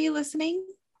 Henry, are you listening?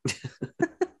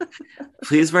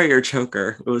 Please wear your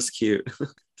choker. It was cute.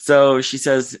 So she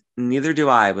says, neither do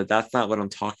I, but that's not what I'm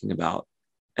talking about.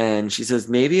 And she says,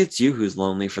 maybe it's you who's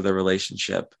lonely for the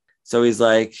relationship. So he's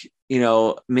like,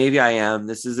 maybe I am.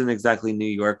 This isn't exactly New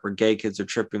York where gay kids are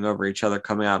tripping over each other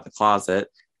coming out of the closet.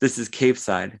 This is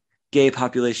Capeside. Gay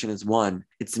population is 1.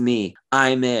 It's me.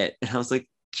 I'm it. And I was like,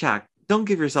 Jack, don't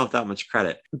give yourself that much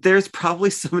credit. There's probably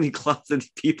so many closeted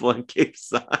people in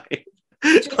Capeside.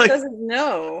 Just doesn't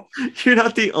know. You're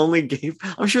not the only gay.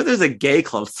 I'm sure there's a gay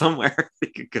club somewhere you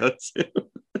could go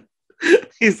to.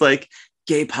 He's like,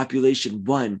 gay population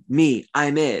 1. Me.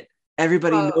 I'm it.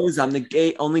 Everybody knows I'm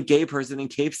the only gay person in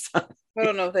Capeside. I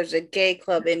don't know if there's a gay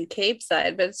club in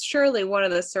Capeside, but surely one of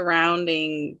the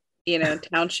surrounding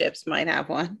townships might have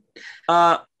one.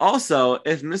 Also,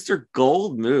 if Mr.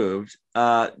 Gold moved,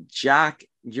 Jack,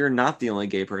 you're not the only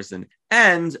gay person.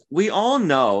 And we all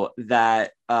know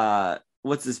that,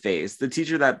 what's his face? The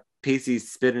teacher that Pacey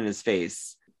spit in his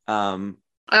face.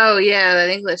 Oh yeah, that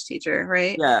English teacher,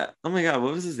 right? Yeah. Oh my God,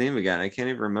 what was his name again? I can't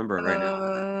even remember it right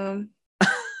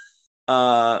now.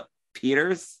 Um,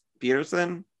 Peterson's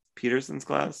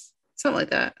class. something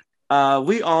like that.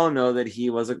 We all know that he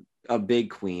was a big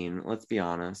queen, let's be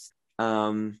honest.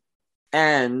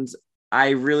 And I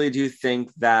really do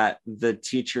think that the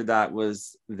teacher that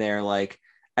was their like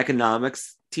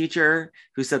economics teacher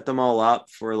who set them all up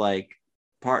for like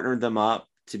partnered them up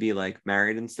to be like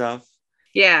married and stuff.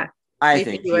 Yeah, I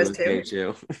think he was too. gay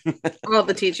too. All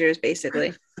the teachers,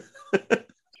 basically.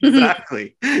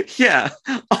 Exactly. Yeah.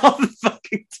 All the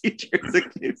fucking teachers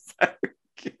at CubeSat are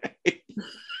gay.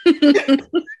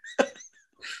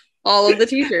 All of the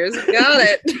teachers. Got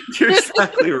it. You're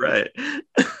exactly right.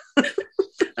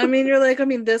 I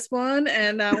mean, this one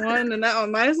and that one and that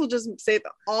one. Might as well just say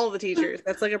all the teachers.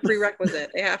 That's like a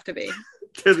prerequisite. They have to be.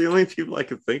 They're the only people I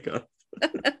can think of.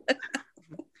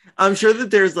 I'm sure that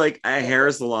there's like a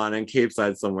hair salon in Cape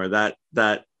Side somewhere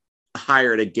that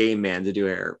hired a gay man to do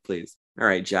hair, please. All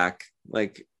right, Jack,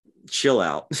 like chill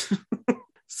out.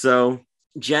 So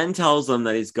Jen tells him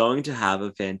that he's going to have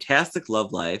a fantastic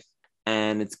love life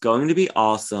and it's going to be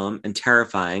awesome and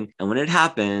terrifying. And when it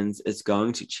happens, it's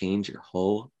going to change your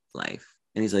whole life.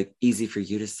 And he's like, easy for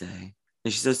you to say.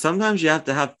 And she says, sometimes you have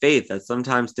to have faith that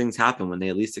sometimes things happen when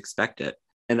they least expect it.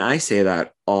 And I say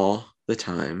that all the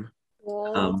time.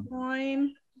 But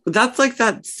that's like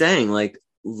that saying, like,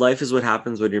 life is what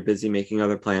happens when you're busy making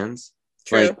other plans.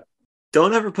 True. Like,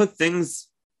 don't ever put things,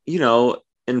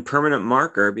 in permanent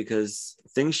marker because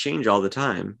things change all the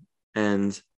time.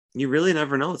 And you really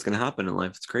never know what's going to happen in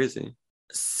life. It's crazy.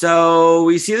 So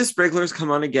we see the sprinklers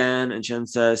come on again, and Jen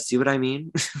says, see what I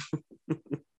mean?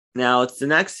 Now it's the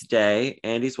next day.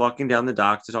 Andy's walking down the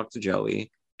dock to talk to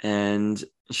Joey, and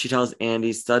she tells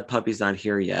Andy, stud puppy's not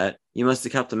here yet. You must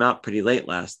have kept him out pretty late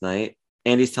last night.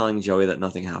 Andy's telling Joey that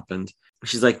nothing happened.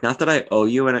 She's like, not that I owe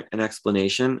you an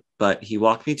explanation, but he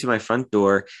walked me to my front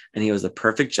door and he was a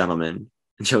perfect gentleman.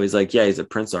 And Joey's like, yeah, he's a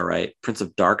prince, all right. Prince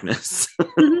of darkness.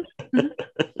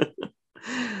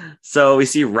 So we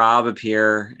see Rob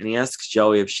appear and he asks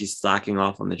Joey if she's slacking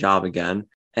off on the job again.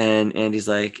 And Andy's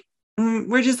like,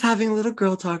 we're just having a little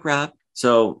girl talk, Rob.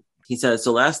 So he says,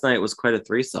 so last night was quite a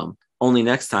threesome. Only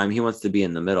next time he wants to be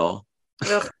in the middle.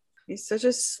 Ugh, he's such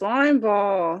a slime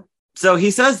ball. So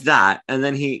he says that, and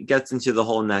then he gets into the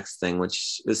whole next thing,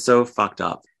 which is so fucked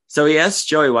up. So he asks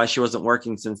Joey why she wasn't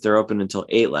working since they're open until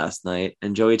 8 last night.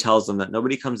 And Joey tells him that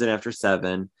nobody comes in after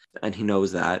 7, and he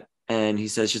knows that. And he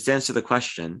says, just answer the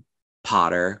question,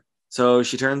 Potter. So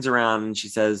she turns around and she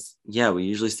says, yeah, we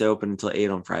usually stay open until 8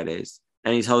 on Fridays.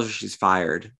 And he tells her she's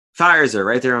fired. Fires her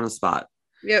right there on the spot.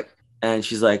 Yep. And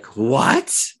she's like,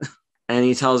 what? And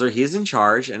he tells her he's in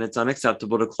charge and it's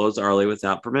unacceptable to close early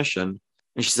without permission.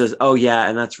 And she says, oh, yeah,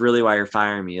 and that's really why you're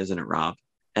firing me, isn't it, Rob?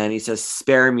 And he says,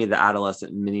 spare me the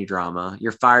adolescent mini drama.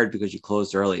 You're fired because you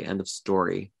closed early. End of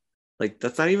story. Like,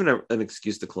 that's not even an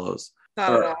excuse to close.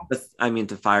 Not at all.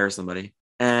 To fire somebody.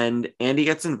 And Andy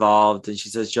gets involved and she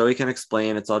says, Joey can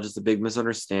explain. It's all just a big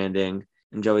misunderstanding.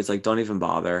 And Joey's like, don't even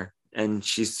bother. And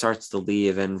she starts to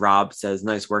leave. And Rob says,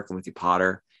 nice working with you,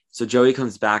 Potter. So Joey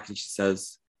comes back and she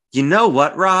says, you know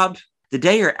what, Rob? The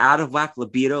day your out of whack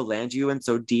libido lands you in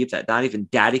so deep that not even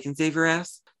daddy can save your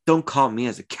ass, don't call me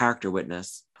as a character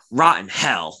witness. Rotten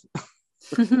hell.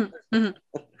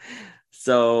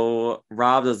 So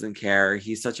Rob doesn't care.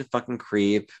 He's such a fucking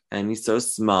creep and he's so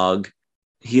smug.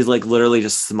 He's like literally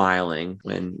just smiling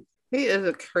when he is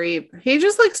a creep. He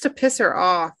just likes to piss her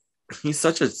off. He's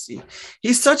such a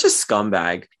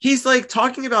scumbag. He's like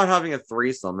talking about having a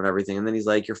threesome and everything, and then he's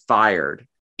like, "You're fired."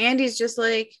 Andy's just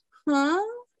like, huh?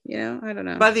 I don't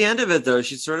know. By the end of it, though,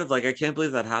 she's sort of like, I can't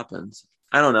believe that happened.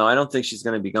 I don't know. I don't think she's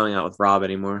going to be going out with Rob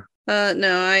anymore.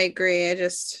 No, I agree.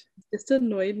 It's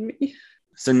annoyed me.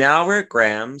 So now we're at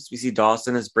Graham's. We see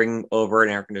Dawson is bringing over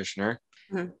an air conditioner.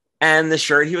 Mm-hmm. And the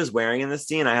shirt he was wearing in the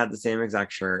scene, I had the same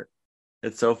exact shirt.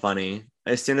 It's so funny.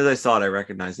 As soon as I saw it, I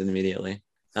recognized it immediately.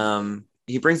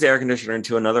 He brings the air conditioner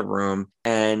into another room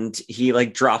and he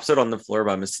like drops it on the floor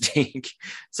by mistake.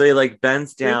 So he like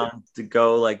bends down to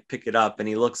go like pick it up and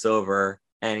he looks over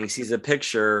and he sees a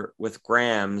picture with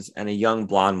Grams and a young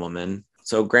blonde woman.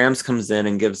 So Grams comes in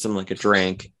and gives him like a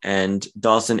drink and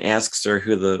Dawson asks her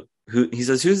who he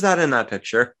says, who's that in that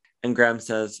picture? And Grams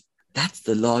says, that's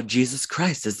the Lord Jesus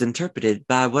Christ as interpreted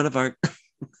by one of our...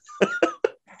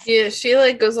 Yeah, she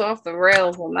like goes off the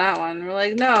rails on that one. We're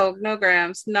like, no,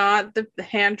 Grams, not the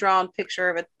hand-drawn picture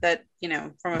of it that,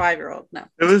 from a 5-year-old. No.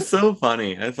 It was so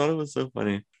funny. I thought it was so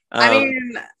funny. I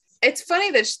mean, it's funny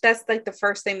that that's like the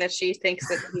first thing that she thinks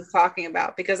that he's talking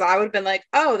about, because I would have been like,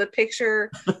 oh, the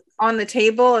picture on the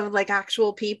table of like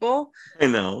actual people. I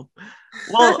know.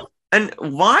 Well, and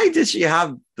why did she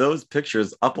have those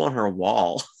pictures up on her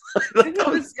wall? I thought that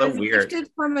was so weird.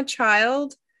 Gifted from a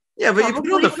child. Yeah, but you put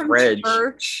it on the Probably from fridge.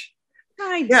 church.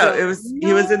 Yeah, it was.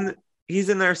 He was in. He's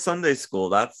in their Sunday school.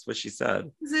 That's what she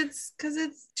said. Because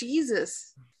it's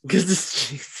Jesus. Because it's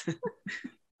Jesus.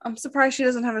 I'm surprised she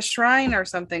doesn't have a shrine or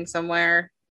something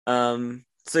somewhere. So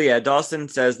yeah, Dawson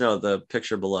says no, the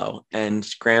picture below, and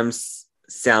Graham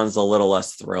sounds a little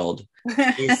less thrilled.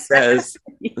 He says,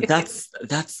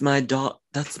 "That's my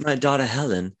daughter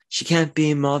Helen. She can't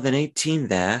be more than 18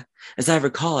 there. As I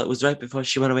recall, it was right before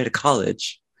she went away to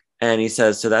college." And he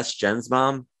says, "So that's Jen's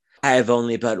mom? I have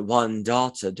only but one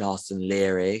daughter, Dawson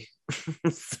Leary."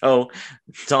 So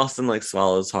Dawson like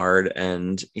swallows hard,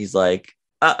 and he's like,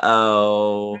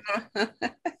 "Uh-oh."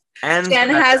 And Jen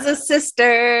has a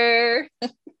sister.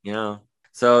 Yeah.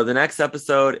 So the next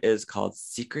episode is called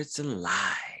Secrets and Lies.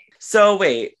 So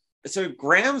wait, so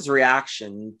Graham's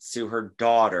reaction to her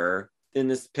daughter in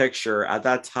this picture at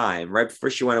that time, right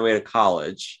before she went away to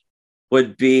college,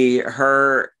 would be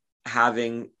her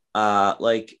having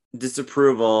like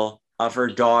disapproval of her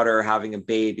daughter having a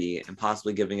baby and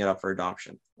possibly giving it up for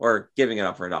adoption, right?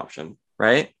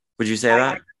 Would you say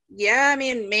that? Yeah, I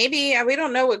mean, maybe. We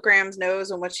don't know what Grams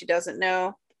knows and what she doesn't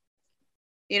know.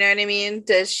 You know what I mean?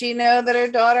 Does she know that her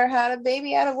daughter had a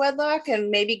baby out of wedlock and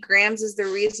maybe Grams is the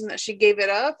reason that she gave it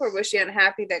up? Or was she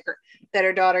unhappy that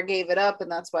her daughter gave it up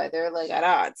and that's why they're like at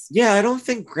odds? Yeah, I don't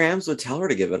think Grams would tell her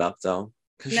to give it up though,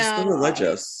 because she's still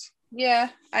religious. Yeah,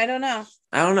 I don't know.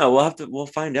 We'll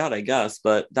find out, I guess.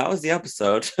 But that was the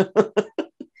episode.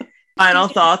 Final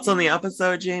thoughts on the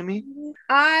episode, Jamie?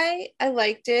 I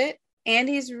liked it.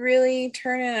 Andy's really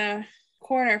turning a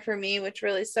corner for me, which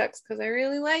really sucks because I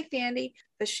really liked Andy,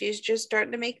 but she's just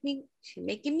starting to making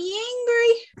me angry.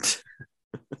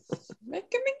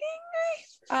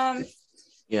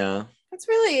 Yeah. That's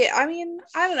really, I mean,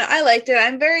 I don't know. I liked it.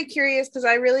 I'm very curious because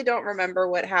I really don't remember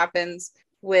what happens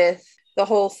with the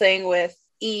whole thing with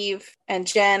Eve and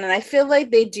Jen, and I feel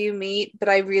like they do meet, but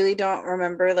I really don't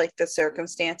remember like the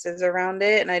circumstances around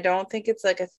it, and I don't think it's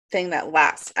like a thing that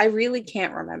lasts. I really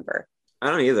can't remember.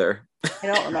 I don't either. I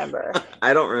don't remember.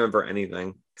 I don't remember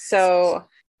anything. So,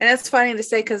 and it's funny to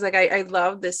say because like I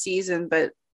love this season,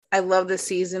 but I love the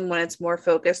season when it's more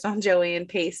focused on Joey and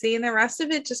Pacey, and the rest of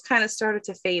it just kind of started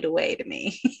to fade away to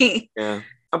me. Yeah.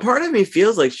 A part of me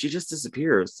feels like she just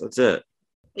disappears. That's it.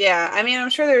 Yeah, I mean, I'm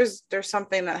sure there's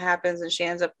something that happens and she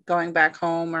ends up going back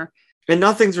home and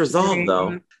nothing's resolved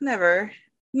though. Never.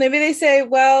 Maybe they say,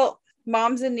 well,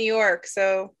 mom's in New York,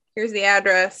 so here's the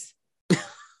address.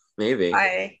 Maybe.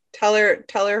 I tell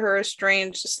her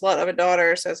estranged slut of a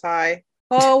daughter says hi.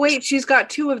 Oh wait, she's got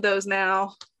 2 of those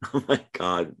now. Oh my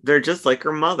god, they're just like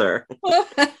her mother.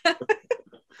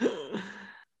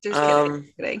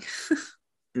 Just kidding.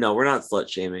 No, we're not slut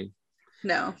shaming.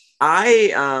 No.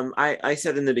 I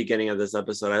said in the beginning of this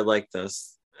episode, I liked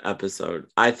this episode.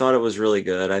 I thought it was really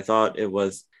good. I thought it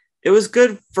was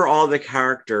good for all the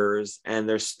characters and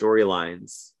their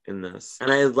storylines in this.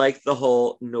 And I liked the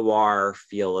whole noir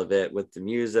feel of it with the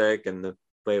music and the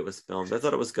way it was filmed. I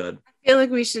thought it was good. I feel like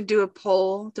we should do a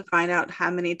poll to find out how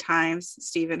many times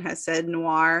Steven has said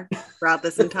noir throughout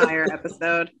this entire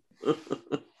episode.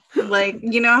 Like,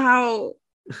 you know how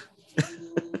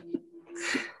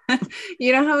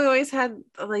we always had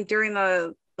like during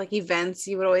the like events,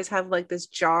 you would always have like this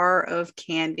jar of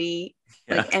candy,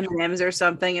 like M&Ms or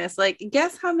something, and it's like,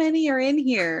 guess how many are in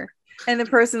here, and the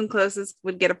person closest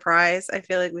would get a prize. I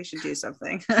feel like we should do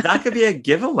something. That could be a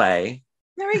giveaway.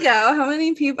 There we go. How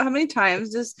many times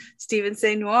does Steven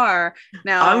say noir?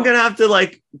 Now I'm gonna have to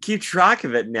like keep track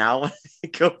of it now when I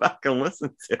go back and listen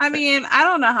to it. I mean, I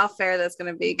don't know how fair that's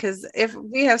gonna be, because if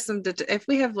we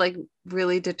have like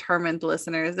really determined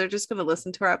listeners, they're just gonna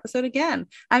listen to our episode again.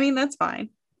 I mean, that's fine.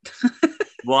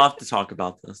 We'll have to talk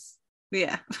about this.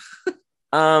 Yeah.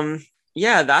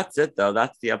 Yeah, that's it though.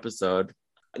 That's the episode.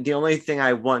 The only thing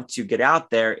I want to get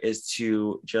out there is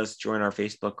to just join our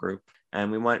Facebook group. And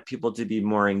we want people to be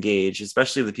more engaged,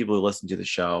 especially the people who listen to the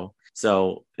show.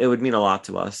 So it would mean a lot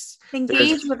to us.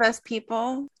 Engage with us,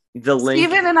 people. The link.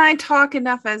 Steven and I talk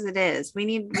enough as it is. We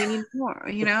need more,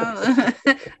 you know?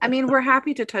 I mean, we're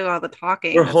happy to do all the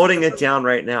talking. We're holding it down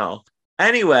right now.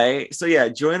 Anyway, so yeah,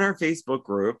 join our Facebook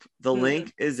group. The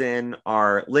link is in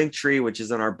our link tree, which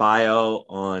is in our bio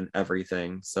on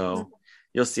everything. So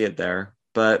you'll see it there.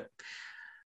 But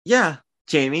yeah,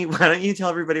 Jamie, why don't you tell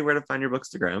everybody where to find your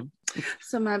Bookstagram?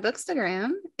 So my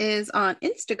Bookstagram is on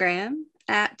Instagram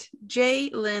at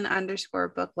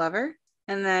JLynn_booklover.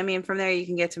 And then, I mean, from there you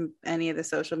can get to any of the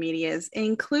social medias,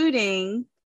 including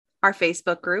our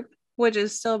Facebook group, which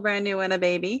is still brand new and a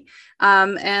baby,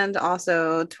 and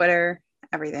also Twitter,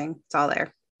 everything. It's all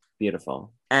there.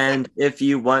 Beautiful. And if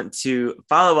you want to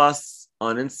follow us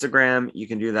on Instagram, you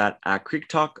can do that at Creek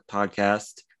Talk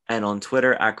Podcast, and on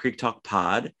Twitter at Creek Talk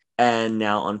Pod, and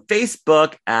now on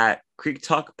Facebook at Creek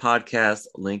Talk Podcast.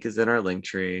 Link is in our link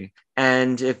tree.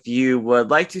 And if you would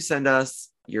like to send us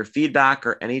your feedback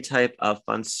or any type of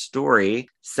fun story,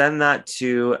 send that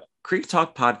to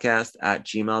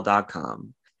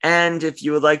creektalkpodcast@gmail.com. And if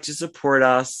you would like to support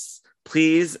us,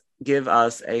 please give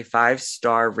us a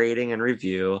 5-star rating and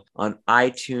review on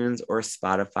iTunes or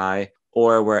Spotify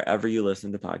or wherever you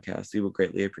listen to podcasts. We will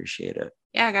greatly appreciate it.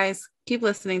 Yeah, guys, keep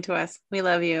listening to us. We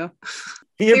love you.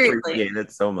 We Seriously. appreciate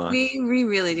it so much. We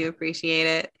really do appreciate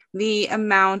it. The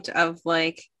amount of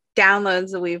like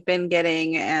downloads that we've been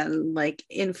getting and like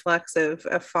influx of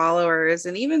followers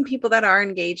and even people that are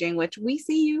engaging, which we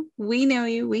see you, we know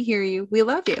you, we hear you, we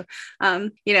love you.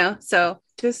 So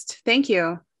just thank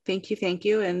you,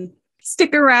 and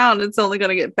stick around. It's only going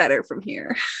to get better from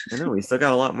here. I know we still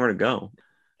got a lot more to go.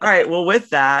 All right. Well,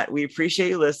 with that, we appreciate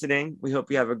you listening. We hope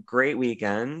you have a great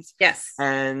weekend. Yes.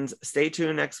 And stay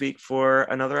tuned next week for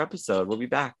another episode. We'll be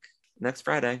back next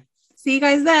Friday. See you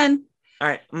guys then. All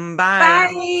right. Bye.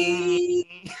 Bye.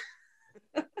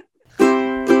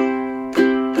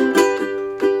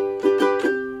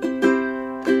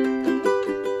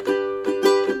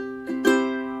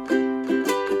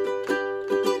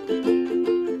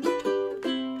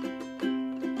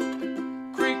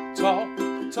 Creek Talk,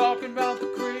 talking about the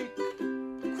creek.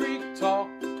 Creek Talk,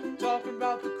 talking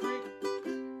about the creek.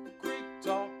 Creek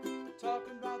Talk,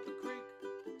 talking about the creek.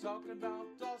 Talking about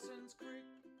Dawson's Creek.